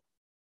doest well.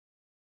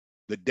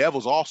 The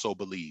devils also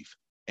believe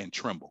and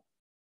tremble.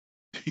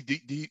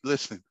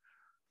 Listen,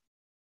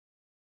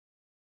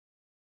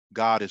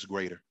 God is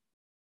greater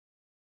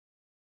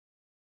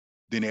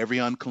than every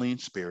unclean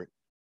spirit,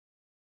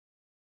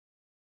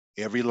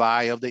 every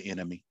lie of the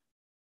enemy.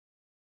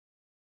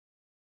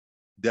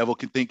 Devil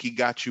can think he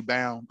got you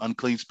bound.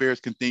 Unclean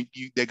spirits can think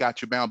they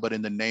got you bound, but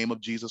in the name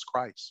of Jesus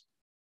Christ,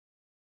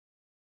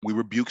 we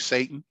rebuke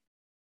Satan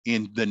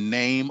in the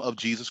name of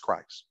Jesus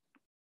Christ.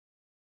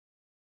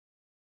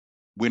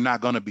 We're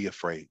not going to be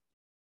afraid.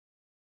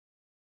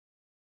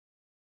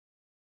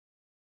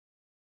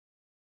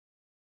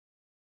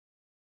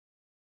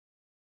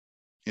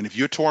 And if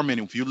you're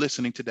tormenting, if you're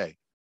listening today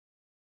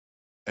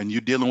and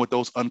you're dealing with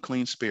those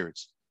unclean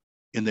spirits,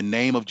 in the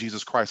name of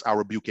Jesus Christ, I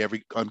rebuke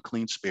every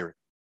unclean spirit.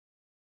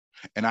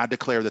 And I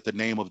declare that the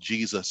name of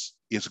Jesus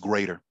is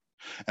greater.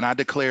 And I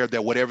declare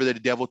that whatever the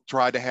devil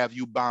tried to have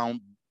you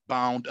bound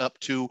up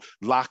to,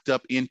 locked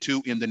up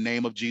into, in the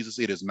name of Jesus,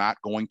 it is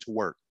not going to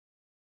work.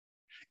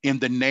 In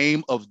the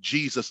name of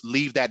Jesus,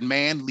 leave that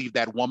man, leave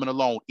that woman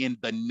alone, in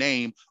the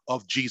name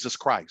of Jesus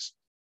Christ.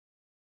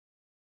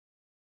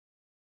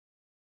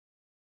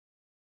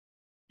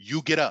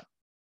 You get up.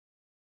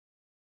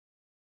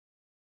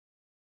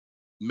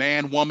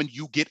 Man, woman,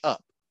 you get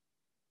up.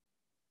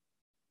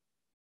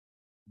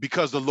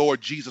 Because the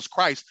Lord Jesus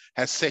Christ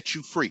has set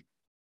you free.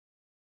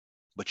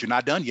 But you're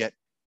not done yet.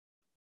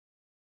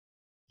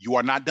 You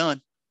are not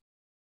done.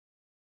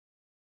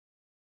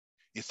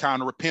 It's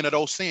time to repent of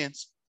those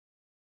sins.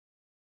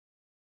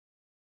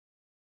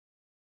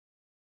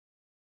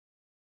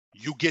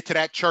 You get to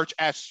that church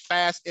as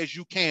fast as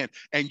you can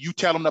and you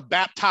tell them to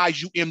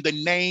baptize you in the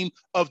name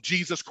of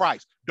Jesus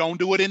Christ. Don't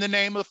do it in the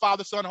name of the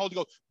Father, Son, and Holy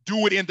Ghost.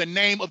 Do it in the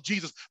name of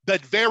Jesus, the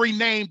very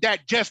name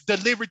that just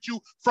delivered you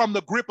from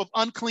the grip of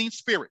unclean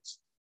spirits.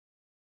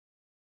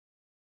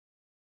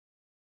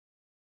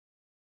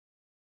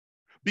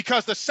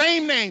 Because the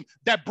same name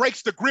that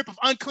breaks the grip of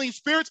unclean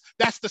spirits,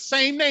 that's the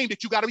same name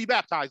that you got to be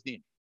baptized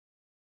in.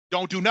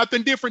 Don't do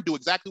nothing different. Do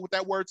exactly what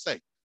that word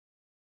say.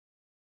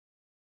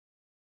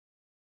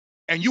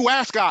 And you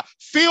ask God,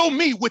 fill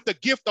me with the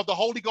gift of the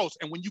Holy Ghost.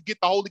 And when you get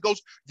the Holy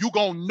Ghost, you're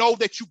going to know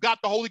that you got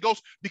the Holy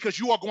Ghost because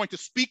you are going to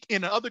speak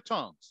in other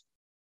tongues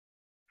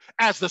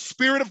as the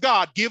Spirit of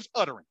God gives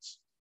utterance.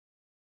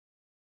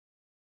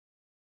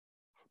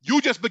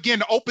 You just begin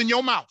to open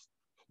your mouth.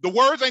 The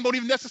words ain't going to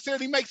even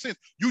necessarily make sense.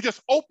 You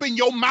just open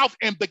your mouth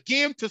and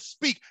begin to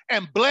speak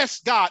and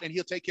bless God, and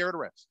he'll take care of the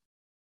rest.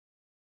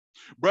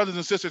 Brothers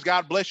and sisters,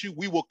 God bless you.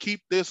 We will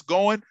keep this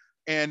going.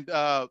 And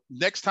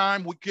next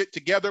time we get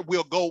together,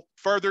 we'll go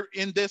further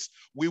in this.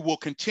 We will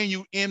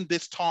continue in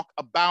this talk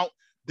about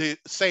the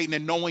Satan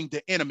and knowing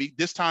the enemy.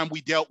 This time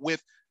we dealt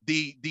with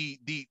the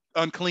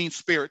unclean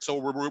spirit. So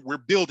we're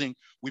building.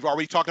 We've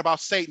already talked about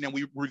Satan, and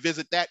we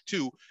revisit that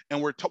too.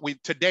 And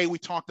today we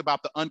talked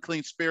about the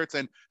unclean spirits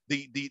and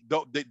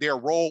their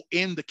role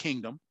in the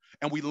kingdom.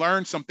 And we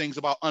learned some things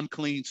about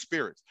unclean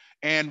spirits.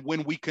 And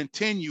when we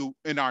continue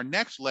in our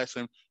next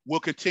lesson,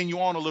 we'll continue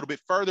on a little bit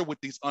further with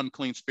these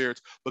unclean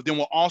spirits, but then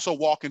we'll also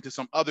walk into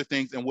some other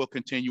things and we'll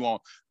continue on.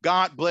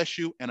 God bless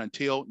you, and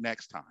until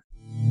next time.